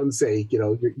come right out and say,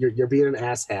 you're being an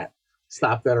asshat.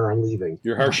 Stop that, or I'm leaving.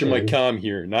 You're harshing my calm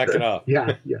here. Knock it off.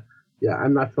 Yeah.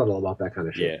 I'm not subtle about that kind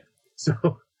of shit. Yeah. So,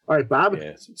 all right, Bob.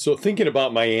 Yeah. So thinking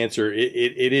about my answer,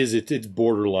 it's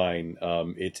borderline.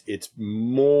 It's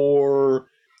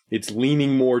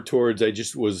leaning more towards, I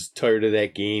just was tired of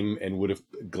that game and would have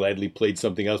gladly played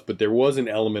something else. But there was an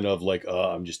element of like,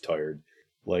 I'm just tired.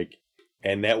 Like,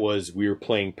 and that was, we were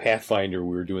playing Pathfinder.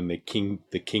 We were doing the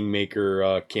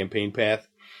Kingmaker campaign path.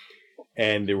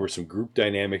 And there were some group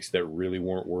dynamics that really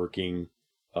weren't working.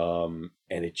 And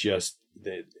it's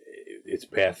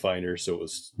Pathfinder. So it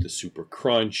was the super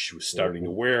crunch was starting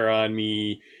to wear on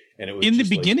me. And it was in the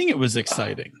beginning, it was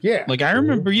exciting. Yeah. Like, I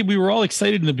remember we were all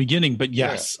excited in the beginning, but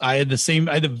yes, I had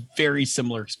a very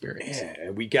similar experience.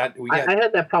 Yeah. I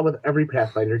had that problem with every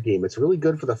Pathfinder game. It's really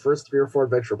good for the first 3 or 4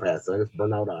 adventure paths. And I just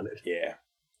burn out on it. Yeah.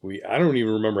 I don't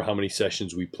even remember how many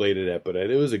sessions we played it at, but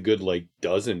it was a good,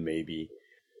 dozen maybe.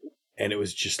 And it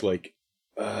was just like,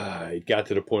 it got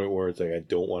to the point where it's like, I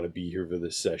don't want to be here for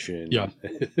this session. Yeah.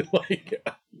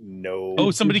 No. Oh,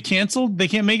 somebody canceled? They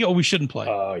can't make it? Oh, we shouldn't play.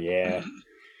 Oh, yeah.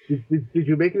 Did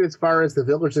you make it as far as the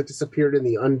village that disappeared in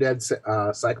the undead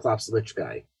Cyclops Lich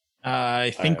guy?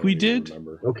 I think we did.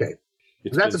 Remember. Okay.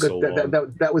 It's that's a good. So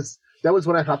that was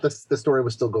when I thought the story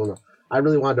was still going on. I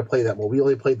really wanted to play that one. We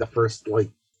only played the first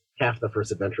half the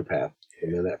first adventure path,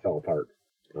 and then that fell apart.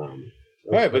 All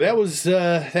right, but that was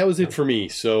it for me.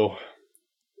 So,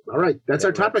 all right, that's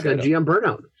our topic on GM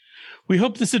Burnout. We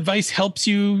hope this advice helps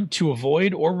you to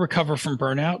avoid or recover from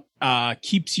burnout,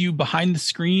 keeps you behind the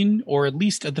screen, or at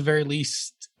the very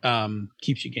least,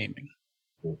 keeps you gaming.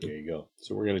 There you go.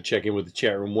 So we're going to check in with the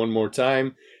chat room one more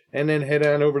time, and then head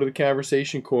on over to the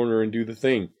conversation corner and do the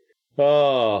thing.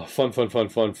 Oh, fun,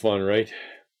 right?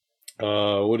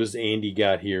 What does Andy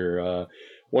got here?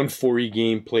 One 4E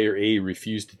game, player A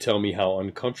refused to tell me how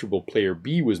uncomfortable player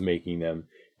B was making them,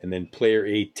 and then player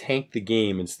A tanked the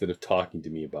game instead of talking to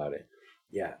me about it.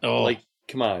 Yeah,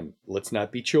 come on, let's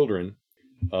not be children.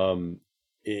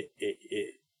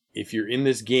 If you're in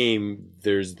this game,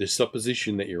 there's the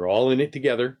supposition that you're all in it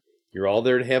together. You're all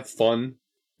there to have fun.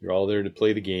 You're all there to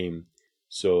play the game.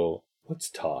 So let's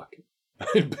talk.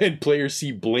 And player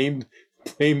C blamed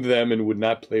them and would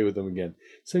not play with them again.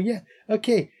 So yeah,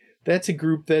 okay. That's a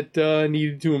group that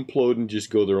needed to implode and just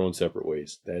go their own separate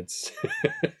ways. That's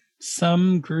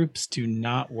some groups do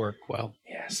not work well.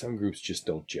 Yeah, some groups just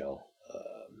don't gel.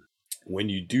 When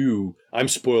you do, I'm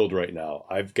spoiled right now.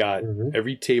 I've got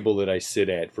every table that I sit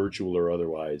at, virtual or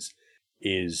otherwise,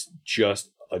 is just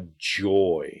a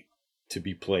joy to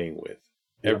be playing with.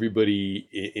 Yep. Everybody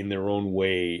in their own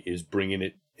way is bringing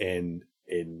it, and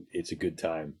it's a good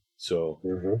time. So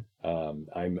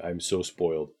I'm so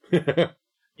spoiled.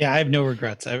 Yeah, I have no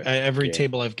regrets. Every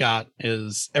table I've got,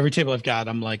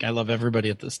 I'm like, I love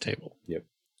everybody at this table. Yep.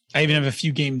 I even have a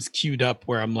few games queued up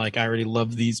where I'm like, I already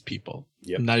love these people.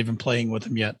 Yep. I'm not even playing with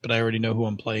them yet, but I already know who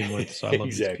I'm playing with, so I love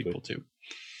these people too.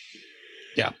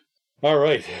 Yeah. All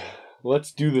right.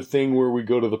 Let's do the thing where we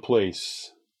go to the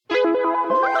place.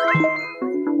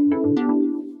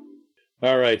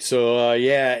 All right. So,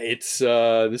 it's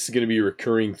this is going to be a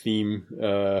recurring theme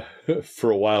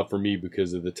for a while for me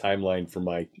because of the timeline for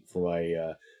my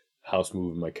house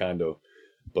move in my condo.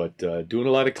 But doing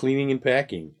a lot of cleaning and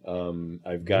packing.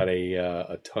 I've got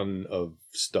a ton of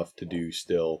stuff to do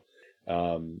still.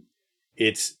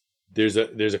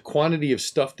 There's a quantity of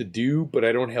stuff to do, but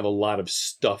I don't have a lot of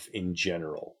stuff in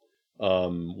general.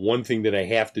 One thing that I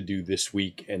have to do this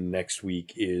week and next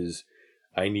week is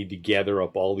I need to gather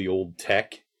up all the old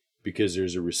tech because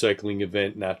there's a recycling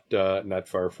event not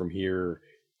far from here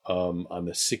on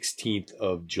the 16th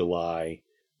of July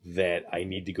that I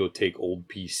need to go take old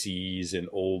PCs and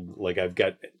I've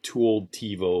got 2 old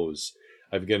TiVos.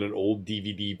 I've got an old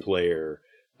DVD player.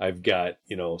 I've got,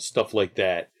 stuff like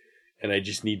that. And I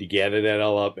just need to gather that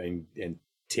all up and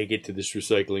take it to this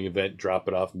recycling event, drop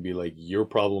it off and be like, your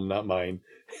problem, not mine,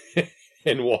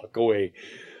 and walk away.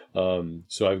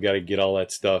 So I've got to get all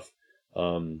that stuff.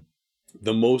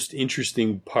 The most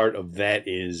interesting part of that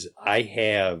is I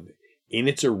have, in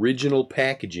its original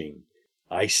packaging,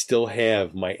 I still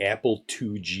have my Apple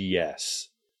IIgs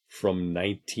from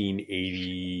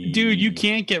 1980. Dude, you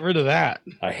can't get rid of that.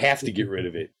 I have to get rid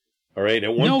of it. All right.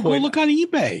 At one point, go look on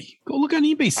eBay. Go look on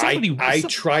eBay. I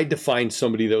tried to find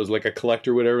somebody that was like a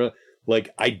collector or whatever. Like,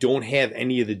 I don't have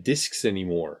any of the discs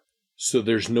anymore. So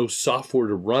there's no software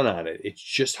to run on it. It's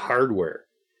just hardware.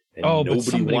 And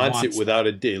nobody wants it without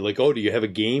a disc. Like, oh, do you have a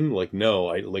game? Like,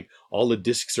 no. All the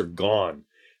discs are gone.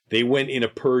 They went in a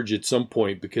purge at some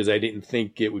point because I didn't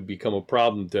think it would become a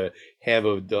problem to have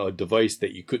a device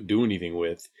that you couldn't do anything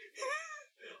with.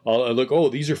 I look, oh,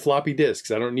 these are floppy disks.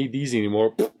 I don't need these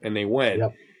anymore. And they went,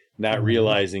 not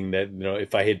realizing that,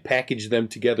 if I had packaged them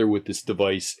together with this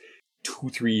device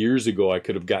 2-3 years ago, I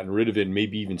could have gotten rid of it and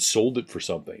maybe even sold it for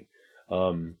something.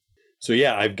 So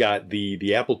yeah, I've got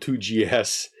the Apple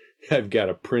IIgs. I've got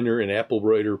a printer, an Apple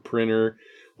Writer printer.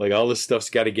 Like, all this stuff's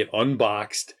got to get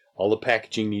unboxed. All the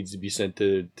packaging needs to be sent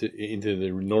into the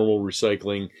normal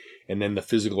recycling. And then the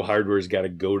physical hardware has got to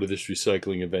go to this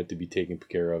recycling event to be taken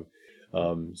care of.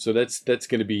 So that's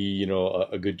going to be,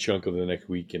 a good chunk of the next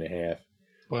week and a half.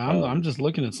 Well, I'm just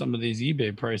looking at some of these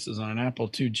eBay prices on an Apple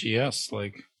IIgs.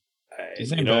 Like,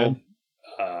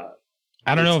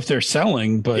 I don't know if they're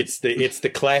selling, but it's the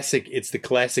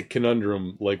classic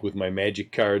conundrum. Like with my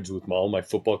Magic cards, with all my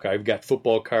football cards, I've got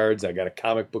football cards. I got a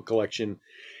comic book collection,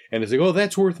 and it's like, oh,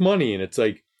 that's worth money, and it's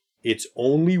like, it's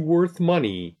only worth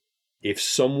money if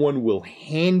someone will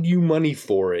hand you money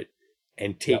for it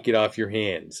and take it off your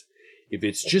hands. If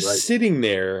it's just sitting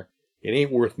there, it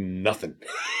ain't worth nothing.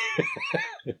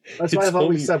 That's why I've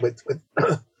always said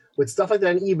with stuff like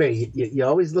that on eBay, you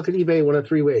always look at eBay one of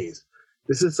 3 ways.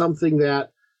 This is something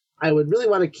that I would really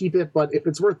want to keep it, but if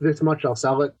it's worth this much, I'll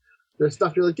sell it. There's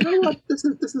stuff you're like, you know what, this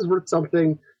is worth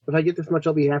something. If I get this much,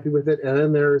 I'll be happy with it. And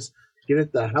then there's, get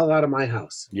it the hell out of my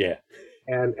house. Yeah.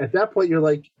 And at that point, you're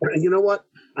like, you know what?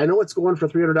 I know it's going for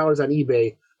 $300 on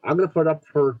eBay. I'm going to put it up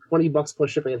for $20 plus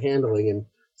shipping and handling, and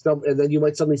then you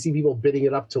might suddenly see people bidding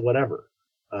it up to whatever.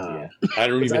 I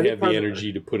don't even have the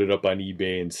energy to put it up on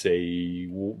eBay and say,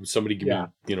 somebody give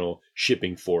me,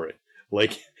 shipping for it.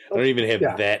 Like, I don't even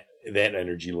have that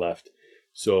energy left.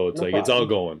 So it's it's all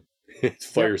going. It's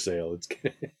fire sale.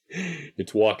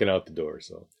 It's walking out the door.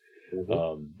 So,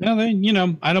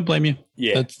 I don't blame you.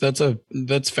 Yeah,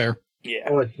 that's fair.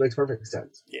 Yeah, it makes perfect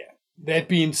sense. Yeah. That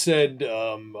being said,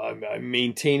 I'm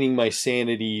maintaining my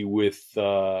sanity with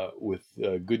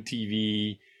good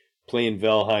TV, playing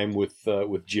Valheim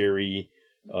with Jerry,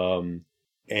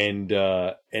 and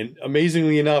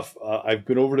amazingly enough, I've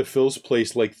been over to Phil's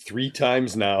place like 3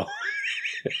 times now.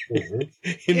 In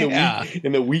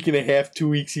the week and a half, 2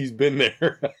 weeks he's been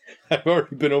there, I've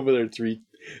already been over there three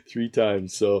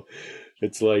times. So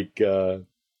it's like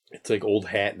old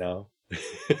hat now.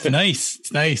 It's nice.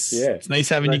 It's nice. Yeah. It's nice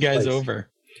having you guys over.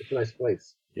 It's a nice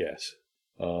place. Yes.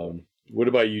 What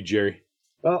about you, Jerry?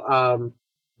 Well,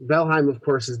 Valheim, of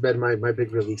course, has been my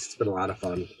big release. It's been a lot of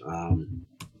fun.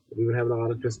 We've been having a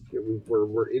lot of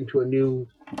we're into a new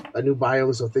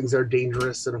biome, so things are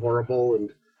dangerous and horrible. And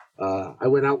I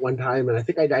went out one time, and I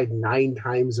think I died 9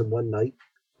 times in one night.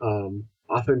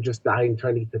 Often just dying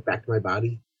trying to get back to my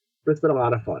body. But it's been a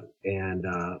lot of fun, and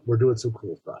we're doing some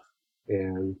cool stuff.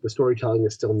 And the storytelling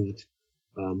is still neat.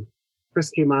 Chris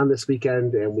came on this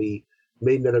weekend, and we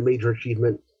made another major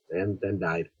achievement, and then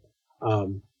died.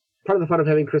 Part of the fun of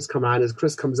having Chris come on is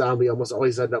Chris comes on, we almost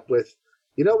always end up with,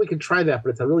 we can try that, but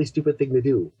it's a really stupid thing to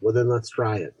do. Well, then let's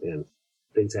try it, and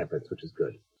things happen, which is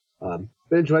good.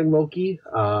 Been enjoying Loki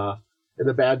and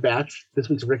the Bad Batch. This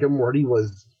week's Rick and Morty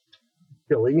was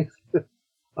killing.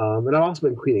 And I've also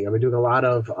been cleaning. I've been doing a lot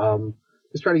of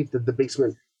just trying to get the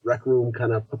basement rec room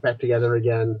kind of put back together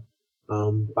again,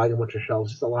 buying a bunch of shelves,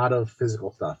 just a lot of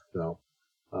physical stuff. So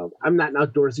I'm not an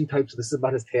outdoorsy type, so this is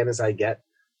about as tan as I get.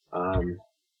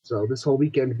 So this whole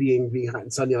weekend being hot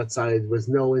and sunny outside was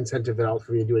no incentive at all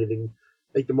for me to do anything.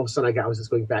 Like the most sun I got was just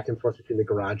going back and forth between the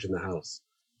garage and the house.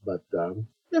 But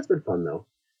it's been fun though.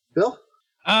 Bill?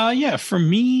 Yeah, for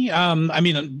me,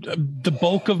 the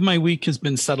bulk of my week has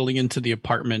been settling into the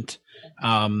apartment.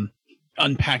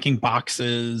 unpacking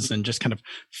boxes and just kind of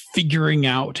figuring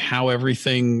out how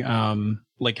everything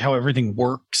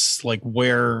works, like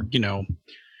where do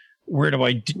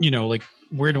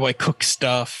I cook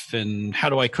stuff and how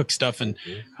do I cook stuff. And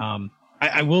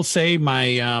I will say my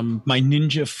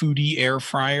Ninja Foodie air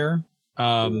fryer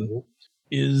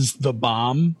is the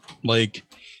bomb. Like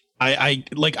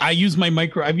I've used my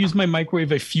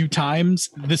microwave a few times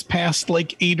this past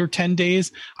like 8 or 10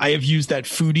 days. I have used that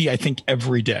Foodie, I think,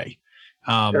 every day.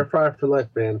 Air fryer for life,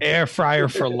 man. Air fryer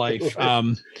for life.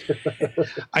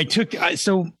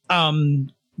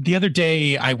 The other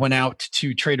day I went out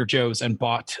to Trader Joe's and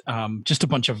bought just a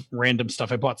bunch of random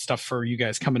stuff. I bought stuff for you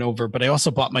guys coming over, but I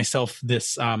also bought myself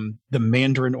this the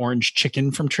Mandarin orange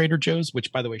chicken from Trader Joe's,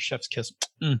 which, by the way, chef's kiss,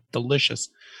 delicious.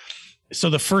 So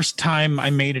the first time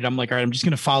I made it, I'm like, all right, I'm just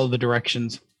going to follow the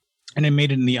directions. And I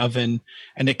made it in the oven,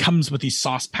 and it comes with these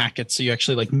sauce packets. So you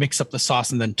actually like mix up the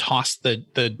sauce and then toss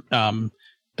the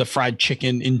fried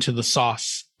chicken into the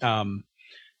sauce to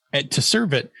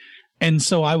serve it. And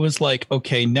so I was like,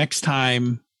 okay, next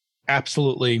time,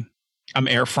 absolutely, I'm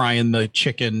air frying the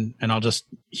chicken and I'll just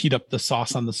heat up the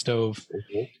sauce on the stove.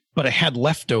 Mm-hmm. But I had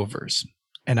leftovers.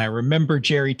 And I remember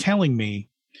Jerry telling me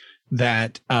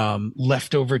that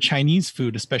leftover Chinese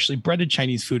food, especially breaded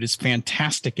Chinese food, is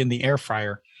fantastic in the air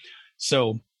fryer.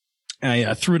 So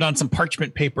I threw it on some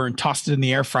parchment paper and tossed it in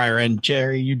the air fryer. And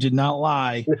Jerry, you did not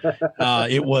lie.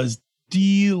 It was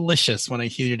delicious when I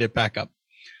heated it back up.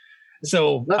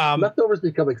 So leftovers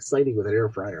become exciting with an air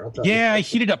fryer. I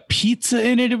heated up pizza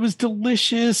in it. It was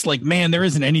delicious. Like, man, there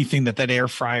isn't anything that air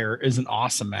fryer isn't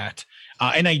awesome at.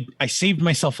 And I saved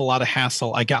myself a lot of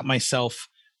hassle. I got myself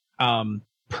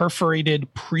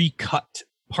perforated pre-cut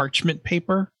parchment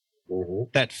paper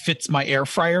that fits my air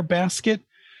fryer basket.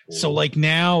 So like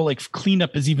now, like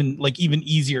cleanup is even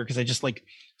easier because I just like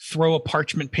throw a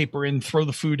parchment paper in, throw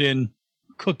the food in,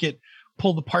 cook it,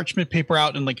 pull the parchment paper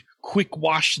out, and like quick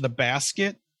wash the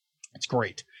basket. It's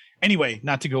great. Anyway,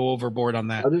 not to go overboard on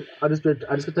that. I'll just tell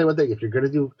you one thing. If you're gonna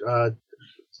do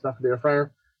stuff in the air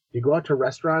fryer, you go out to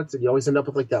restaurants and you always end up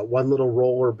with like that one little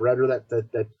roll or bread or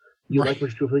that you like,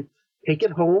 which you take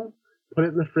it home, put it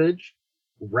in the fridge,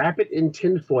 wrap it in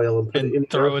tin foil, and put it in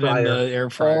throw it in the air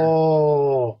fryer.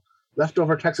 Oh,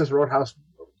 leftover Texas Roadhouse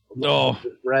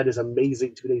bread is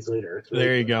amazing 2 days later. Really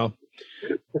there you go.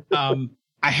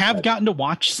 I have gotten to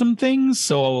watch some things.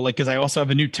 So like, cause I also have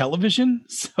a new television.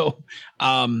 So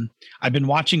I've been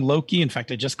watching Loki. In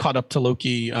fact, I just caught up to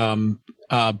Loki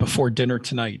before dinner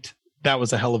tonight. That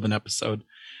was a hell of an episode.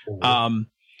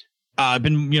 I've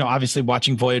been, obviously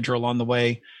watching Voyager along the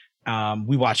way.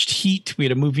 We watched Heat. We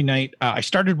had a movie night. I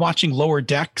started watching Lower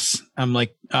Decks. I'm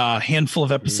like a handful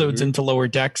of episodes into Lower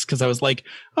Decks because I was like,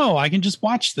 oh, I can just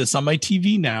watch this on my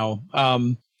TV now.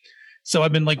 So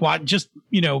I've been like,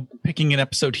 picking an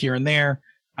episode here and there.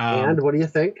 And what do you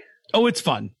think? Oh, it's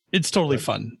fun. It's totally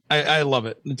fun. I love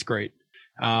it. It's great.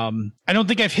 I don't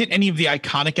think I've hit any of the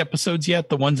iconic episodes yet.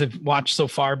 The ones I've watched so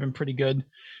far have been pretty good.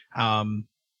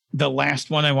 The last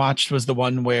one I watched was the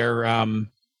one where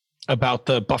about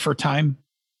the buffer time.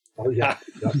 Oh yeah.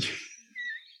 That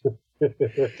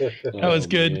was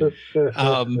good.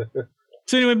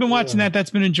 So anyway, I've been watching that.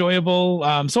 That's been enjoyable.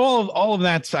 So all of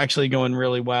that's actually going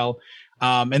really well.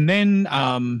 And then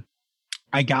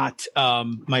I got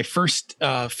my first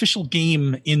official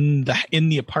game in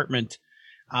the apartment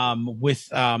with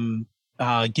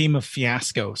a game of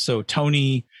Fiasco. So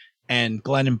Tony and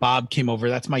Glenn and Bob came over.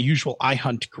 That's my usual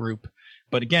iHunt group.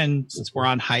 But again, since we're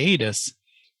on hiatus,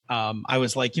 I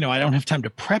was like, I don't have time to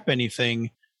prep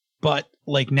anything. But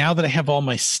like now that I have all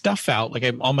my stuff out, like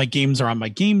all my games are on my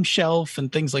game shelf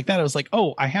and things like that, I was like,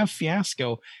 oh, I have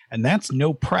Fiasco, and that's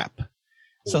no prep.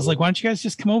 So I was like, why don't you guys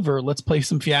just come over? Let's play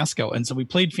some Fiasco. And so we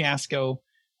played Fiasco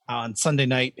on Sunday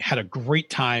night, had a great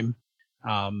time.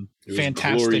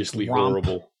 Fantastic gloriously romp.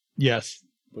 Horrible. Yes.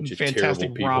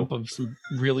 Fantastic romp of some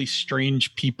really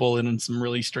strange people and in some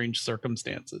really strange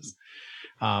circumstances.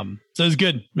 So it was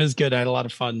good. It was good. I had a lot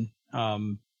of fun.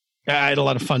 I had a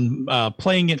lot of fun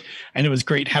playing it, and it was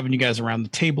great having you guys around the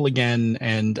table again.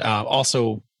 And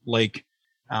also, like,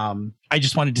 I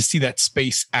just wanted to see that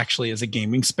space actually as a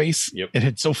gaming space. Yep. It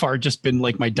had so far just been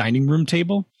like my dining room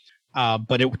table,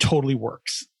 but it totally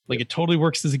works. Like, it totally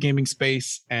works as a gaming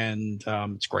space, and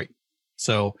it's great.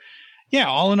 So, yeah,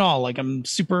 all in all, like, I'm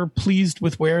super pleased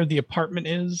with where the apartment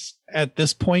is at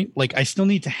this point. Like, I still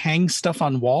need to hang stuff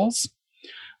on walls.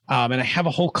 And I have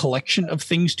a whole collection of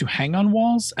things to hang on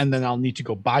walls, and then I'll need to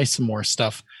go buy some more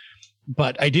stuff.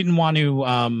 But I didn't want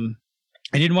to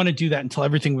do that until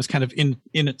everything was kind of in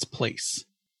its place,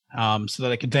 so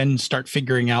that I could then start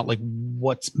figuring out like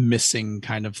what's missing,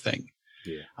 kind of thing.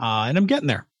 Yeah. And I'm getting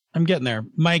there.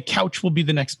 My couch will be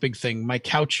the next big thing. My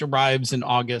couch arrives in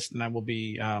August, and I will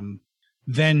be,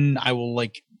 then I will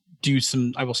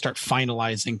I will start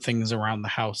finalizing things around the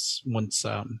house once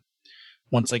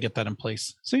I get that in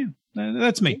place. So yeah,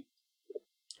 that's me.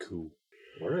 Cool.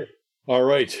 All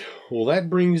right. Well, that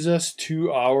brings us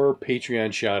to our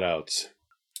Patreon shout-outs.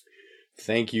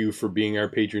 Thank you for being our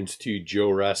patrons to Joe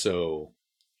Rasso,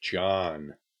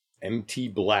 John, MT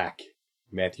Black,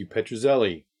 Matthew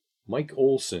Petrozelli, Mike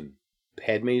Olson,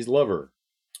 Padme's Lover,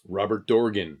 Robert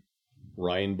Dorgan,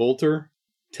 Ryan Bolter,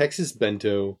 Texas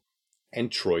Bento,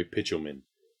 and Troy Pitchelman.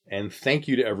 And thank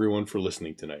you to everyone for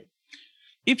listening tonight.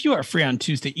 If you are free on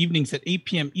Tuesday evenings at 8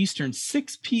 p.m. Eastern,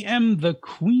 6 p.m. the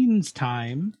Queen's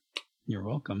time, you're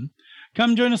welcome.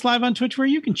 Come join us live on Twitch, where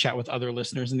you can chat with other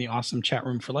listeners in the awesome chat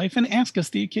room for life and ask us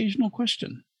the occasional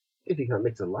question. If you can't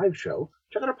make it a live show,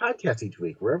 check out our podcast each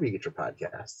week, wherever you get your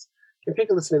podcasts. And take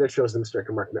a listen to their shows in the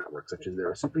Mr. Mark Network, such as There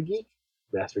Are Super Geek,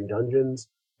 Mastering Dungeons,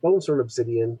 Bones from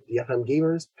Obsidian, the FM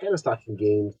Gamers, Panda Talking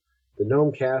Games, the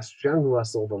Gnome Cast, Jungle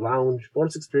Hustle, The Lounge,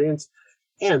 Bonus Experience,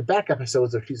 and back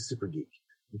episodes of She's a Super Geek.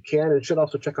 You can and should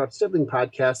also check out sibling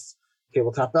podcasts,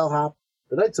 Tabletop Bellhop,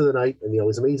 The Knights of the Night, and the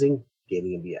always amazing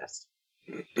Gaming and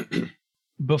BS.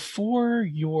 Before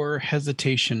your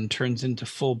hesitation turns into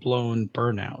full-blown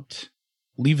burnout,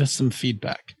 leave us some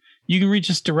feedback. You can reach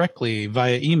us directly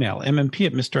via email,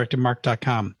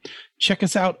 mmp@misdirectedmark.com. Check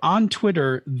us out on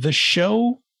Twitter. The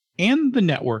show and the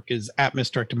network is at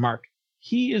misdirectedmark.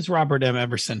 He is Robert M.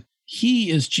 Everson. He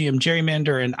is GM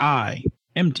Gerrymander, and I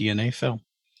am DNA Phil.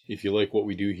 If you like what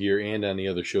we do here and on the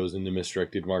other shows in the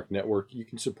Misdirected Mark Network, you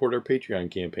can support our Patreon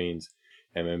campaigns.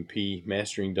 MMP,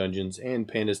 Mastering Dungeons, and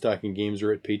Pandas Talking Games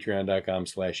are at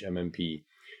patreon.com/MMP.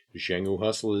 Zhangu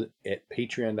Hustle is at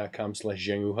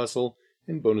patreon.com/Zhangu Hustle,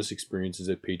 and Bonus Experiences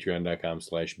at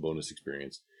patreon.com/Bonus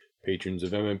Experience. Patrons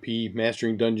of MMP,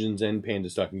 Mastering Dungeons, and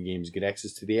Pandas Talking Games get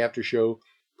access to the after show,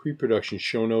 pre-production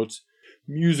show notes,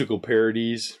 musical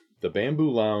parodies, the Bamboo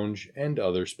Lounge, and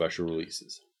other special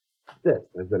releases. This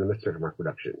has been a Mr. Mark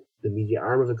production, the media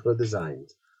arm of Encode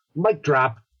Designs. Mic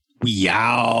drop. We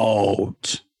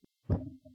out.